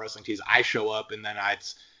search bar at Pro Wrestling Tees, I show up, and then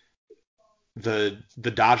it's the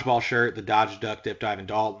dodgeball shirt, the Dodge Duck Dip Dive and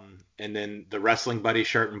Dalton, and then the Wrestling Buddy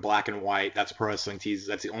shirt in black and white. That's Pro Wrestling Tees.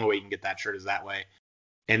 That's the only way you can get that shirt is that way.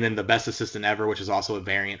 And then the Best Assistant Ever, which is also a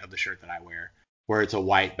variant of the shirt that I wear, where it's a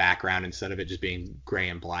white background instead of it just being gray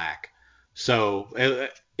and black. So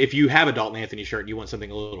if you have a Dalton Anthony shirt and you want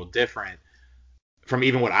something a little different from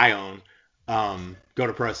even what I own, go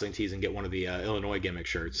to Pro Wrestling Tees and get one of the Illinois gimmick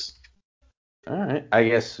shirts. All right. I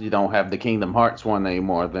guess you don't have the Kingdom Hearts one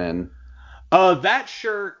anymore then. That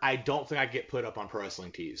shirt, I don't think I get put up on Pro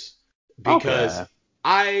Wrestling Tees because Okay.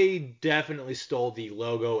 I definitely stole the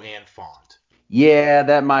logo and font. Yeah,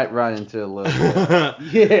 that might run into a little bit.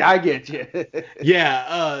 Yeah, I get you.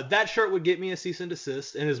 Yeah, that shirt would get me a cease and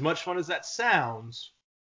desist. And as much fun as that sounds,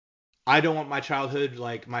 I don't want my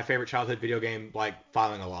favorite childhood video game, like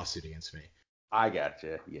filing a lawsuit against me. I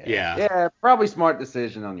gotcha. Yeah. Yeah. Yeah, probably smart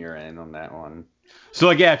decision on your end on that one. So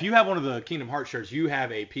like, yeah, if you have one of the Kingdom Hearts shirts, you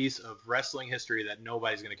have a piece of wrestling history that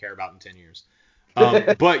nobody's gonna care about in 10 years.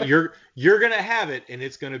 But you're gonna have it, and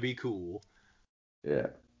it's gonna be cool. Yeah.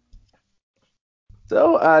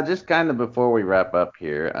 So, just kind of before we wrap up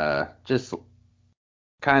here, just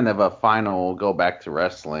kind of a final go back to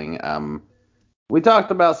wrestling. We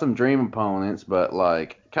talked about some dream opponents, but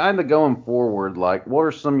like kind of going forward, like what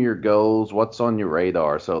are some of your goals? What's on your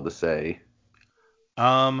radar, so to say?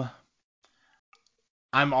 Um,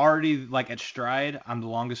 I'm already like at Stride. I'm the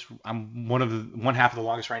longest. I'm one half of the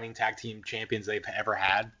longest reigning tag team champions they've ever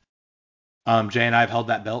had. Jay and I have held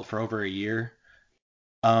that belt for over a year.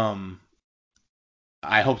 Um,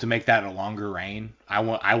 I hope to make that a longer reign. I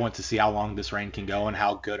want to see how long this reign can go and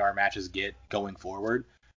how good our matches get going forward.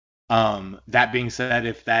 That being said,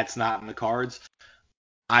 if that's not in the cards,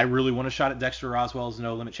 I really want a shot at Dexter Roswell's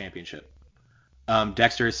No Limit Championship.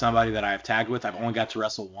 Dexter is somebody that I've tagged with. I've only got to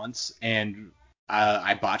wrestle once, and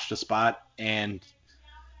I botched a spot and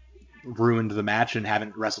ruined the match and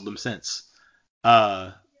haven't wrestled him since.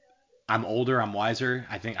 Uh, I'm older. I'm wiser.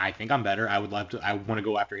 I think I'm better. I would love to. I want to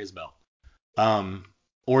go after his belt. Um,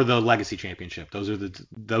 or the Legacy Championship.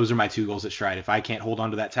 Those are my two goals at Stride. If I can't hold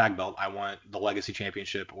on to that tag belt, I want the Legacy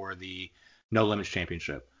Championship or the No Limits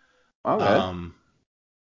Championship. Okay. Um,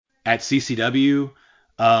 at CCW,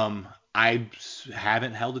 I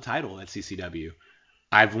haven't held a title at CCW.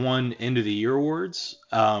 I've won end of the year awards.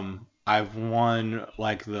 I've won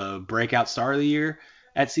like the breakout star of the year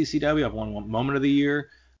at CCW. I've won one moment of the year.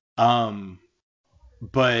 Um,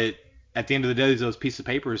 but at the end of the day, those pieces of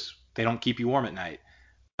papers, they don't keep you warm at night.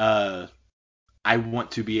 Uh, I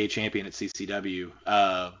want to be a champion at CCW.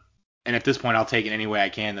 And at this point, I'll take it any way I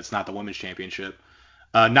can. That's not the women's championship.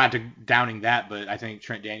 Not downing that, but I think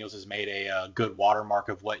Trent Daniels has made a good watermark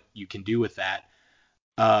of what you can do with that.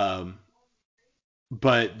 Um,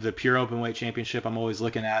 but the pure openweight championship, I'm always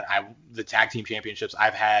looking at. The tag team championships,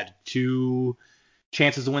 I've had 2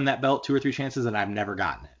 chances to win that belt, 2 or 3 chances, and I've never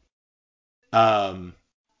gotten it.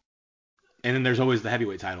 And then there's always the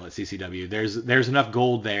heavyweight title at CCW. There's enough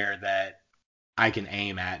gold there that I can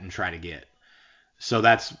aim at and try to get. So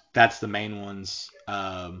that's the main ones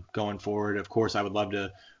going forward. Of course, I would love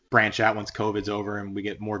to branch out once COVID's over and we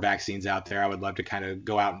get more vaccines out there. I would love to kind of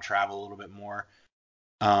go out and travel a little bit more.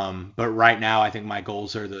 But right now, I think my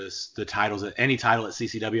goals are the titles. Any title at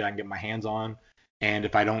CCW I can get my hands on. And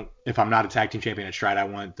if I'm not a tag team champion at Stride, I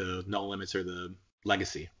want the No Limits or the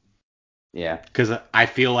Legacy. Yeah. Because I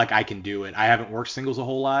feel like I can do it. I haven't worked singles a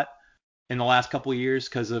whole lot in the last couple of years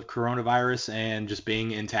because of coronavirus and just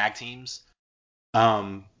being in tag teams.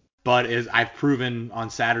 But I've proven on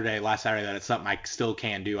last Saturday, that it's something I still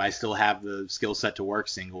can do. I still have the skill set to work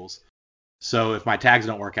singles. So if my tags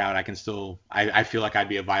don't work out, I feel like I'd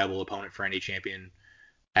be a viable opponent for any champion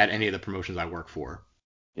at any of the promotions I work for.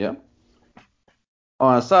 Yeah.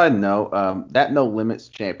 On a side note, that No Limits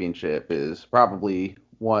Championship is probably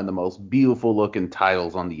one of the most beautiful looking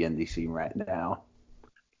titles on the indie scene right now.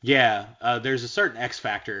 Yeah, there's a certain X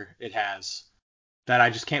factor it has that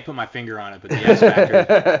I just can't put my finger on it, but the X factor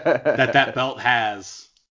that belt has,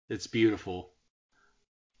 it's beautiful.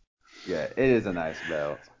 Yeah, it is a nice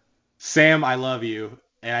belt. Sam, I love you,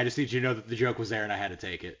 and I just need you to know that the joke was there and I had to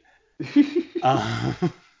take it.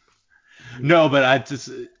 No, but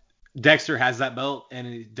Dexter has that belt,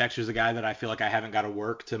 and Dexter's a guy that I feel like I haven't got to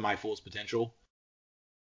work to my fullest potential,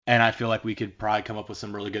 and I feel like we could probably come up with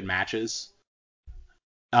some really good matches,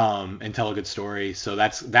 and tell a good story. So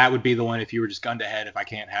that would be the one. If you were just gunned ahead, if I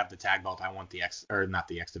can't have the tag belt, I want the X, or not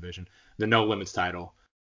the X division, the No Limits title.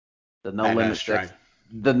 The No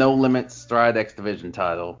Limits Stride X Division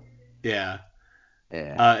title. Yeah.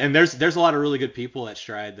 Yeah. And there's a lot of really good people at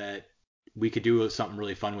Stride that we could do something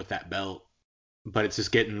really fun with that belt, but it's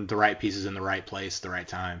just getting the right pieces in the right place, the right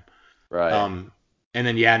time. Right. And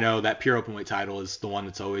then that pure openweight title is the one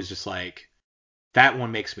that's always just like, that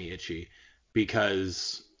one makes me itchy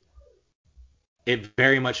because it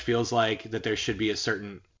very much feels like that there should be a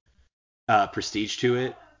certain prestige to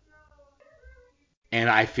it. And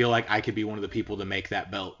I feel like I could be one of the people to make that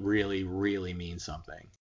belt really, really mean something.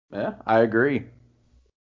 Yeah, I agree.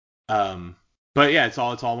 But yeah, it's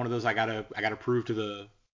all one of those. I gotta prove to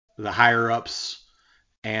the higher ups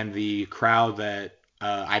and the crowd that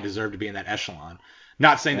I deserve to be in that echelon.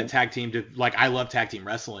 Not saying that tag team I love tag team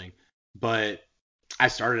wrestling, but I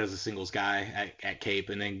started as a singles guy at Cape,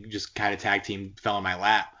 and then just kind of tag team fell in my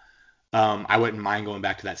lap. I wouldn't mind going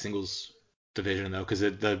back to that singles division though, because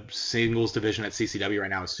the singles division at CCW right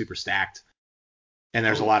now is super stacked, and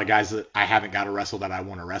there's a lot of guys that I haven't got to wrestle that I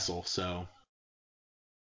want to wrestle. So.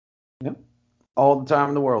 Yep. all the time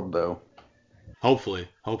in the world, though. Hopefully.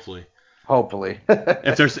 Hopefully.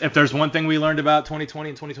 If there's one thing we learned about 2020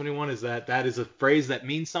 and 2021 is that is a phrase that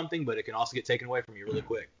means something, but it can also get taken away from you really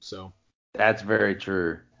quick. So That's very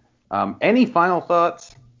true. Any final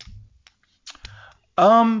thoughts?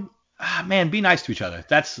 man, be nice to each other.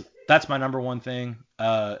 That's my number one thing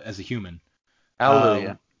as a human.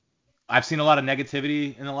 Hallelujah. I've seen a lot of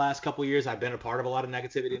negativity in the last couple of years. I've been a part of a lot of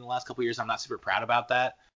negativity in the last couple of years. I'm not super proud about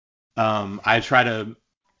that. I try to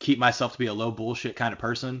keep myself to be a low bullshit kind of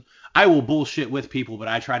person. I will bullshit with people, but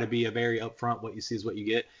I try to be a very upfront, what you see is what you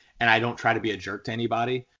get, and I don't try to be a jerk to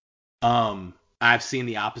anybody. I've seen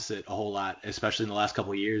the opposite a whole lot, especially in the last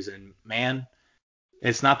couple of years, and man,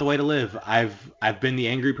 it's not the way to live. I've been the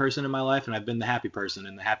angry person in my life, and I've been the happy person,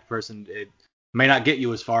 and the happy person, it may not get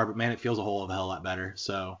you as far, but man, it feels a whole of a hell lot better.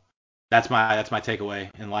 So that's my takeaway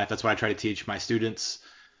in life. That's what I try to teach my students.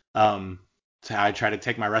 It's how I try to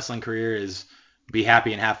take my wrestling career is be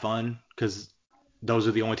happy and have fun, because those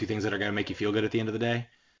are the only two things that are going to make you feel good at the end of the day,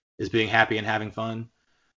 is being happy and having fun.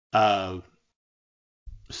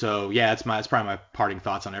 So yeah, that's probably my parting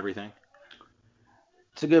thoughts on everything.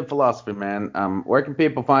 It's a good philosophy, man. Where can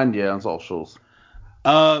people find you on socials?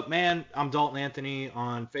 Man, I'm Dalton Anthony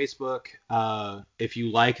on Facebook. If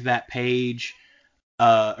you like that page,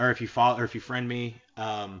 or if you follow, or if you friend me,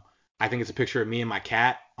 I think it's a picture of me and my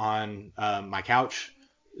cat on my couch.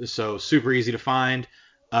 So super easy to find.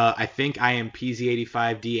 I think I am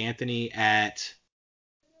PZ85D Anthony at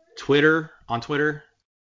on Twitter.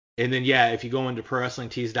 And then yeah, if you go into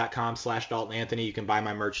prowrestlingtees.com/Dalton Anthony, you can buy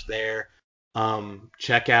my merch there.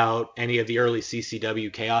 Check out any of the early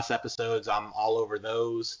CCW Chaos episodes. I'm all over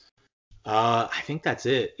those. I think that's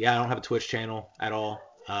it. Yeah, I don't have a Twitch channel at all.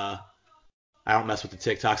 I don't mess with the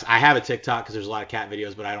TikToks. I have a TikTok because there's a lot of cat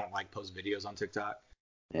videos, but I don't like post videos on TikTok.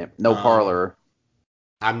 Yep, no parlor.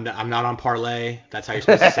 I'm not on Parlay. That's how you're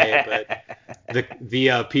supposed to say it. But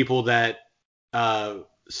the people that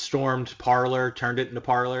stormed Parlor turned it into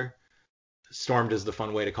Parlor. Stormed is the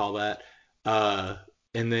fun way to call that.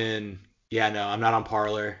 And then yeah, no, I'm not on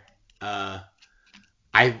Parlor.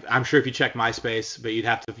 I'm sure if you check MySpace, but you'd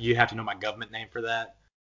have to know my government name for that.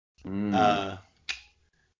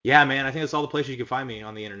 Yeah, man, I think that's all the places you can find me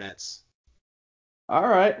on the internets. All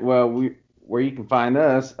right. Well, where you can find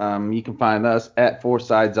us at Four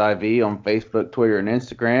Sides IV on Facebook, Twitter, and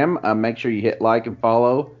Instagram. Make sure you hit like and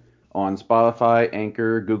follow on Spotify,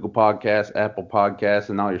 Anchor, Google Podcasts, Apple Podcasts,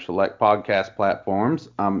 and all your select podcast platforms.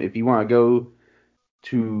 If you want to go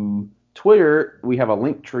to Twitter, we have a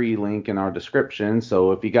Linktree link in our description.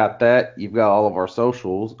 So if you got that, you've got all of our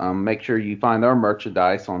socials. Make sure you find our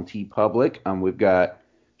merchandise on TeePublic. We've got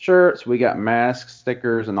shirts, we got masks,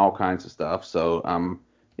 stickers, and all kinds of stuff. So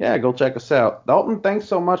yeah, go check us out. Dalton, thanks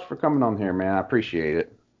so much for coming on here, man. I appreciate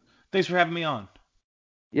it. Thanks for having me on.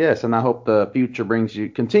 Yes, and I hope the future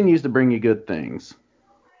continues to bring you good things.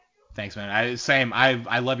 Thanks, man.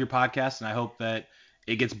 I love your podcast, and I hope that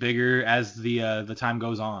it gets bigger as the time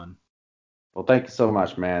goes on. Well, thank you so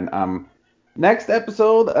much, man. Next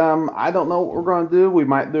episode, I don't know what we're going to do. We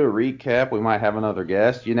might do a recap. We might have another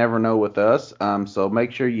guest. You never know with us. So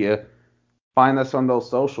make sure you find us on those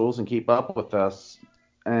socials and keep up with us.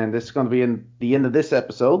 And this is going to be the end of this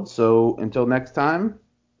episode. So until next time,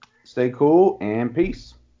 stay cool and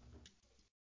peace.